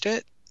rewatched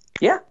it?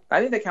 Yeah, I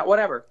think that count.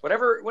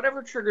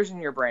 Whatever triggers in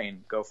your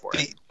brain, go for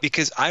it.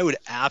 Because I would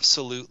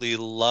absolutely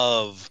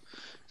love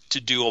to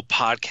do a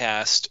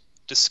podcast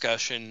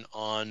discussion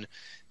on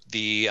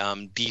the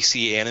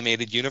DC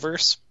animated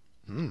universe.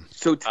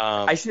 So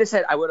I should have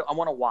said I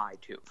want a why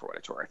too, for what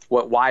it's worth.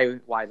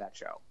 Why that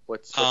show?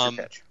 What's your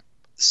pitch?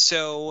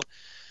 So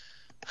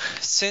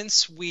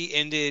since we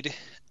ended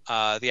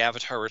the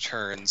Avatar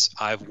Returns,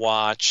 I've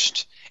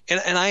watched,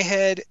 and I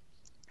had,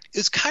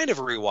 it's kind of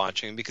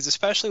rewatching because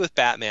especially with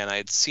Batman, I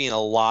had seen a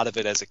lot of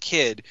it as a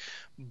kid,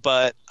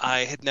 but I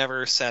had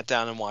never sat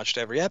down and watched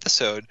every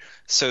episode.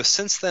 So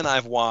since then,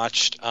 I've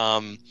watched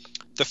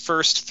the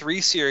first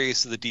 3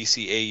 series of the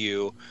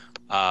DCAU,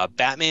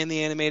 Batman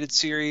the Animated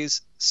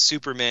Series,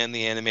 Superman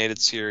the Animated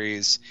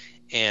Series,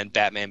 and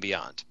Batman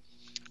Beyond.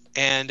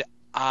 And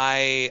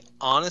I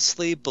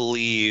honestly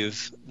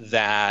believe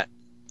that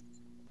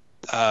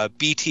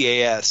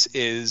BTAS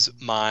is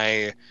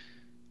my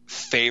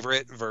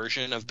favorite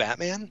version of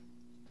Batman.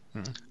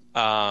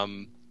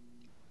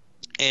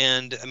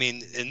 And I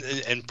mean,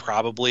 and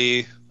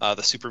probably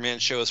the Superman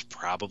show is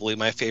probably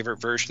my favorite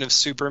version of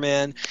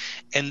Superman.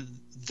 And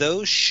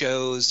those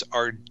shows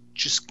are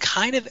just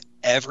kind of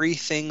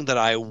everything that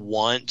I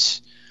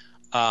want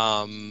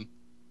from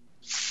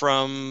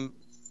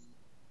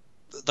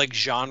like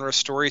genre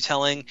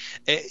storytelling.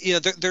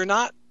 They're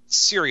not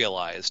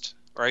serialized,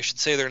 or I should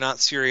say they're not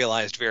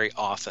serialized very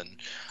often.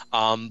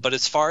 But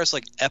as far as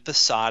like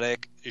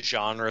episodic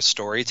genre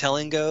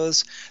storytelling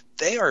goes,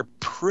 they are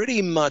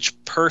pretty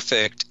much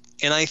perfect.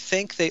 And I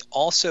think they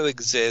also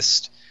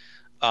exist,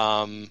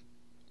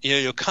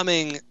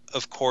 coming,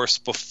 of course,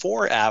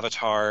 before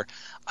Avatar.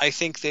 I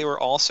think they were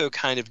also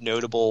kind of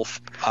notable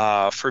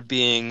for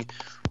being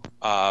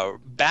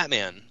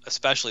Batman,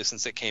 especially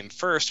since it came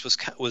first,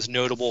 was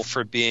notable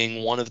for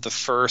being one of the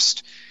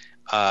first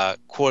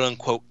quote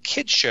unquote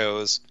kid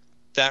shows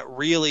that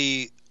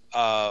really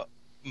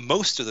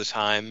most of the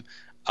time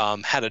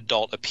had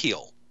adult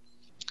appeal.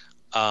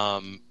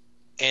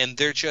 And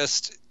they're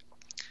just,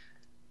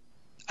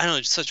 I don't know,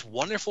 just such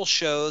wonderful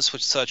shows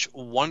with such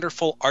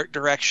wonderful art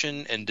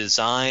direction and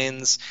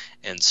designs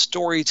and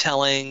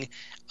storytelling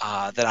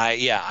that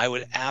I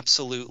would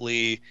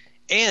absolutely,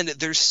 and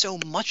there's so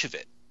much of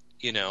it,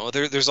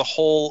 there's a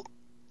whole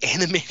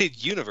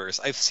animated universe.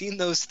 I've seen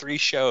those 3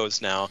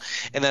 shows now,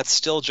 and that's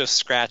still just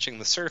scratching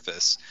the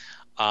surface.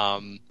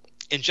 And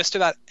just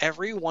about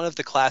every one of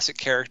the classic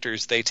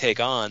characters they take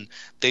on,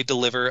 they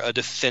deliver a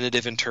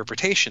definitive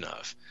interpretation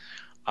of.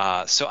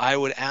 So I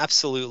would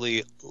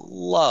absolutely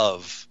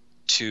love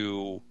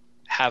to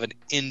have an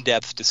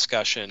in-depth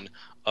discussion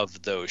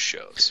of those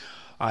shows.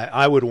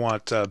 I would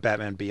want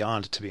Batman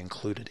Beyond to be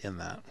included in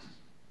that.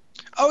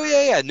 Oh,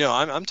 yeah. No,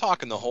 I'm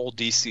talking the whole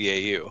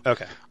DCAU.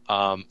 Okay.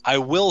 I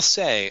will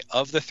say,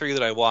 of the 3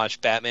 that I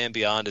watched, Batman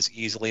Beyond is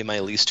easily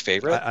my least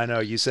favorite. I know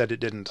you said it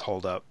didn't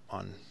hold up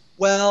on...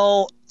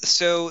 Well,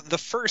 so the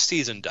first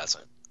season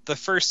doesn't. The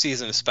first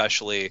season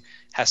especially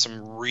has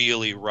some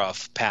really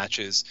rough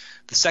patches.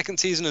 The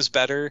second season is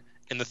better,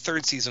 and the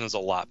third season is a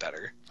lot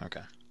better. Okay.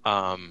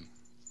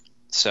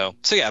 So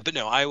yeah, but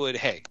no, I would.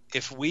 Hey,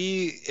 if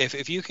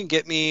you can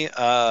get me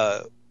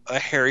a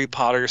Harry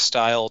Potter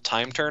style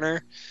time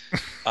turner,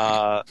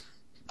 I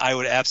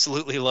would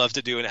absolutely love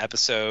to do an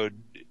episode.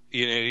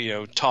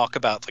 Talk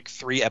about like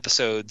 3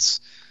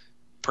 episodes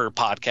per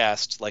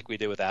podcast, like we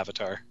did with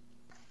Avatar.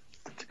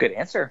 That's a good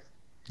answer.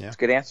 Yeah. That's a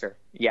good answer.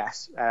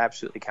 Yes, I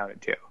absolutely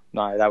counted too.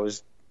 No, that was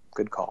a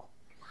good call.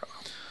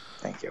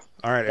 Thank you.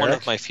 All right, One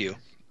Eric. of my few.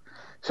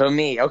 So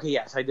me, okay,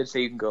 yes, I did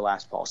say you can go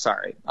last, Paul.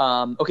 Sorry.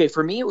 Okay,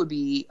 for me it would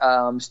be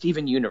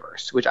Steven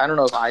Universe, which I don't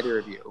know if either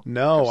of you.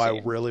 No, have I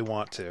seen. really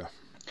want to.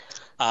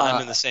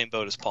 I'm in the same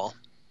boat as Paul.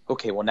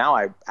 Okay, well now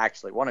I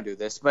actually want to do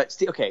this, but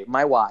okay,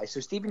 my why.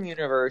 So Steven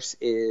Universe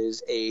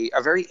is a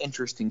very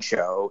interesting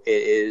show.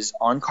 It is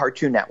on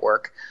Cartoon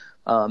Network.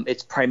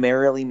 It's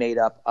primarily made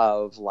up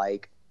of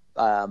like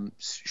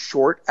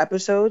short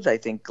episodes. I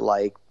think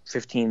like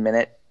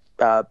 15-minute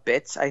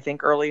bits. I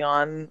think early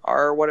on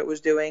are what it was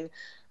doing,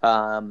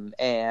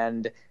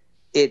 and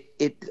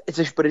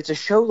it's a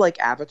show like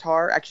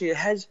Avatar. Actually, it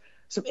has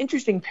some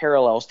interesting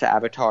parallels to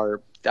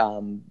Avatar.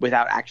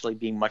 Without actually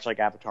being much like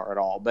Avatar at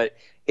all, but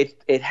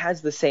it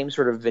has the same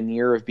sort of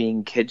veneer of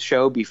being kids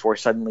show before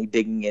suddenly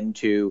digging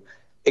into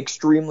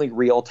extremely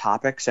real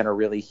topics in a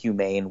really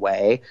humane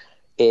way.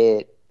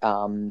 It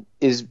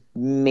is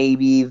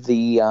maybe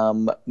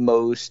the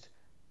most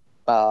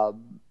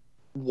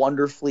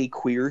wonderfully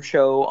queer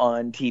show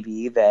on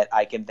TV that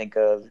I can think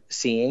of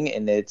seeing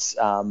in its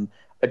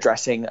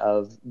addressing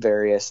of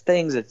various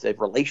things. It's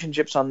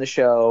relationships on the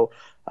show.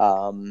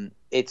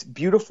 It's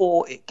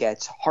beautiful. It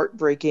gets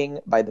heartbreaking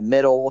by the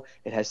middle.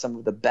 It has some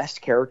of the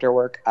best character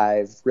work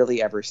I've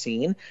really ever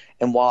seen.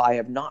 And while I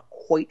have not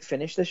quite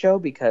finished the show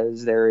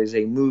because there is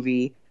a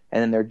movie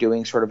and then they're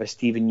doing sort of a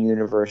Steven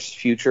Universe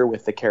future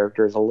with the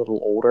characters a little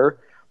older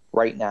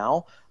right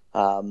now,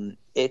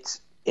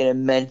 it's an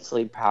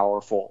immensely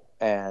powerful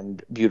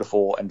and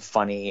beautiful and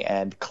funny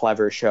and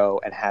clever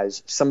show and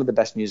has some of the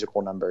best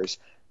musical numbers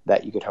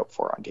that you could hope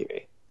for on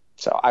TV.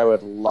 So I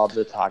would love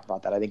to talk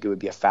about that. I think it would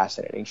be a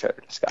fascinating show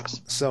to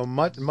discuss. So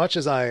much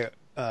as I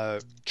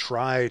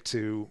try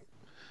to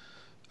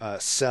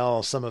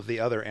sell some of the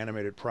other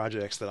animated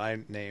projects that I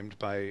named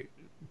by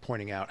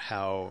pointing out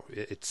how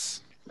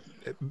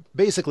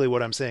basically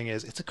what I'm saying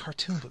is it's a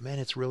cartoon, but man,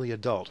 it's really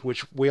adult,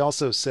 which we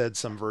also said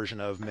some version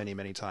of many,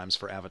 many times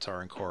for Avatar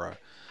and Korra.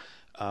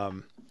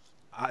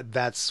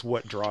 That's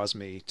what draws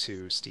me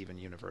to Steven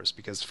Universe,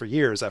 because for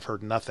years I've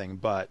heard nothing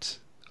but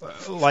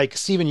like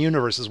Steven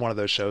Universe is one of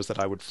those shows that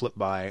I would flip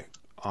by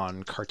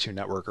on Cartoon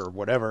Network or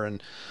whatever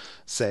and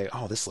say,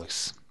 oh, this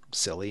looks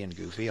silly and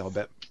goofy. I'll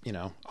bet 8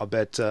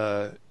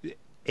 to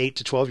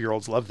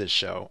 12-year-olds love this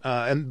show.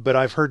 But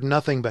I've heard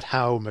nothing but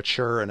how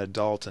mature and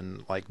adult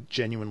and like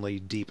genuinely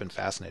deep and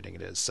fascinating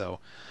it is. So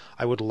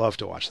I would love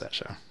to watch that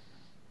show.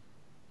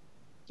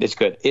 It's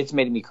good. It's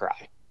made me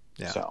cry.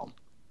 Yeah. So.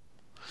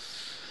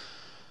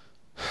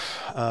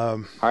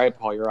 All right,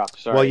 Paul, you're up.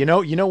 Sorry. Well, you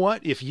know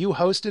what? If you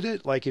hosted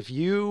it, like if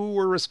you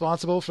were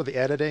responsible for the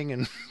editing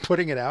and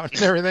putting it out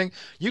and everything,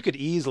 you could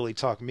easily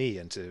talk me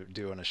into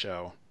doing a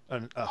show,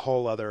 a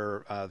whole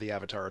other the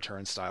Avatar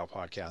Return style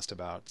podcast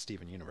about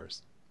Steven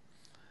Universe.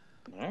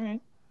 All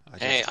right.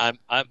 Hey,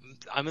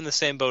 I'm in the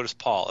same boat as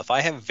Paul. If I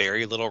have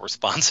very little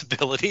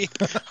responsibility,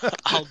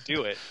 I'll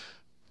do it.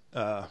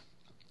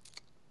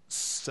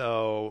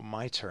 So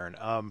my turn.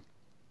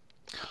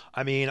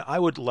 I mean, I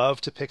would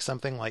love to pick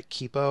something like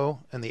Kipo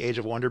and the Age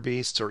of Wonder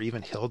Beasts or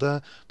even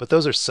Hilda, but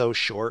those are so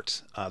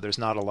short. There's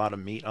not a lot of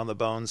meat on the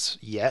bones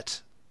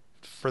yet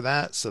for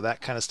that, so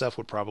that kind of stuff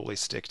would probably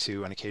stick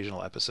to an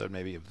occasional episode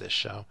maybe of this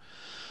show.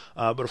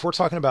 But if we're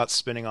talking about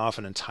spinning off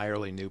an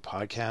entirely new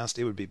podcast,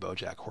 it would be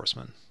BoJack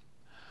Horseman.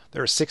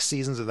 There are 6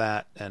 seasons of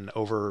that, and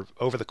over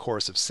the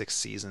course of 6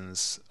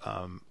 seasons,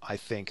 I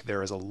think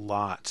there is a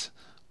lot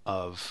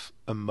of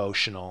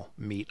emotional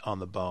meat on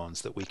the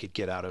bones that we could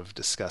get out of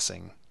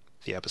discussing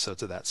the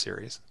episodes of that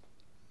series.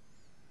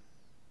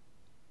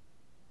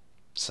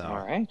 So,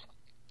 all right.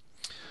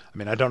 I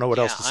mean, I don't know what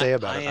else to say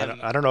about it.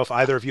 I don't know if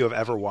either of you have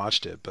ever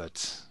watched it,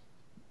 but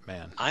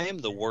man, I am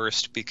the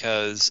worst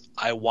because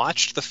I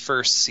watched the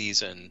first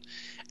season,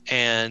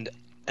 and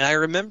I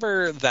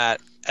remember that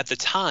at the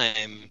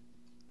time,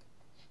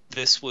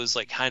 this was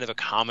like kind of a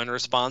common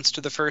response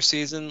to the first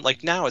season.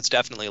 Like now, it's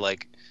definitely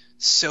like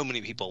so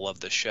many people love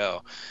this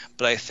show,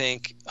 but I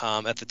think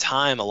at the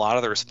time a lot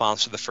of the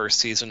response to the first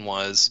season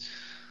was,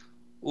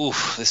 "Ooh,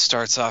 this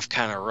starts off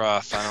kind of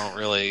rough. I don't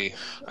really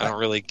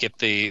get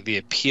the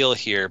appeal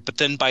here." But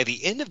then by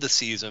the end of the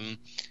season,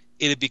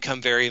 it had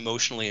become very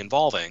emotionally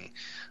involving.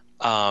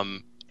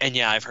 And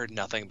yeah, I've heard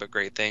nothing but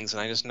great things,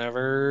 and I just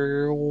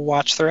never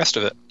watched the rest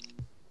of it.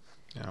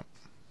 Yeah,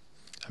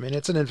 I mean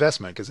it's an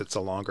investment because it's a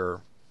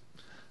longer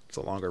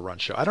run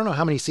show. I don't know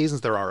how many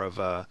seasons there are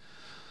of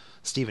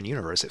Steven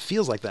Universe. It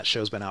feels like that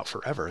show's been out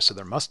forever, so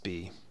there must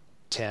be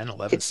 10,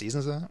 11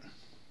 seasons of that.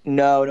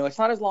 No, it's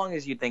not as long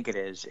as you think it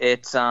is.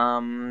 It's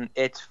 5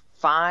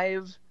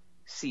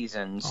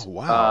 seasons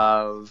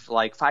of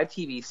like 5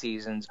 TV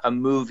seasons, a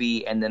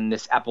movie, and then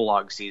this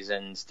epilogue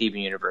season,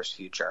 Steven Universe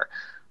Future.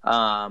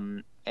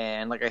 And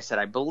like I said,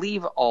 I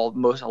believe a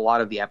lot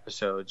of the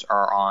episodes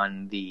are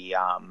on the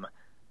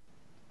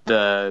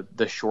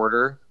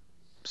shorter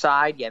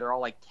side. Yeah, they're all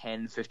like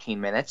 10,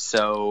 15 minutes.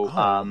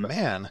 So,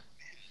 man.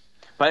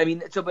 But I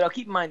mean, but I'll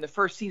keep in mind the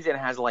first season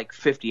has like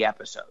 50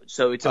 episodes,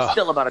 so it's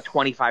still about a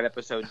 25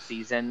 episode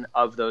season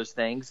of those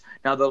things.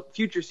 Now the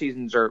future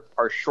seasons are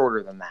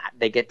shorter than that.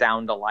 They get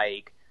down to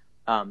like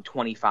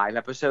 25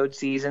 episode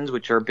seasons,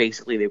 which are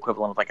basically the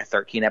equivalent of like a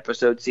 13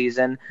 episode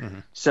season.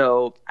 Mm-hmm.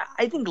 So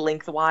I think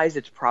lengthwise,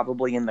 it's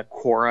probably in the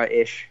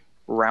Korra-ish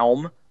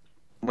realm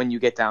when you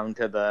get down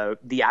to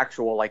the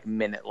actual like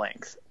minute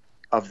length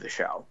of the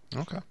show.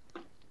 Okay.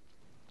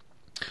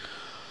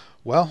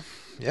 Well,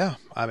 yeah.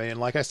 I mean,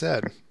 like I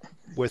said,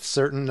 with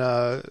certain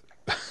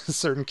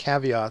certain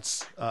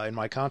caveats in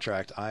my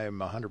contract, I am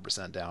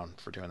 100% down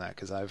for doing that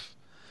because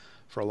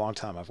for a long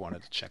time, I've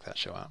wanted to check that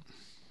show out.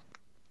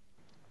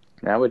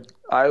 I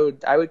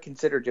would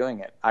consider doing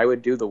it. I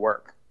would do the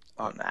work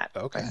on that.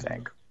 Okay. I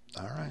think.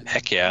 All right.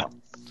 Heck yeah.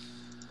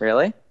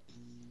 Really?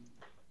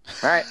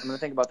 All right, I'm gonna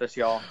think about this,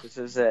 y'all. This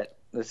is it.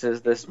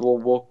 This.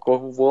 We'll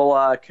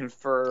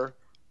confer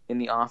in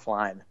the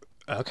offline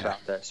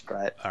about this.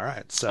 But all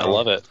right. So I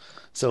love it.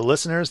 So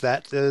listeners,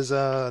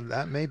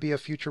 that may be a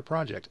future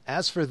project.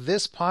 As for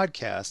this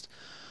podcast,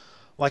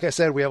 like I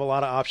said, we have a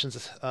lot of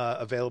options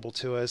available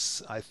to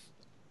us.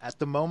 At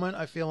the moment,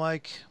 I feel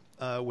like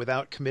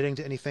without committing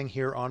to anything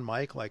here on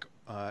mic, like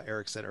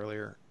Eric said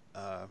earlier,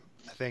 I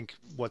think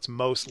what's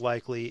most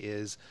likely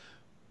is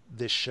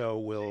this show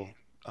will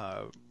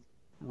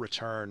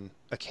return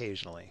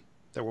occasionally.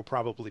 There will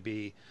probably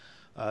be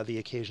the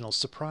occasional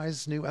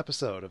surprise new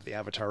episode of the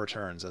Avatar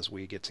Returns as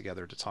we get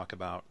together to talk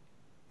about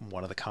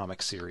one of the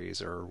comic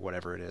series or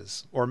whatever it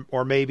is.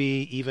 Or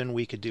maybe even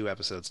we could do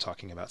episodes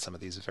talking about some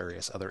of these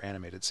various other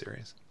animated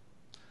series.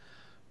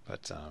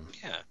 But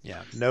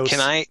yeah. No.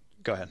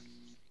 Go ahead.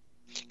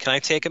 Can I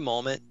take a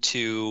moment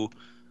to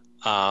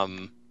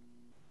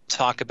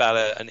talk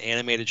about an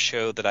animated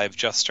show that I've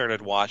just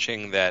started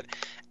watching that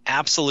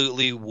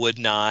absolutely would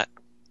not,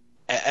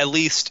 at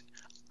least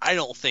I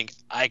don't think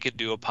I could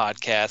do a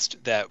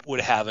podcast that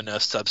would have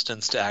enough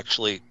substance to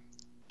actually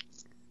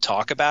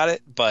talk about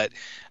it, but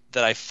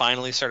that I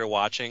finally started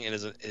watching and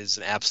is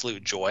an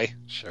absolute joy.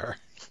 Sure.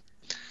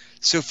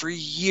 So for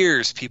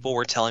years, people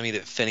were telling me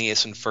that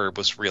Phineas and Ferb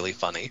was really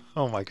funny.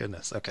 Oh my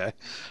goodness. Okay.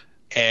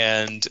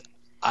 And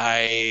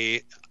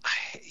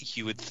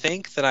you would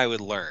think that I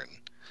would learn,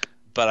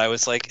 but I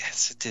was like,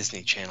 it's a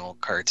Disney Channel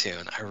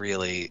cartoon.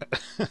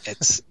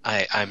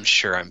 I'm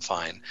sure I'm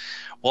fine.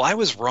 Well, I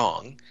was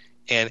wrong.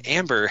 And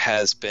Amber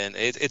has been,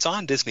 it's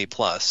on Disney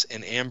Plus,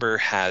 and Amber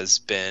has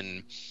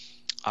been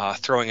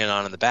throwing it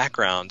on in the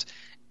background.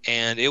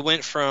 And it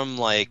went from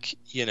like,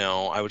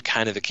 I would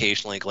kind of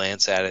occasionally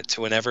glance at it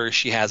to whenever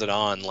she has it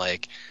on,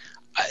 like,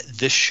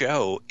 this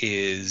show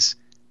is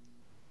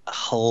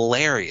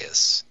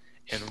hilarious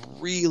and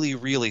really,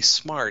 really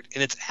smart.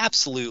 And it's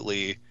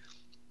absolutely,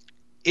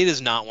 it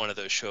is not one of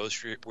those shows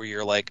where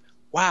you're like,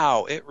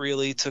 wow, it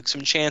really took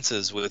some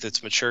chances with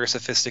its mature,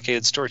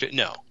 sophisticated story.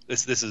 No,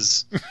 this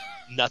is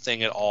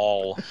nothing at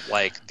all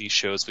like these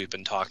shows we've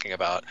been talking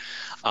about.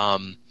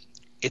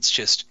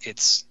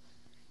 It's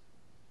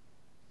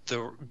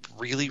the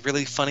really,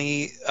 really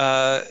funny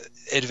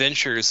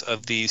adventures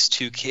of these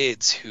two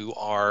kids who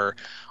are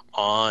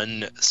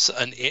on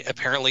an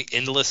apparently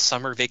endless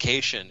summer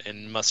vacation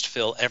and must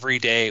fill every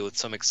day with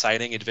some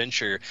exciting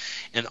adventure.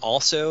 And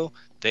also,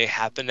 they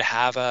happen to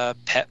have a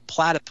pet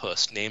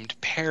platypus named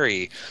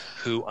Perry,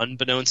 who,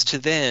 unbeknownst to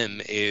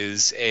them,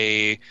 is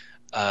a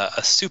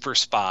super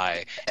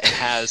spy and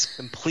has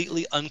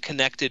completely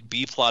unconnected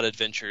B-plot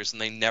adventures,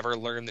 and they never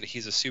learn that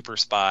he's a super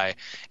spy,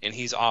 and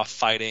he's off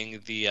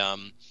fighting the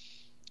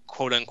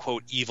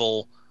quote-unquote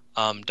evil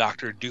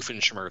Dr.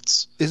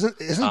 Doofenshmirtz.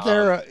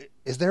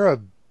 Is there a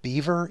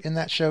beaver in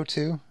that show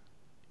too?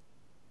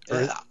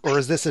 Or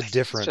is this a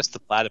different? It's just the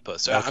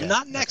platypus. Okay. I'm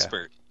not an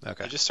expert.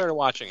 Okay. I just started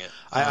watching it.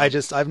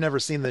 I've never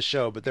seen this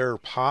show, but there are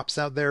pops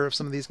out there of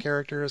some of these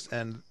characters,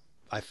 and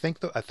I think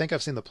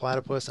I've seen the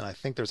platypus, and I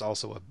think there's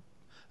also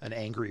an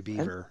angry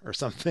beaver or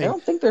something. I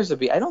don't think there's a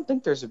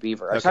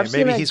beaver. Okay,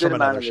 maybe he's from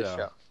another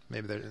show.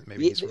 Maybe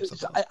he's from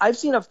something else. I've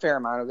seen a fair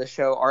amount of this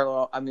show.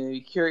 Arlo, I'm going to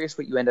be curious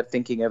what you end up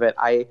thinking of it.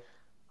 I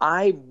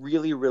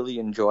really, really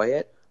enjoy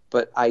it,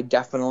 but I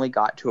definitely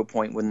got to a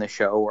point in the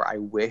show where I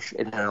wish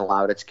it had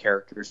allowed its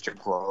characters to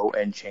grow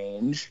and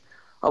change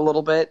a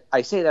little bit.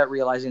 I say that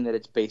realizing that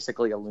it's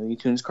basically a Looney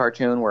Tunes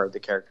cartoon where the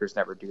characters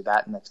never do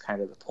that, and that's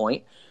kind of the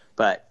point.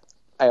 But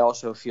I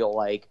also feel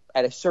like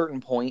at a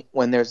certain point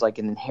when there's like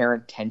an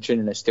inherent tension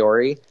in a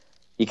story,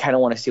 you kind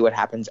of want to see what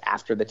happens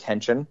after the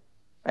tension,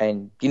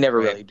 and you never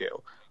really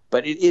do.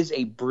 But it is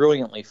a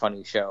brilliantly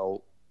funny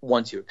show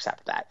once you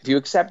accept that. If you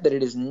accept that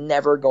it is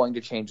never going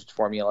to change its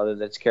formula,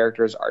 that its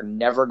characters are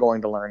never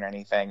going to learn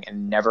anything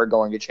and never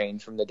going to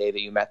change from the day that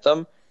you met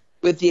them,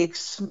 with the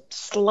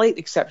slight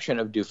exception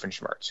of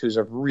Doofenshmirtz, who's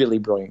a really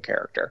brilliant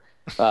character.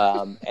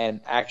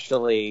 And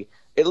actually,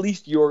 at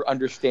least your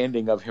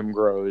understanding of him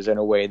grows in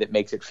a way that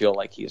makes it feel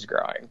like he's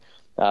growing.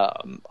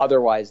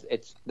 Otherwise,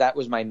 that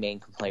was my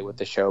main complaint with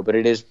the show, but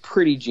it is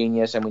pretty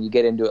genius. And when you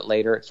get into it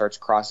later, it starts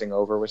crossing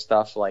over with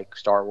stuff like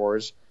Star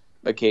Wars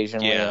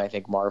occasionally, and I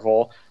think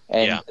Marvel,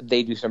 and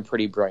they do some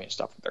pretty brilliant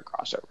stuff with their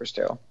crossovers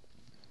too.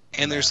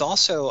 And there's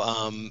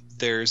also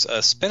there's a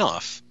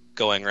spinoff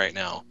going right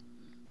now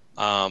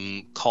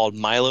called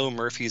Milo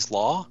Murphy's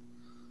Law,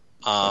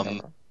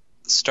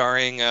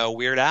 starring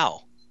Weird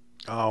Al.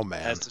 Oh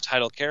man, as the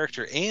title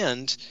character,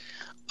 and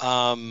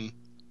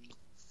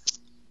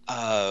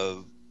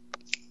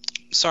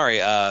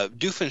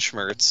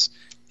Doofenshmirtz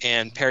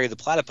and Perry the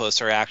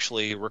Platypus are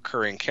actually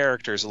recurring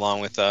characters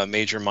along with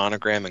Major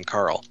Monogram and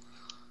Carl.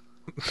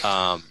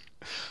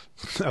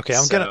 Okay,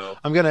 So-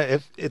 I'm gonna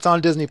if it's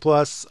on Disney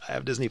Plus, I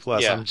have Disney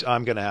Plus. Yeah.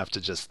 I'm gonna have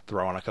to just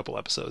throw on a couple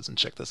episodes and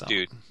check this out.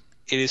 Dude,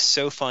 it is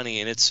so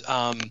funny, and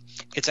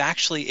it's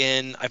actually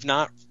in. I've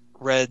not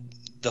read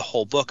the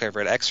whole book. I've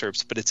read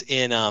excerpts, but it's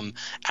in.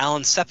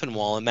 Alan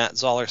Sepinwall and Matt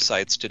Zoller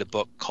Seitz did a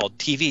book called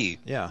TV,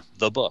 Yeah.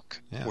 the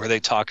book, Yeah. where they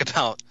talk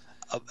about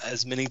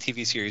as many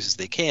TV series as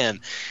they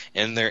can,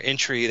 and they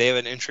have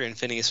an entry in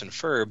Phineas and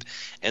Ferb,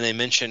 and they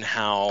mention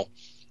how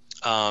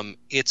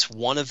it's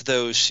one of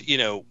those,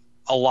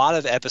 a lot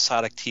of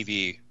episodic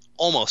TV,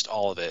 almost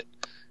all of it,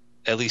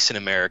 at least in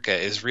America,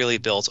 is really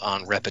built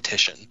on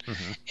repetition.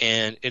 Mhm.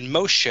 And in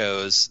most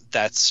shows,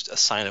 that's a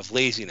sign of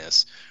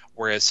laziness.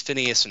 Whereas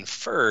Phineas and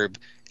Ferb,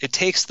 it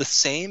takes the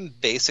same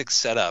basic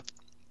setup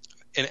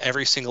in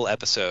every single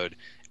episode,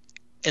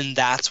 and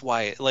that's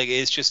why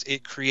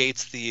it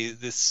creates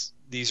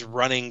these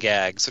running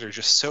gags that are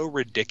just so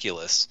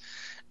ridiculous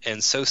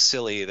and so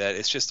silly that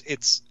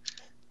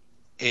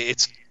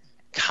it's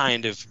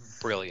kind of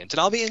brilliant. And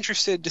I'll be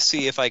interested to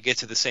see if I get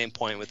to the same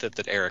point with it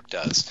that Eric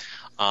does.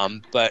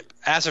 But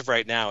as of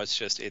right now,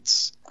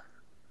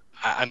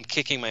 I'm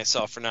kicking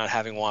myself for not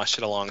having watched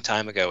it a long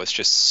time ago. It's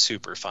just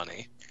super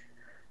funny.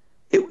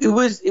 It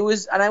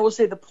was, and I will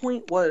say the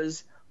point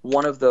was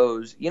one of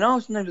those,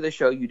 sometimes with a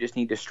show you just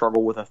need to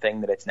struggle with a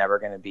thing that it's never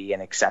going to be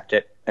and accept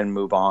it and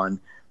move on.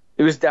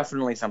 It was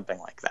definitely something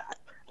like that.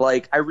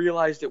 Like, I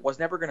realized it was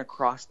never going to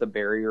cross the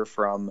barrier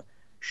from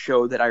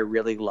show that I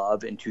really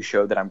love into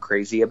show that I'm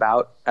crazy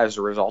about as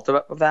a result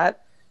of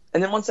that.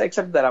 And then once I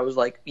accepted that, I was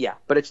like, yeah,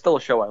 but it's still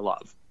a show I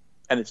love,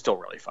 and it's still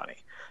really funny.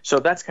 So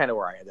that's kind of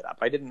where I ended up.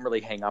 I didn't really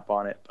hang up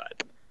on it,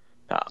 but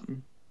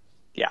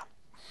yeah,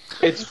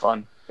 it's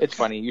fun. It's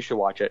funny. You should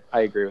watch it.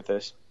 I agree with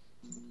this.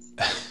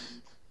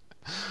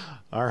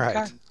 All right.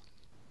 Okay.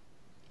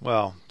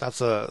 Well,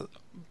 that's a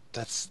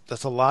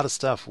lot of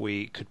stuff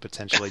we could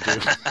potentially do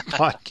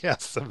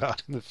podcasts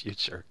about in the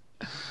future.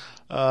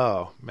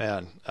 Oh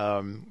man,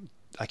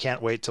 I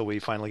can't wait till we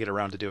finally get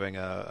around to doing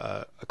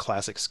a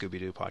classic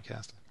Scooby-Doo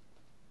podcast,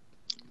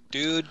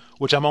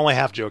 which I'm only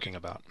half joking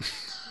about.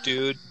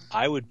 Dude,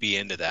 I would be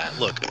into that.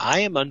 Look, I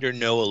am under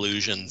no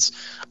illusions.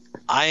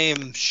 I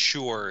am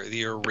sure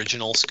the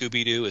original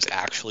Scooby-Doo is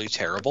actually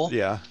terrible.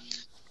 Yeah.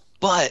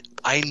 But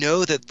I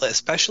know that,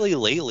 especially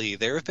lately,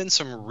 there have been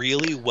some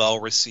really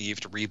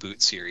well-received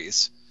reboot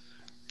series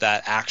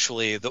that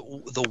actually, the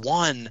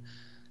one,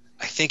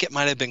 I think it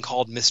might have been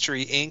called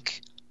Mystery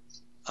Inc.,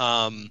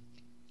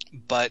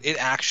 but it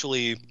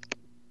actually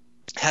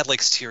had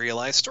like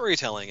serialized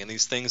storytelling and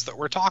these things that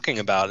we're talking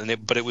about,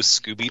 but it was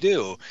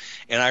Scooby-Doo.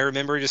 And I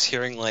remember just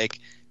hearing like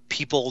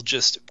people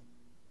just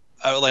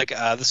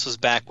this was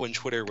back when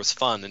Twitter was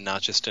fun and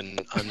not just an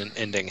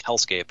unending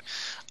hellscape.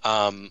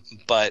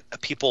 But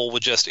people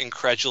would just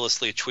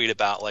incredulously tweet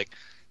about like,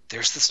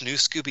 there's this new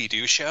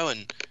Scooby-Doo show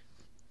and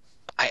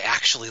I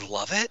actually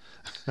love it.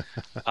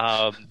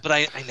 But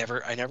I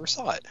never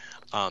saw it.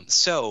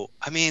 So,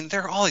 I mean,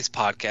 there are all these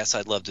podcasts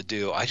I'd love to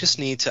do. I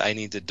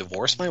need to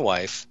divorce my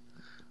wife,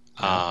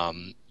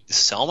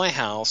 sell my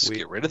house,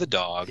 get rid of the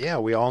dog. Yeah,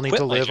 we all need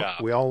quit to my live.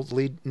 job. We all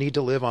need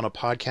to live on a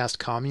podcast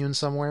commune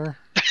somewhere.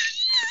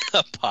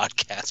 A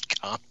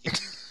podcast commune.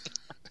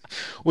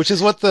 Which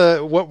is what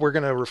we're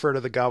going to refer to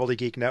the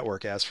Gobbledygook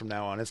Network as from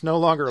now on. It's no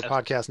longer a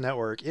podcast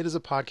network. It is a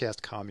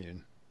podcast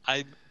commune.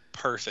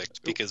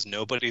 Perfect, because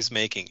nobody's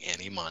making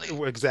any money.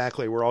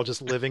 Exactly. We're all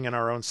just living in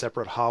our own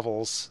separate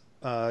hovels,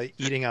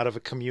 eating out of a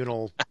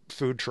communal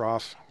food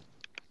trough.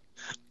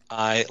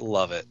 I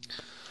love it.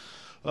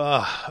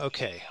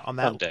 Okay. On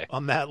Someday.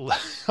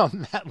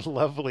 that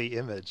lovely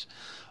image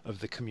of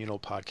the communal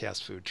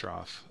podcast food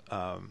trough.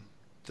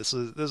 This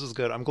was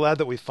good. I'm glad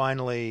that we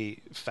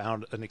finally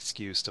found an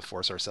excuse to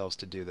force ourselves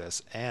to do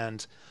this,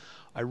 and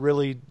I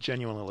really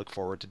genuinely look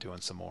forward to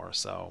doing some more.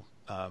 So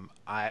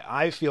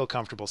I feel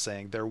comfortable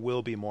saying there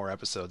will be more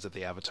episodes of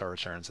The Avatar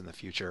Returns in the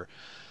future.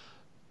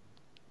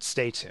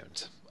 Stay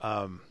tuned.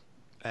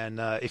 And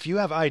if you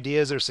have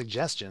ideas or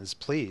suggestions,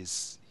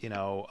 please,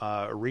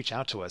 reach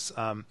out to us.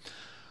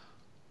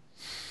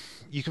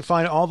 You can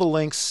find all the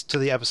links to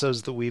the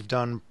episodes that we've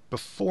done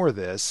before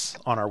this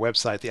on our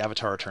website,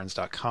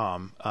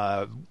 theavatarreturns.com.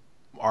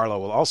 Arlo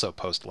will also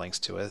post links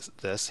to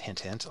this,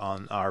 hint, hint,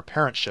 on our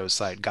parent show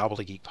site,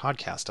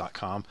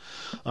 gobbledygeekpodcast.com.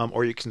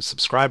 Or you can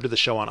subscribe to the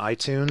show on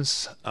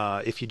iTunes.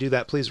 If you do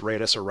that, please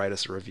rate us or write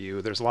us a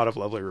review. There's a lot of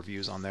lovely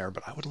reviews on there,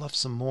 but I would love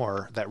some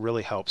more. That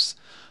really helps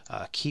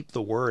keep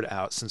the word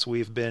out. Since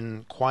we've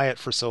been quiet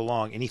for so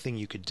long, anything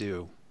you could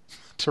do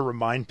to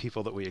remind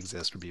people that we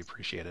exist would be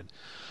appreciated.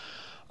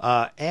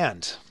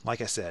 And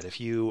like I said, if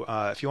you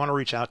want to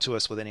reach out to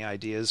us with any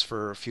ideas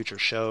for future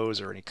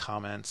shows or any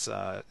comments,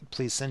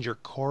 please send your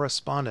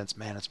correspondence.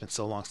 Man, it's been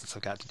so long since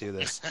I've got to do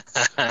this.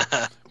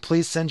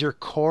 Please send your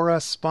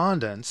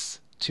correspondence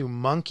to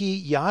Monkey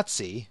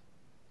Yahtzee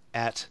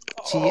at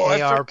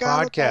TAR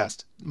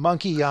Podcast.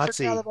 Monkey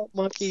Yahtzee. I forgot about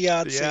Monkey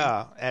Yahtzee.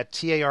 Yeah, at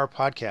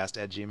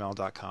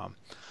tarpodcast@gmail.com.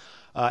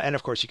 And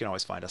of course, you can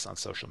always find us on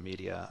social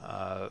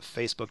media,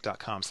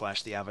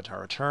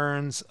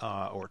 facebook.com/theavatarreturns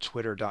or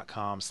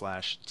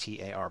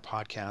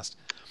twitter.com/TARpodcast.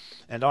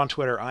 And on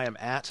Twitter, I am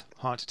at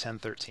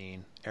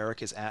Haunt1013.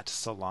 Eric is at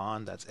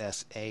Salon, that's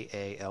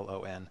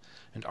SAALON.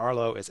 And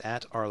Arlo is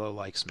at Arlo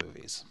Likes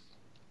Movies.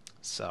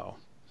 So,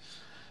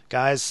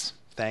 guys,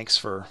 thanks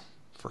for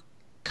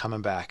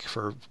coming back,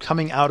 for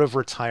coming out of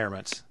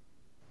retirement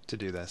to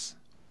do this.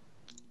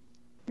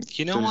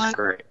 You know what?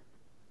 Great.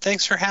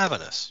 Thanks for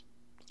having us.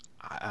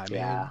 I mean,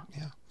 yeah.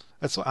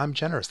 That's why I'm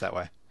generous that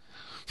way.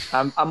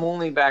 I'm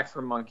only back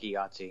for Monkey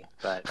Yahtzee,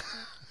 but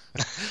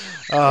it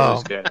Oh,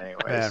 was good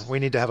anyways. man, we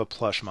need to have a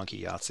plush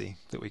Monkey Yahtzee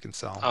that we can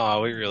sell.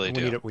 Oh, we really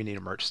do. We need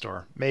a merch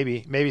store.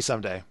 Maybe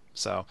someday.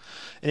 So,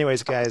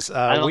 anyways, guys,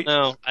 I don't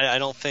know. I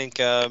don't think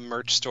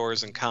merch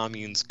stores and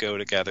communes go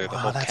together. The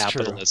whole that's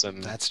capitalism.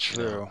 True. That's you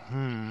true.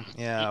 know.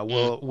 Yeah,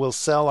 we'll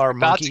sell our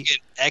About monkey. to get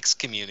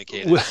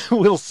excommunicated.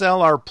 We'll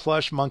sell our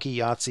plush Monkey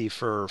Yahtzee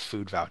for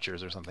food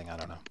vouchers or something. I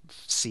don't know.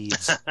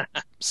 Seeds,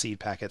 seed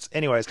packets.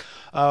 Anyways,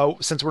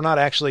 since we're not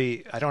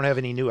actually, I don't have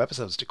any new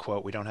episodes to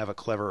quote. We don't have a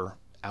clever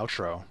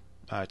outro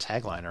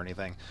tagline or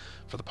anything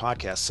for the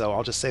podcast. So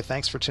I'll just say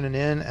thanks for tuning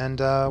in,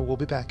 and we'll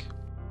be back.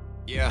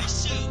 Yeah,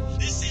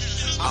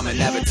 I'm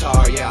an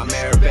avatar, yeah, I'm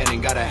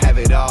airbending, gotta have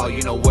it all,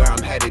 you know where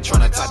I'm headed,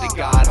 trying to talk to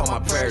God, all my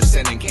prayers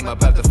sending, came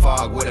up out the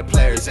fog with a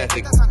player's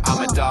ethic,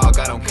 I'm a dog,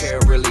 I don't care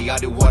really, I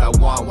do what I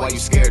want, why you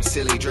scared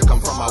silly, drink 'em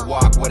from my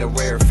walk, what a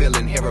rare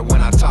feeling, hear it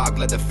when I talk,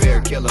 let the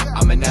fear kill 'em,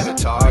 I'm an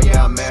avatar,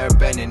 yeah, I'm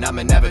airbending, I'm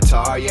an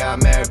avatar, yeah,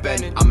 I'm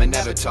airbending, I'm an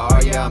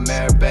avatar, yeah, I'm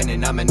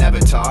airbending, I'm an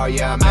avatar,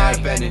 yeah, I'm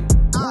airbending,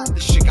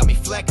 this shit got me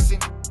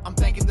flexing, I'm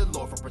thanking the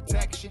Lord for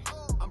protection.